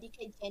trying to Because-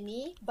 educate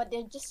Jenny, but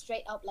they're just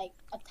straight up like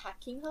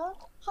attacking her.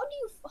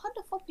 How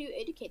the fuck do you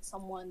educate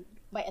someone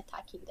by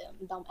attacking them,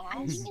 I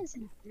dumbass? think it's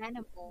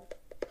understandable.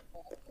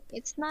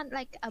 It's not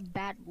like a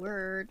bad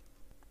word.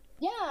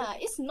 Yeah,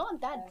 it's not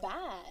that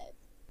bad.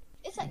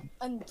 It's like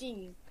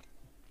anjing.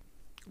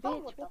 Bitch,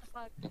 what what the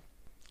fuck?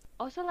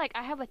 Also, like,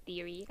 I have a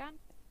theory, kan?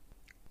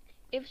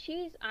 If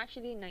she's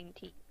actually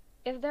 19,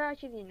 if they're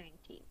actually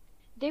 19,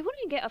 they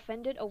wouldn't get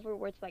offended over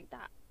words like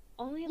that.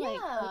 Only like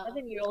Yeah.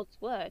 11-year-olds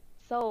would.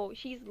 So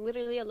she's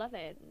literally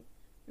 11,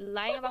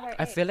 lying about her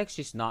I age. feel like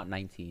she's not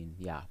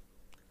 19. Yeah.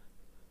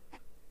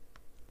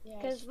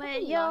 Yeah, 'Cause she's when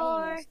fucking lying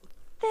you're-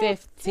 also.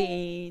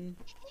 15.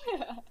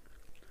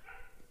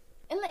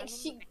 And like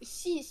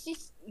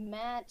she's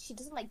mad. She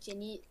doesn't like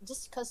Jenny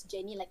just because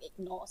Jenny like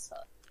ignores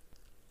her.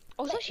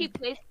 Also, like- she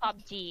plays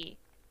PUBG.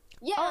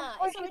 Yeah, Oh, of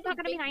course it's she's not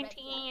already gonna be big red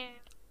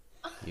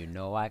flag. 19. You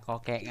know I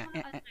kokek.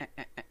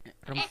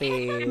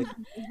 Rempit.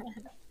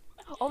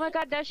 Oh my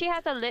god, does she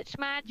have a lich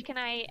match? Can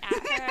I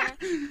add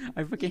her?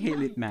 I fucking hate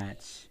lit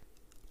match.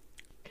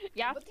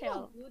 Yeah, But they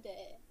tell. don't do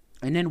that.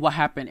 And then what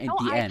happened at No,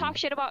 the I end? talk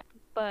shit about,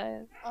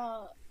 but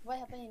What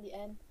happened in the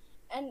end?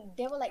 And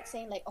they were like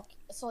saying like, okay,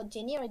 so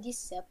Jenny already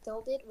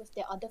settled it with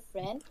their other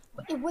friend,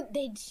 but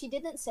she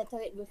didn't settle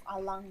it with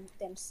Alang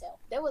themselves.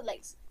 They were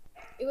like,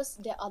 it was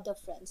their other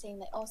friend saying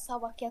like, oh, saya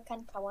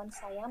wakilkan kawan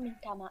saya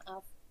minta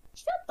maaf.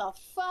 Shut the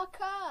fuck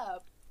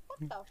up. What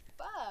the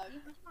fuck?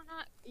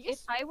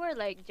 If I were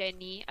like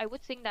Jenny, I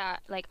would sing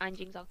that like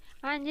anjing song.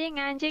 Anjing,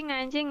 anjing,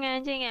 anjing,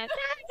 anjing.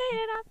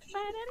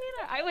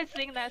 I would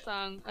sing that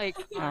song like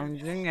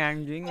Anjing,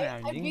 anjing, I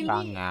anjing, really-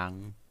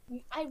 bangang.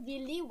 I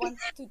really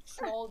wanted to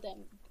troll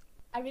them.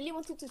 I really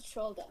wanted to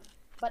troll them,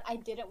 but I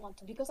didn't want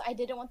to because I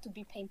didn't want to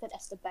be painted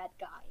as the bad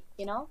guy.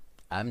 You know?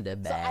 I'm the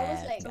So I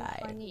was bad like, guy.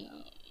 Funny.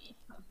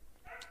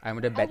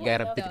 I'm the bad guy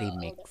would of the love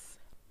remix.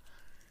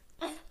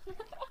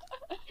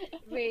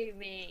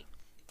 remix.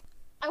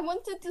 I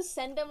wanted to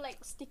send them like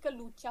sticker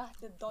lucha,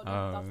 the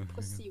Donald Duck Oh.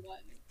 pussy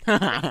one.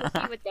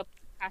 Pussy with the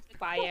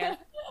pacifier.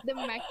 The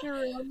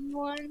macaroni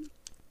one.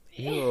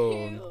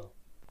 Ew.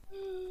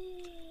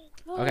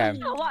 Okay.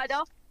 What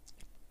the?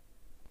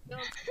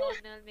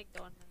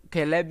 McDonald.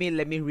 Okay, let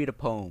me read a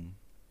poem.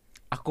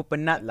 Aku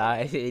penat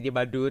lah ini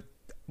badut.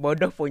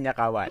 Bodoh punya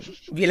kawan.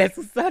 Bila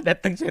susah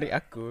datang cari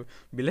aku.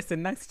 Bila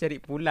senang cari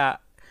pula.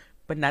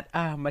 Penat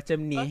macam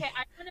ni. Okay,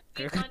 I want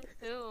to read one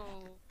too.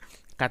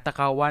 Kata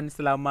kawan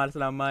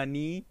selama-selama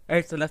ni.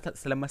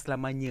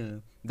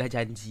 Selama-selamanya. Dah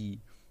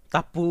janji.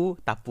 Tapu,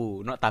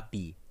 not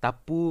tapi.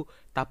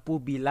 Tapu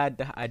bila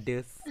dah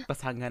ada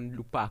pasangan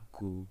lupa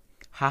aku.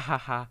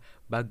 Hahaha,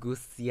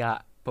 bagus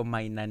siap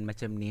permainan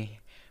macam ni.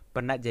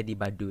 Penat jadi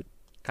badut.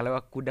 Kalau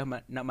aku dah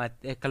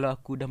kalau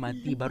aku dah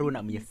mati baru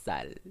nak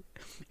menyesal.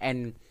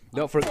 And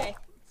don't forget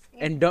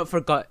and don't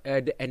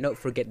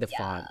forget the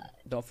font.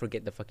 Don't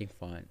forget the fucking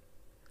font.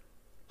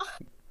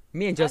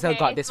 Me and Joseph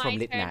got this from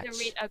Lit It's my turn Match. to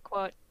read a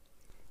quote.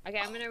 Okay,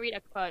 I'm gonna read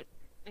a quote.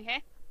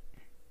 Okay?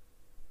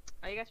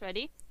 Are you guys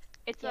ready?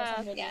 It's Yes, a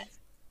I'm ready.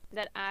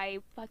 that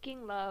I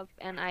fucking love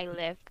and I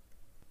live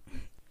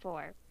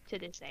for to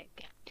this day.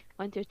 Okay.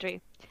 1, 2, 3.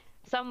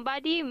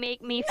 Somebody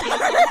make me feel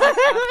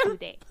something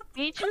today.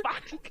 Bitch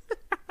fuck.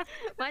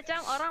 Macam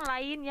orang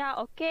lain ya,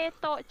 okay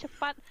tok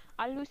cepat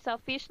alu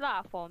selfish lah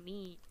for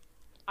me.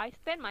 I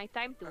spend my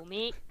time to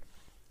make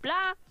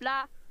blah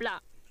blah blah.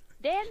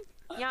 Then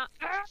ya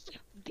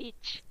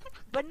bitch.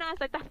 Benar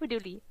saya tak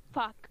peduli.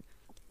 Fuck.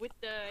 With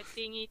the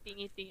thingy.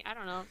 I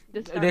don't know.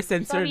 The stuff. They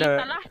censor Sorry,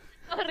 the-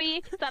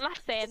 salah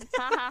send.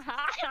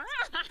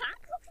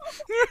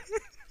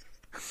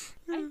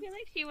 I feel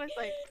like she was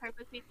like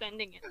purposely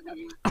sending it.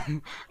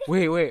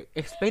 Wait.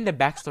 Explain the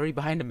backstory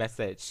behind the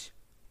message.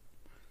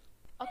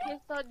 Okay,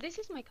 so this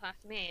is my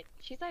classmate.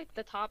 She's like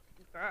the top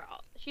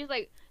girl. She's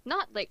like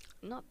not the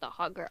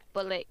hot girl,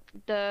 but like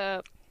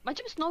the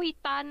macam Snowy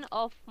Tan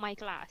of my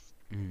class.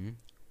 Mhm.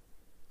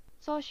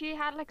 So she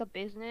had like a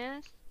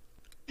business,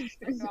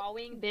 a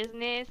drawing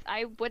business.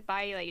 I would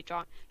buy like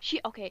drawing.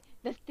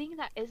 The thing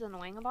that is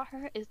annoying about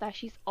her is that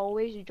she's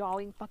always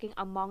drawing fucking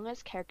Among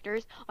Us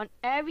characters on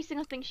every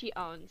single thing she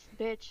owns.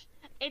 Bitch,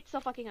 it's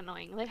so fucking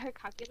annoying. Like her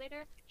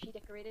calculator, she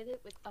decorated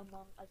it with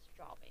Among Us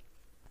drawing.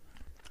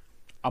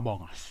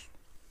 Among Us.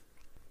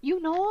 You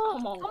know,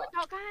 Among kamu Us.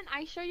 tahu kan?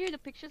 I show you the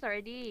pictures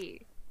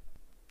already.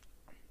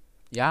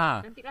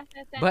 Yeah. Nantilah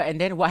saya send. But and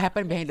then what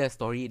happened behind the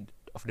story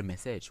of the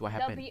message? What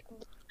There'll happened?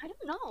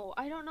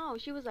 I don't know.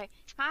 She was like,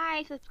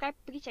 "Hi, subscribe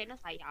pergi channel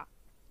saya."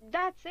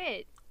 That's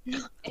it.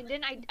 And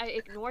then I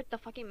ignored the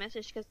fucking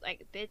message because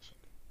like, bitch,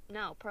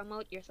 no,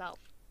 promote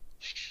yourself.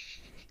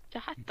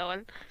 Jahat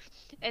tol.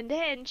 And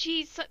then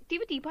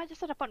tiba-tiba aja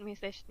saya dapat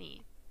message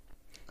ni.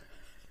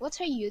 What's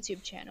her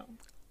YouTube channel?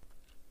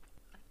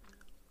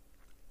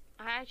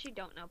 I actually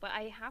don't know, but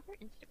I have her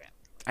Instagram.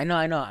 I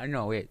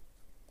know. Wait.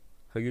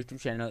 Her YouTube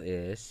channel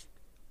is.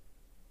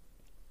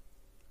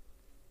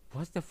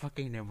 What's the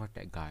fucking name of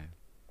that guy?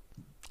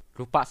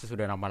 Lupa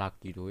sesudah nama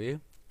laki tu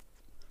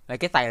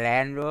Like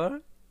Thailand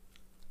tu.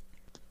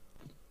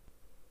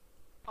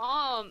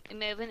 Oh,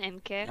 Melvin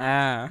MK.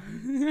 Ah.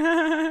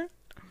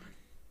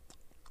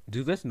 Do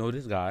you guys know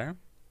this guy?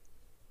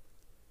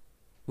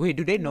 Wait,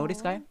 do they know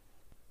this guy?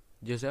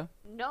 Joseph?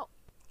 No.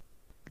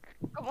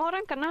 Kamu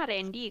orang kenal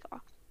Randy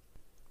kah?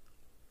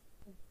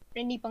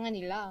 Randy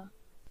Panganila.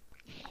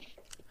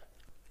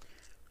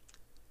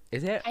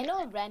 Is it? I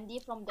know Randy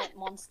from that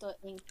Monster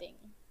Inc. thing.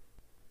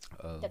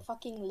 Oh. That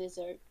fucking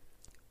lizard.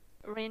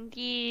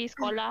 Randy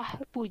sekolah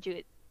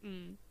pujut.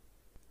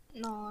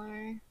 No.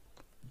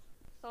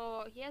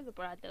 So he has a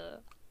brother.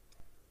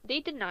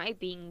 They deny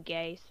being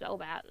gay so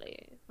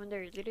badly when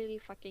they're literally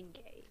fucking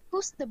gay.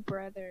 Who's the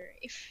brother?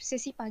 If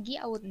Sissy Pagi,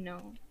 I would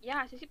know.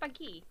 Yeah, sisi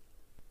pagi.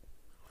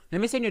 Let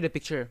me send you the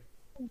picture.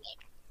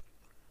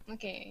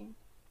 Okay.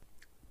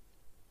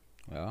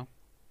 Yeah.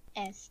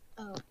 S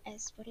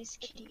for his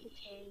kitty.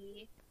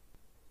 Okay.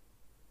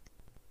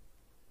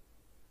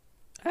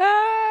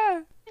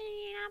 Ah.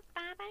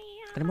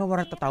 Kenapa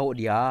orang tak tahu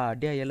dia?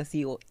 Dia ialah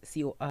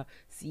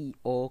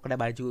CEO kedai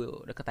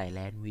baju dekat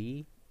Thailand,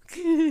 wi.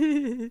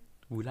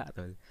 Pula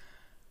tu.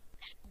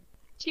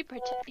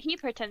 He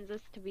pretends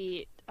to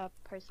be a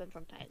person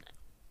from Thailand.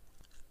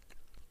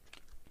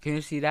 Can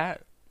you see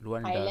that?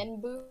 Luan dah.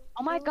 Island Boo.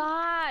 Oh my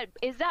god!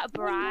 Is that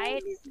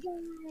Bride? This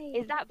guy.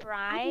 Is that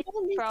Bride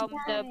know this from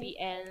the guy.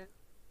 BL?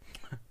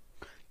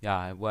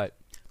 Yeah, what?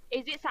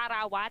 Is it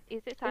Sarawat?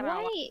 Is it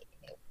Sarawat?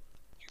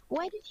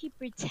 Why did he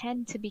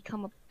pretend to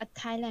become a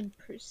Thailand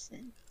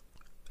person?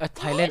 A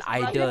Thailand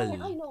I idol.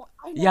 know.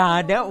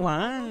 Yeah, that I know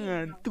one.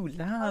 him. Too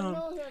I loud.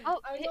 know him. Oh,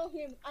 I know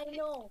him. I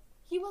know.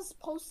 He was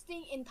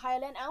posting in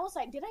Thailand. I was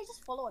like, did I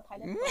just follow a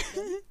Thailand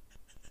person?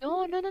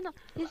 No.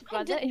 His I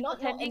brother did is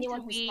not know pretending anyone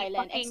to who's be Thailand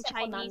fucking except for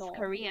Chinese Nano.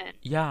 Korean.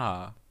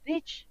 Yeah.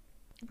 Bitch,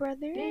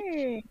 Brother.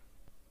 Bitch.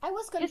 I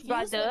was his confused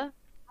brother. when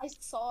I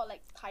saw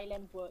like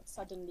Thailand words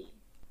suddenly.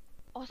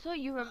 Also,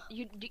 you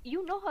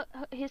know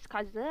his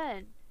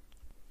cousin.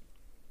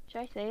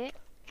 Should I say it?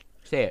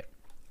 Say it.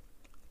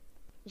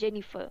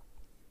 Jennifer.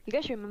 You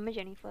guys remember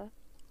Jennifer?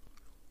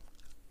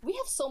 We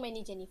have so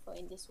many Jennifer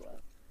in this world.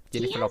 He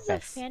Jennifer has a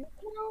Lopez. fan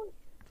account.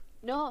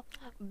 No,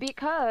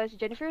 because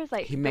Jennifer is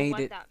like He the made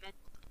one it- that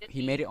mentioned He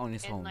me, made it on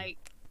his and own. like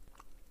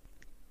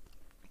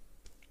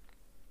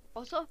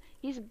also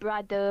his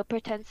brother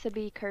pretends to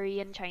be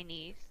Korean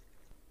Chinese.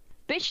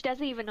 Bitch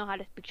doesn't even know how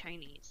to speak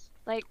Chinese.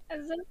 Like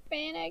As a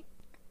fan account.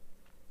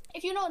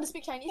 If you know how to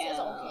speak Chinese, that's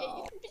okay.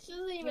 Bitch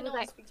doesn't he even was know how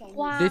like, to speak Chinese.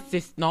 wow. This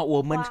is not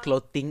women's Wow.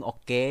 clothing,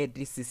 okay?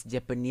 This is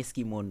Japanese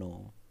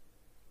kimono.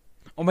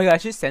 Oh my god, I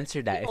should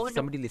censor that. Oh, If no.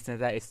 somebody listens to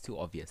that, it's too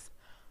obvious.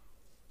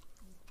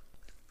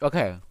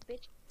 Okay,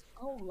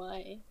 Oh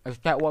my. is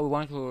that what we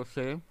want to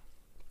say?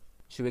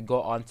 Should we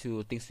go on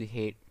to things we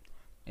hate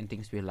and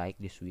things we like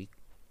this week?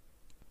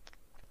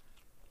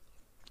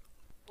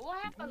 Oh, I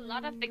have a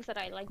lot of things that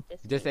I like this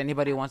Does week.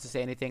 anybody want to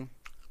say anything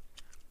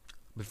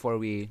before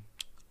we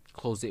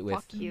close it with?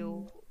 Fuck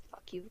you,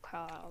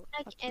 Carl.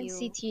 Like Fuck you.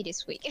 NCT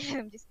this week.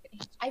 I'm just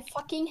kidding. I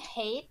fucking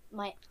hate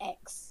my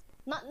ex.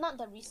 Not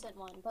the recent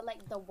one, but like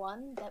the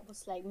one that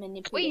was like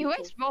manipulative. Wait, you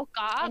guys broke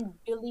up? and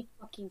really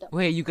fucking dumb.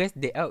 Wait, you guys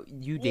you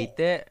Yeah.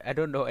 dated? I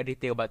don't know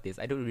anything about this.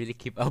 I don't really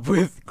keep up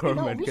with No,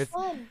 Corman which because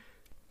one?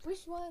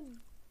 Which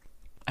one?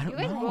 I You don't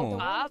guys broke know.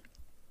 up?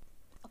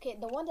 Okay,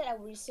 the one that I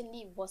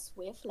recently was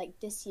with, like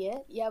this year.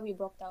 Yeah, we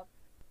broke up.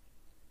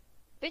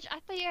 Bitch, I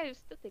thought you guys were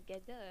still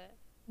together.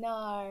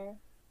 No.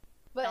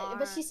 But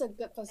she's a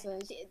good person.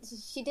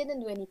 She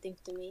didn't do anything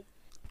to me.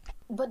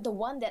 But the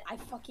one that I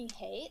fucking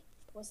hate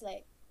was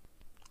like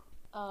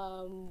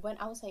when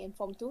I was like in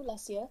Form 2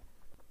 last year.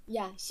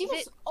 Yeah, she Is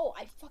was it- oh,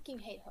 I fucking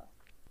hate her.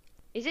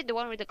 Is it the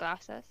one with the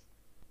glasses?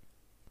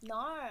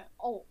 No.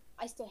 Oh,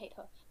 I still hate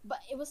her. But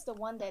it was the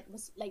one that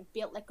was like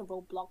built like a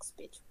Roblox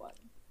bitch one.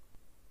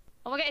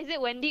 Oh my god, is it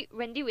Wendy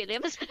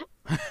Williams?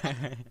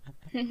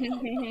 New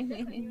name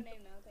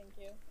now, thank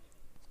you.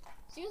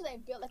 She was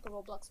like built like a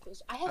Roblox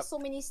bitch. I have so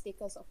many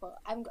stickers of her.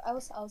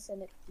 I'll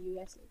send it to you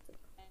guys later.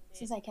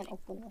 Since I can't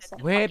open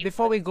myself. Wait,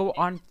 before we go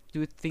on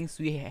to things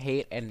we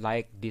hate and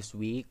like this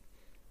week,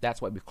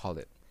 that's what we call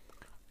it.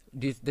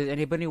 Does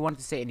anybody want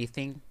to say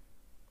anything?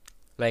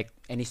 Like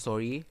any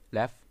story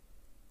left?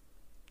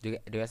 Do you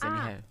guys any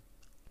Ah. have?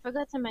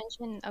 Forgot to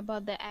mention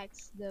about the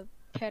ex, the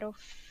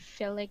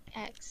pedophilic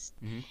ex.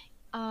 Mhm.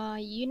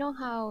 You know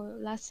how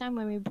last time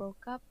when we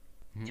broke up,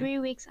 Mhm. 3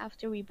 weeks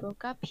after we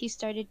broke up, he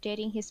started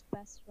dating his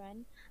best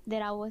friend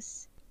that I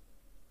was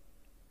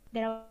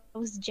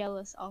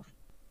jealous of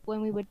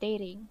when we were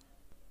dating.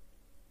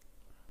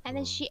 And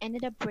then Oh. she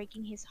ended up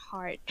breaking his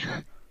heart.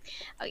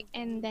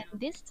 And then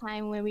this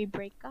time when we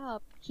break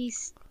up,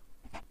 he's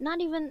not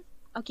even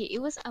okay. It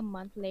was a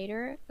month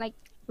later. Like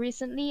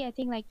recently, I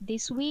think like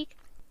this week,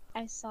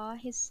 I saw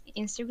his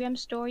Instagram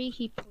story.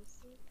 He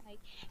posted like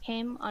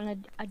him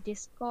on a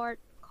Discord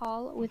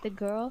call with a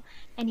girl,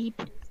 and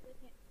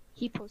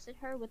he posted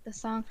her with the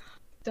song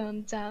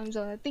 "Sometimes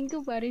All I Think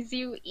About Is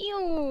You."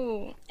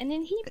 Ew. And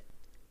then he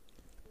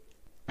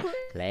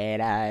Play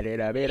that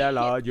in a bit of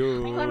love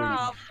you. put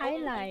on his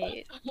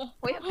highlight.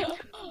 Wait,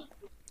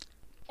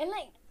 And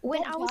like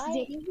When that I was guy-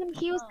 dating him,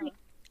 he was uh, like,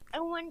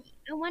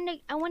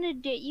 I want to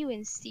date you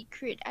in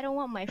secret. I don't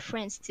want my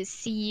friends to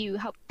see you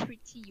how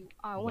pretty you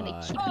are. I want to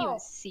Right. keep you Oh. in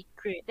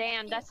secret.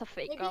 damn, that's a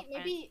fake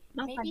girlfriend.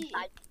 Not maybe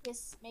fun.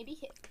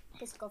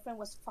 his girlfriend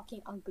was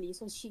fucking ugly,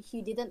 so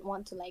he didn't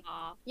want to like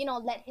Aw.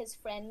 let his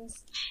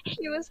friends.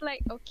 He was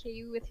like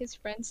okay with his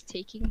friends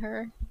taking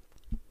her.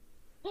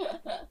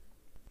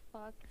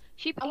 Fuck.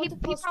 He I want to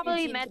post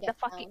probably Eugene to met the that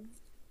fucking.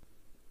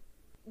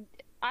 town.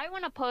 I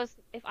wanna post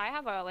if I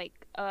have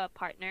a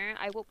partner,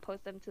 I will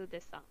post them to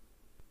this song,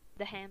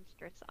 the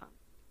hamster song.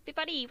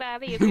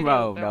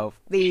 Bro, bro.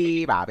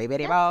 Bee, ba, bee,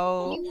 biddy,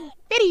 bo.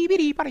 Biddy,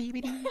 biddy, biddy,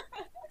 biddy.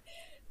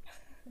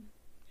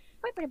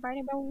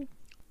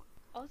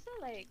 Also,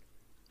 like,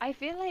 I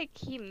feel like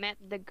he met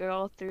the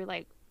girl through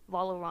like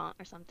Valorant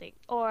or something,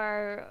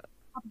 or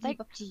Like-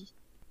 PUBG.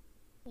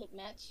 Lip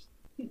match.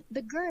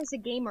 The girl is a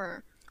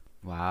gamer.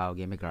 Wow,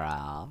 gimme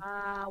girl.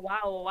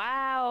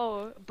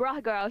 wow,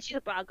 bruh girl, she's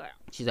a bruh girl,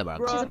 She's a bro.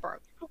 She's a Bruh.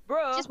 bird.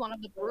 bruh. She's one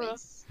of the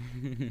boys.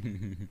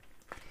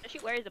 She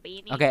wears a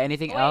beanie. Okay,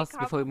 anything Wait, else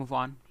Carl- before we move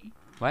on?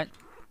 What?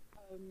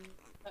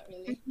 Not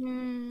really.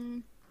 Hmm.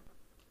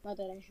 Not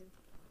that I have.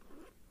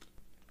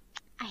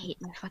 I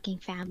hate my fucking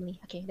family.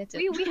 Okay, that's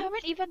it. We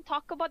haven't even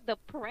talked about the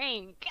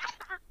prank.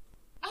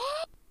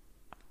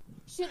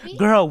 Should we?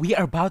 Girl, we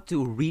are about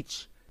to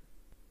reach.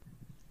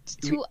 It's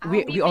 2 hours.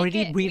 We We already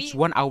make it- reached we-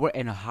 1 hour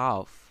and a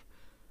half.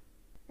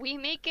 We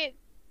make it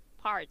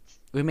parts.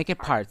 We make it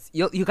parts.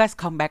 You guys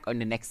come back on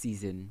the next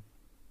season.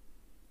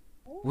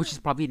 Oh, which is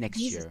probably next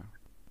Jesus. year.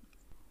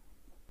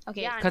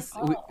 Okay. Yeah, Cause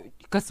Oh.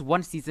 cause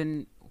one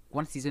season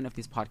of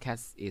this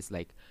podcast is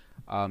like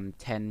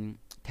 10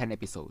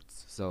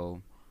 episodes.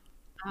 So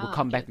we'll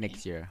come okay, back okay.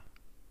 next year.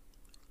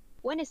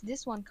 When is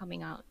this one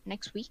coming out?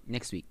 Next week?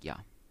 Next week, yeah.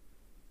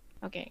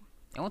 Okay.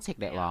 It won't take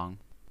that Yeah. long.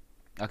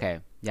 Okay,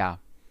 yeah.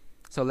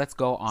 So let's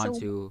go on So-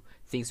 to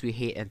things we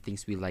hate and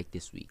things we like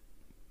this week.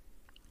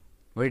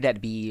 Whether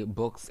that be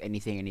books,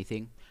 anything.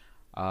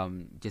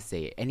 Just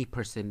say it. Any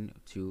person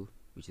too,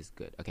 which is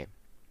good. Okay.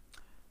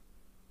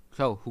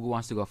 So who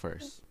wants to go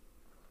first?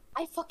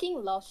 I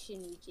fucking love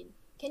Shin Yujin.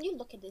 Can you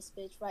look at this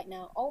bitch right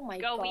now? Oh my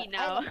Girl, god. we I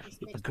know. love this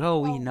bitch.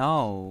 Girl, we so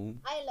know.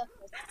 I love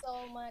her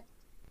so much.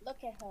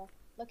 Look at her.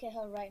 Look at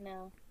her right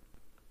now.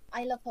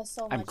 I love her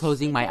so much. I'm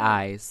closing She my can-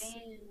 eyes.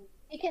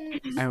 She can.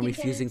 I'm she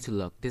refusing to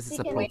look. This She is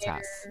a can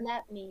protest.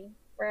 slap me.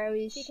 Where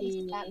is She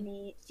can slap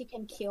me. She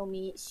can kill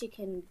me. She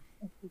can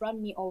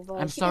run me over.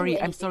 I'm She can do sorry.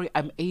 I'm anything. sorry.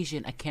 I'm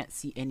Asian. I can't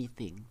see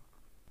anything.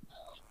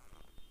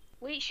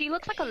 Wait, she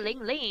looks like a Ling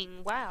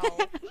Ling. Wow.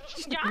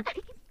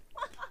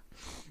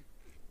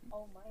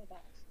 Oh my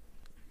gosh.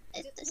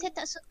 Saya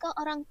tak suka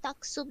orang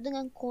taksub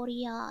dengan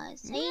Korea.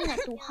 Saya ingat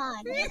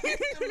Tuhan.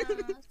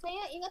 Sama.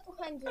 Saya ingat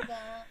Tuhan juga.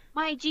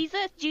 My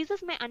Jesus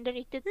my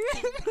underrated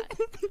thing.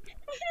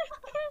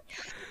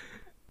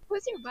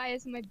 Who's your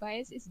bias? My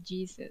bias is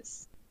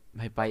Jesus.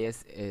 My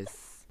bias is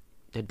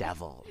the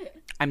devil.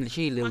 I'm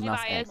literally Lil My Nas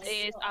bias X.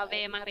 is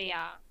Ave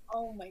Maria.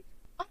 Oh my.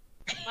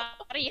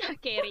 Maria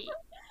Carey.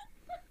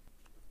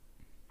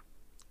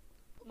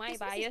 My This is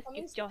bias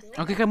coming is just soon.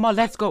 Okay, come on.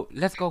 Let's go.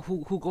 Let's go.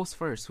 Who goes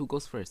first? Who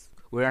goes first?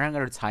 We're running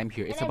out of time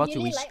here. It's And about I to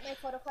really reach. like my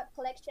photocard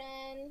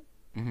collection.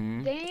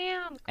 Mhm.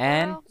 damn.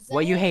 And girl.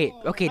 what you hate?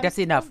 Okay, I'm that's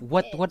so enough.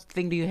 What pissed.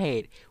 thing do you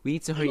hate? We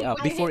need to hurry up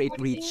I before hate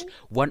it reach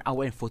 1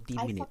 hour and 14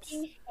 I minutes.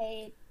 fucking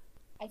hate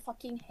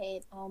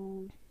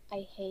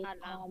I hate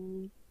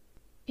Alang.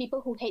 people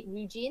who hate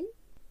Ryujin.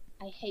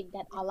 I hate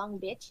that Alang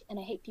bitch, and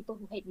I hate people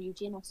who hate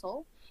Ryujin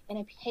also, and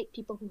I hate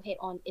people who hate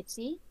on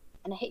Itzy,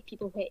 and I hate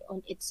people who hate on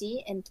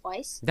Itzy and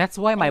Twice. That's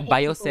why my hate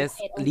bio people who says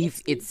hate on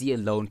leave Itzy. Itzy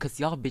alone, cause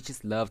y'all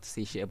bitches love to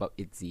say shit about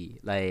Itzy.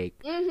 Like,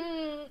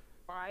 Mm-hmm.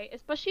 Right?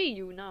 Especially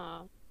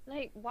Yuna.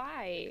 Like,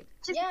 why?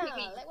 Yeah,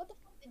 like what the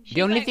fuck did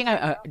the only thing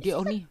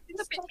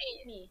Just stop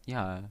me.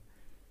 yeah,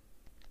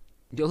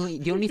 the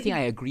only thing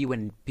I agree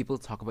when people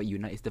talk about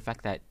Yuna is the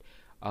fact that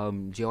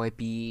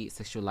JYP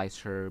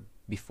sexualized her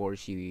before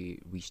she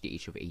reached the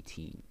age of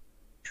 18.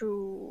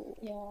 True.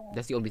 Yeah.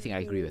 That's the only thing I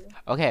agree with.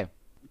 Okay,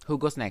 who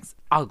goes next?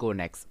 I'll go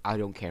next. I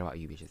don't care about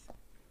you bitches.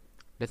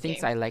 The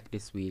things I like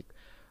this week.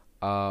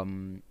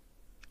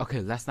 Okay,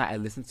 last night I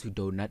listened to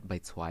Donut by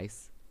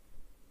Twice.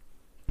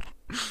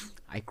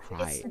 I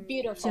cried. It's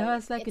beautiful.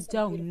 Just like It's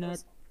a beautiful donut.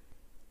 song.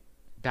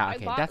 Yeah, I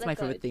okay, bought, that's my like,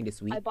 favorite thing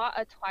this week. I bought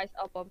a Twice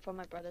album for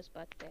my brother's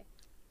birthday.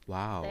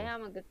 Wow.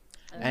 Damn, a good.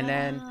 And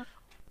then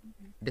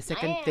the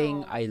second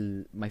thing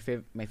Damn.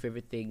 my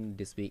favorite thing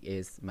this week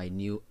is my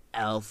new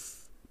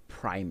Elf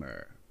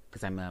primer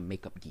because I'm a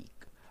makeup geek.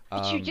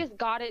 But you just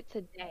got it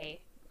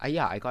today.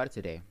 Yeah, I got it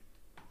today.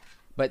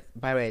 But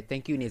by the way,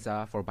 thank you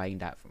Niza for buying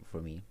that for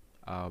me.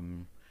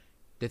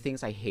 The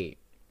things I hate.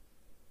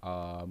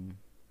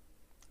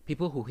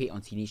 People who hate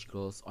on teenage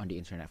girls on the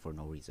internet for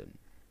no reason.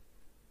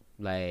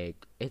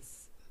 Like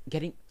it's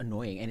getting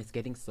annoying and it's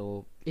getting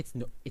so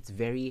it's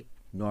very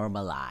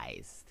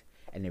normalized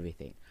and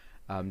everything.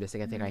 The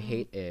second thing I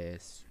hate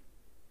is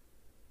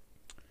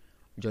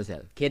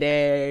Joselle.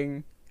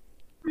 Kidding.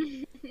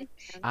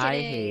 I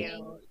hate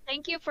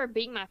Thank you for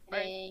being my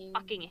first Dang.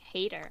 fucking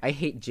hater. I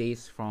hate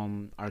Jace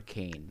from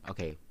Arcane.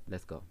 Okay,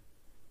 let's go.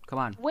 Come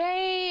on.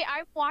 Wait,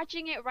 I'm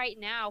watching it right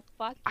now.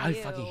 Fuck you. I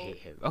fucking hate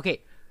him.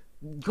 Okay,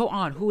 go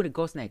on. Who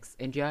goes next?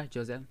 Andrea,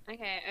 Joselle?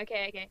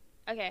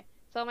 Okay.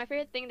 So my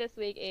favorite thing this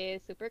week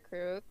is Super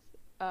Crooks,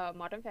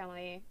 Modern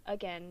Family.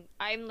 Again,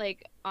 I'm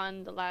like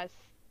on the last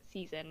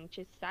season, which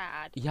is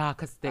sad. Yeah,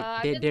 because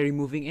they're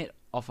removing it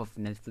off of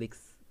Netflix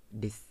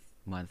this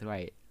month,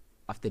 right?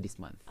 After this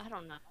month. I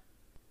don't know.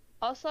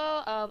 Also,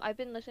 I've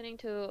been listening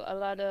to a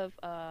lot of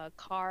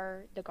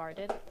Car the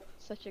Garden.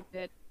 Such a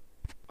good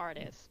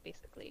artist,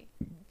 basically.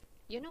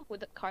 You know who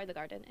the Car the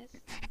Garden is?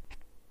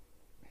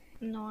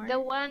 No. The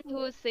one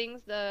who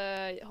sings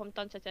the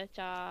Hometown Cha Cha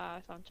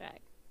Cha soundtrack.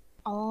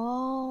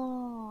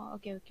 Oh,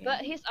 okay.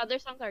 But his other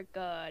songs are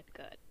good.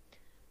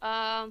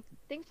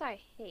 Things I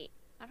hate.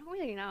 I don't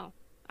really know.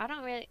 I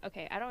don't really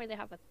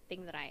have a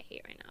thing that I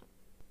hate right now.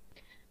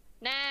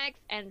 Next,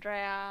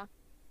 Andrea.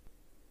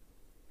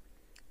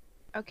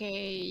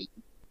 Okay.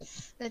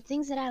 The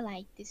things that I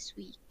like this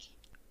week.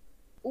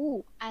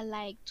 Ooh, I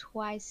like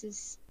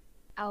Twice's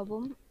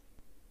album.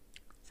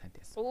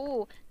 Santis.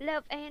 Ooh,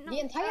 love ain't no The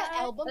entire lie,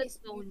 album but is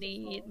no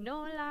need beautiful. no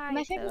lie.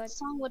 My favorite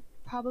song would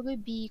probably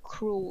be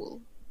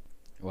Cruel.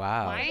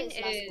 Wow. Mine What is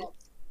Last is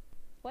Waltz?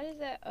 what is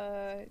it?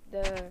 I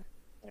don't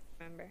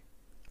remember.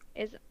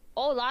 Is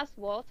Last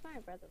Waltz? My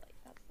brother likes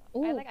that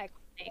song. I Ooh. like I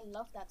Iconic.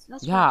 love that song.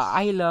 That's Yeah, what-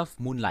 I love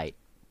Moonlight.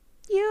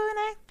 You and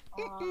I.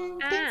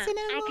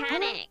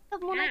 Iconic.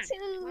 Love Moonlight Yeah.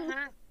 too.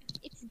 Uh-huh.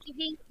 It's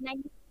giving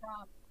 90s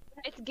rock.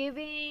 It's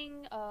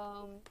giving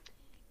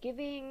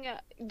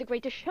The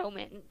Greatest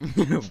Showman.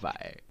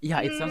 Bye.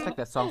 Yeah, it sounds like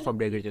that song from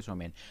The Greatest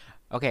Showman.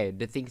 Okay,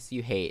 the things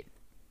you hate.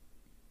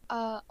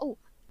 Oh,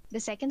 the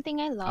second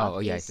thing I Oh, love oh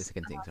yeah, it's the is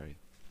second thing. Sorry.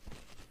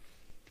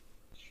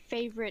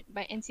 Favorite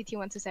by NCT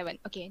 127.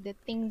 Okay, the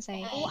things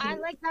I Oh, I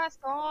hate. like that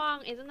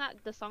song. Isn't that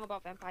the song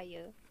about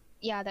vampire?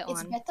 Yeah, that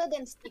It's one. better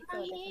than Sticker,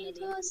 definitely.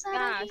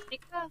 Yeah,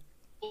 Sticker.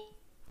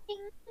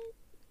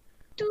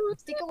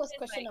 Sticker was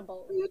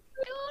questionable.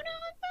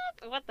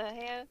 What the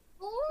hell?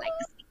 Like,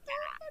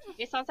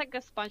 It sounds like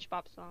a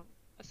SpongeBob song.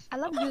 I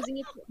love using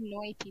it to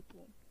annoy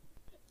people.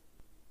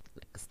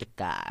 Like a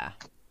sticker.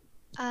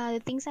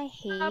 The things I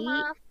hate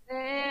My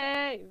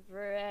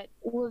favorite.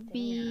 would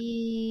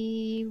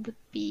be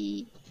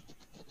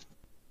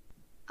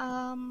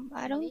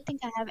I don't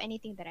think I have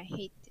anything that I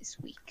hate this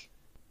week.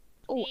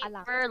 Oh,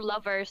 Alam. We're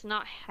lovers,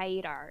 not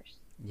haters.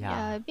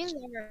 Yeah. Be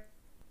lover.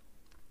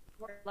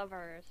 We're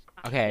lovers.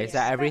 not Okay, is haters.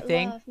 that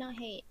everything? Love, not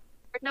hate.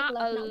 We're not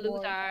love, a not war.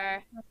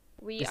 loser.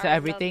 We Is are that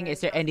everything? lovers,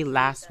 Is there not any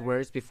last losers.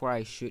 words before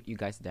I shoot you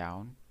guys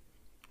down?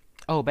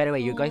 Oh, by the way,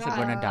 you guys are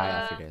gonna die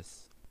after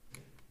this.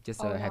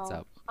 Just a Oh, heads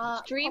no. up.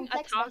 Stream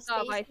Complex by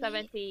Atonka by Stacey.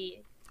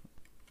 70.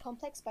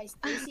 Complex by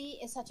Stacy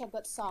is such a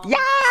good song. Yes!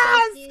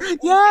 Stacey's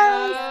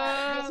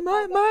Yes! this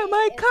My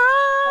choreography is car!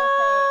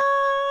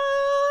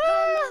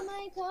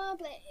 My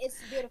complex. It's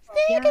beautiful.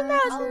 Thinking Yeah.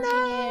 about All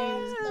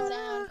tonight. Slow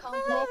down,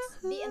 Complex,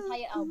 the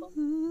entire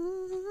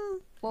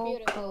album.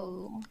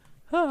 Vocal.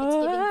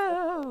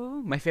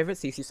 Oh. My favorite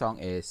CC song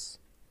is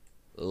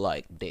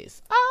Like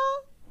This.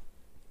 Oh.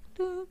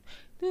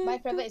 My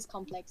favorite is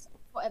Complex.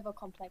 Forever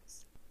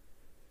Complex.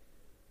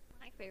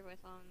 My favorite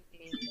song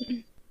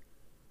is.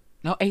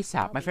 No,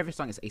 ASAP. My favorite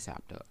song is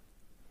ASAP though.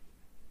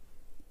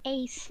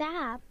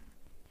 ASAP.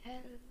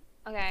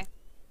 Okay.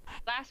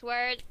 Last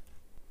word.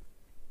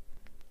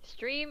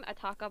 Stream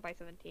Ataka by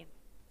 17.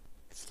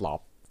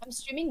 Flop. I'm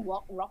streaming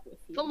Walk Rock with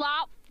you.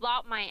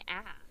 Flop my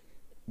ass.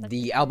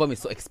 The album is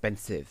so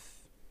expensive.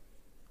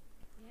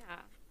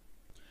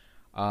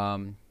 Yeah.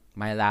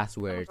 My last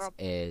words drop.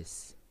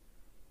 is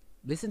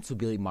listen to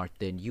Billy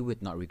Martin. You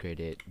would not regret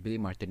it. Billy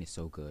Martin is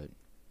so good.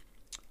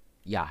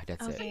 Yeah,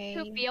 that's it. Okay.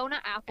 To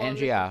Fiona Apple.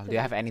 Andrea, listen do you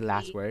to have any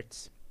last Bjork.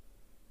 words?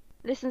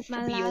 Listen to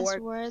My last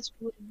Bjork. words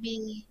would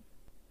be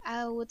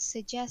I would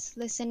suggest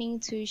listening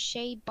to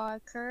Shay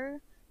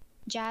Barker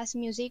jazz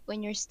music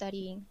when you're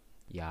studying.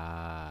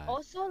 Yeah.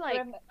 Also, I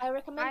like, I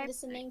recommend I-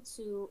 listening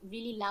to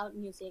really loud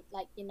music,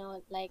 like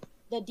like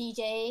the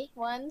DJ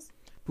ones.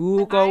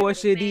 不过我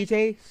是 recommend-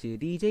 DJ，是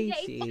DJ，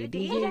是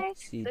DJ，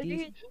是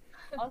DJ。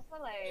 Also,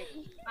 like,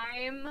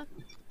 I'm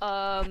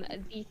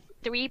the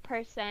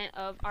 3%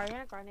 of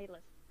Ariana Grande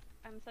list.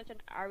 I'm such an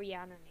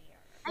Ariana nair.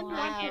 I'm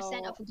Wow.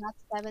 1% of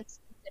GOT7.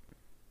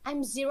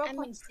 I'm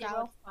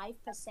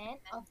 0.05%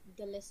 of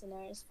the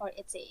listeners for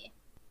ITZY.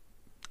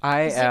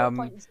 I am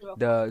 0.05.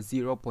 the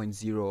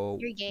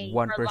You're gay.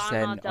 0.01%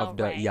 Lana of Del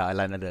the Rey. yeah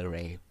Lana Del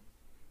Rey.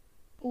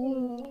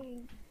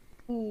 Ooh.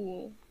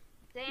 Ooh.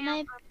 Damn, My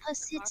I'm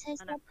pussy not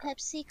tastes gonna- like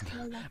Pepsi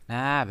Cola.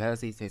 Ah,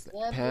 Pepsi tastes Yeah,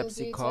 like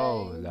Pepsi Pepsi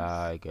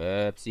Cola,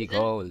 Pepsi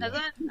Cola.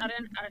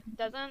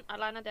 Doesn't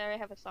Alana Del Rey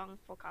have a song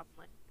for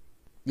Carmen?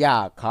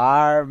 Yeah,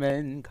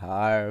 Carmen.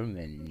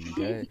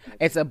 Good.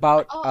 It's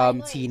about Oh, I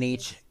know it.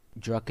 teenage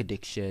drug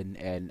addiction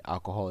and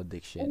alcohol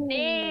addiction.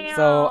 Damn.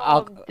 So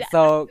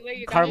so where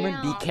you got Carmen,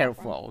 it be from.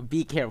 careful.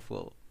 Be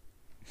careful.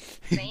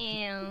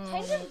 Damn.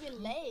 Kind of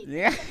relate.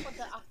 Yeah. Except for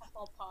the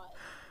alcohol part.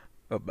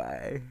 Bye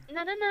bye.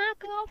 No,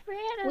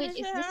 girlfriend. Wait,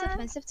 is this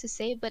offensive to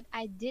say? But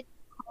I did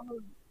call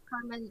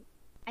Carmen.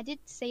 I did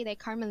say that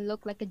Carmen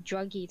looked like a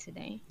druggie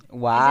today.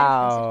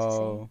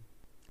 Wow.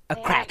 A Yeah,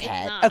 it's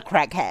crackhead. not. A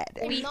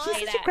crackhead. We not- say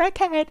He's that. such a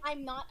crackhead.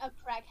 I'm not a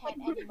crackhead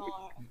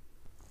anymore.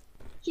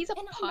 He's a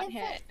And I pothead.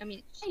 never- I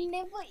mean, I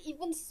never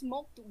even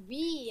smoked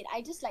weed.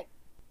 I just like,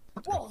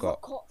 whoa,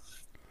 Got-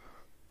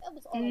 that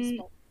was all I Mm.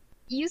 smoked.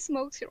 you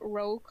smoked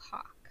raw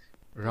cock.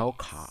 Roll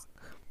cock.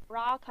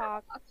 Raw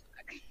talk.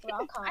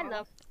 Rock I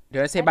love. Do you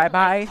want to say I bye don't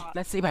bye? like cock.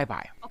 Let's say bye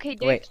bye. Okay,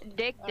 Wait.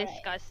 Dick Alright.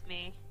 disgusts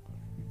me.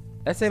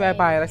 Let's say bye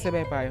bye. Let's say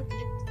bye bye.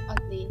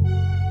 ugly.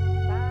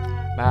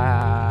 Bye.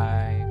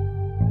 Bye.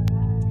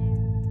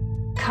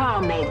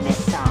 Carmen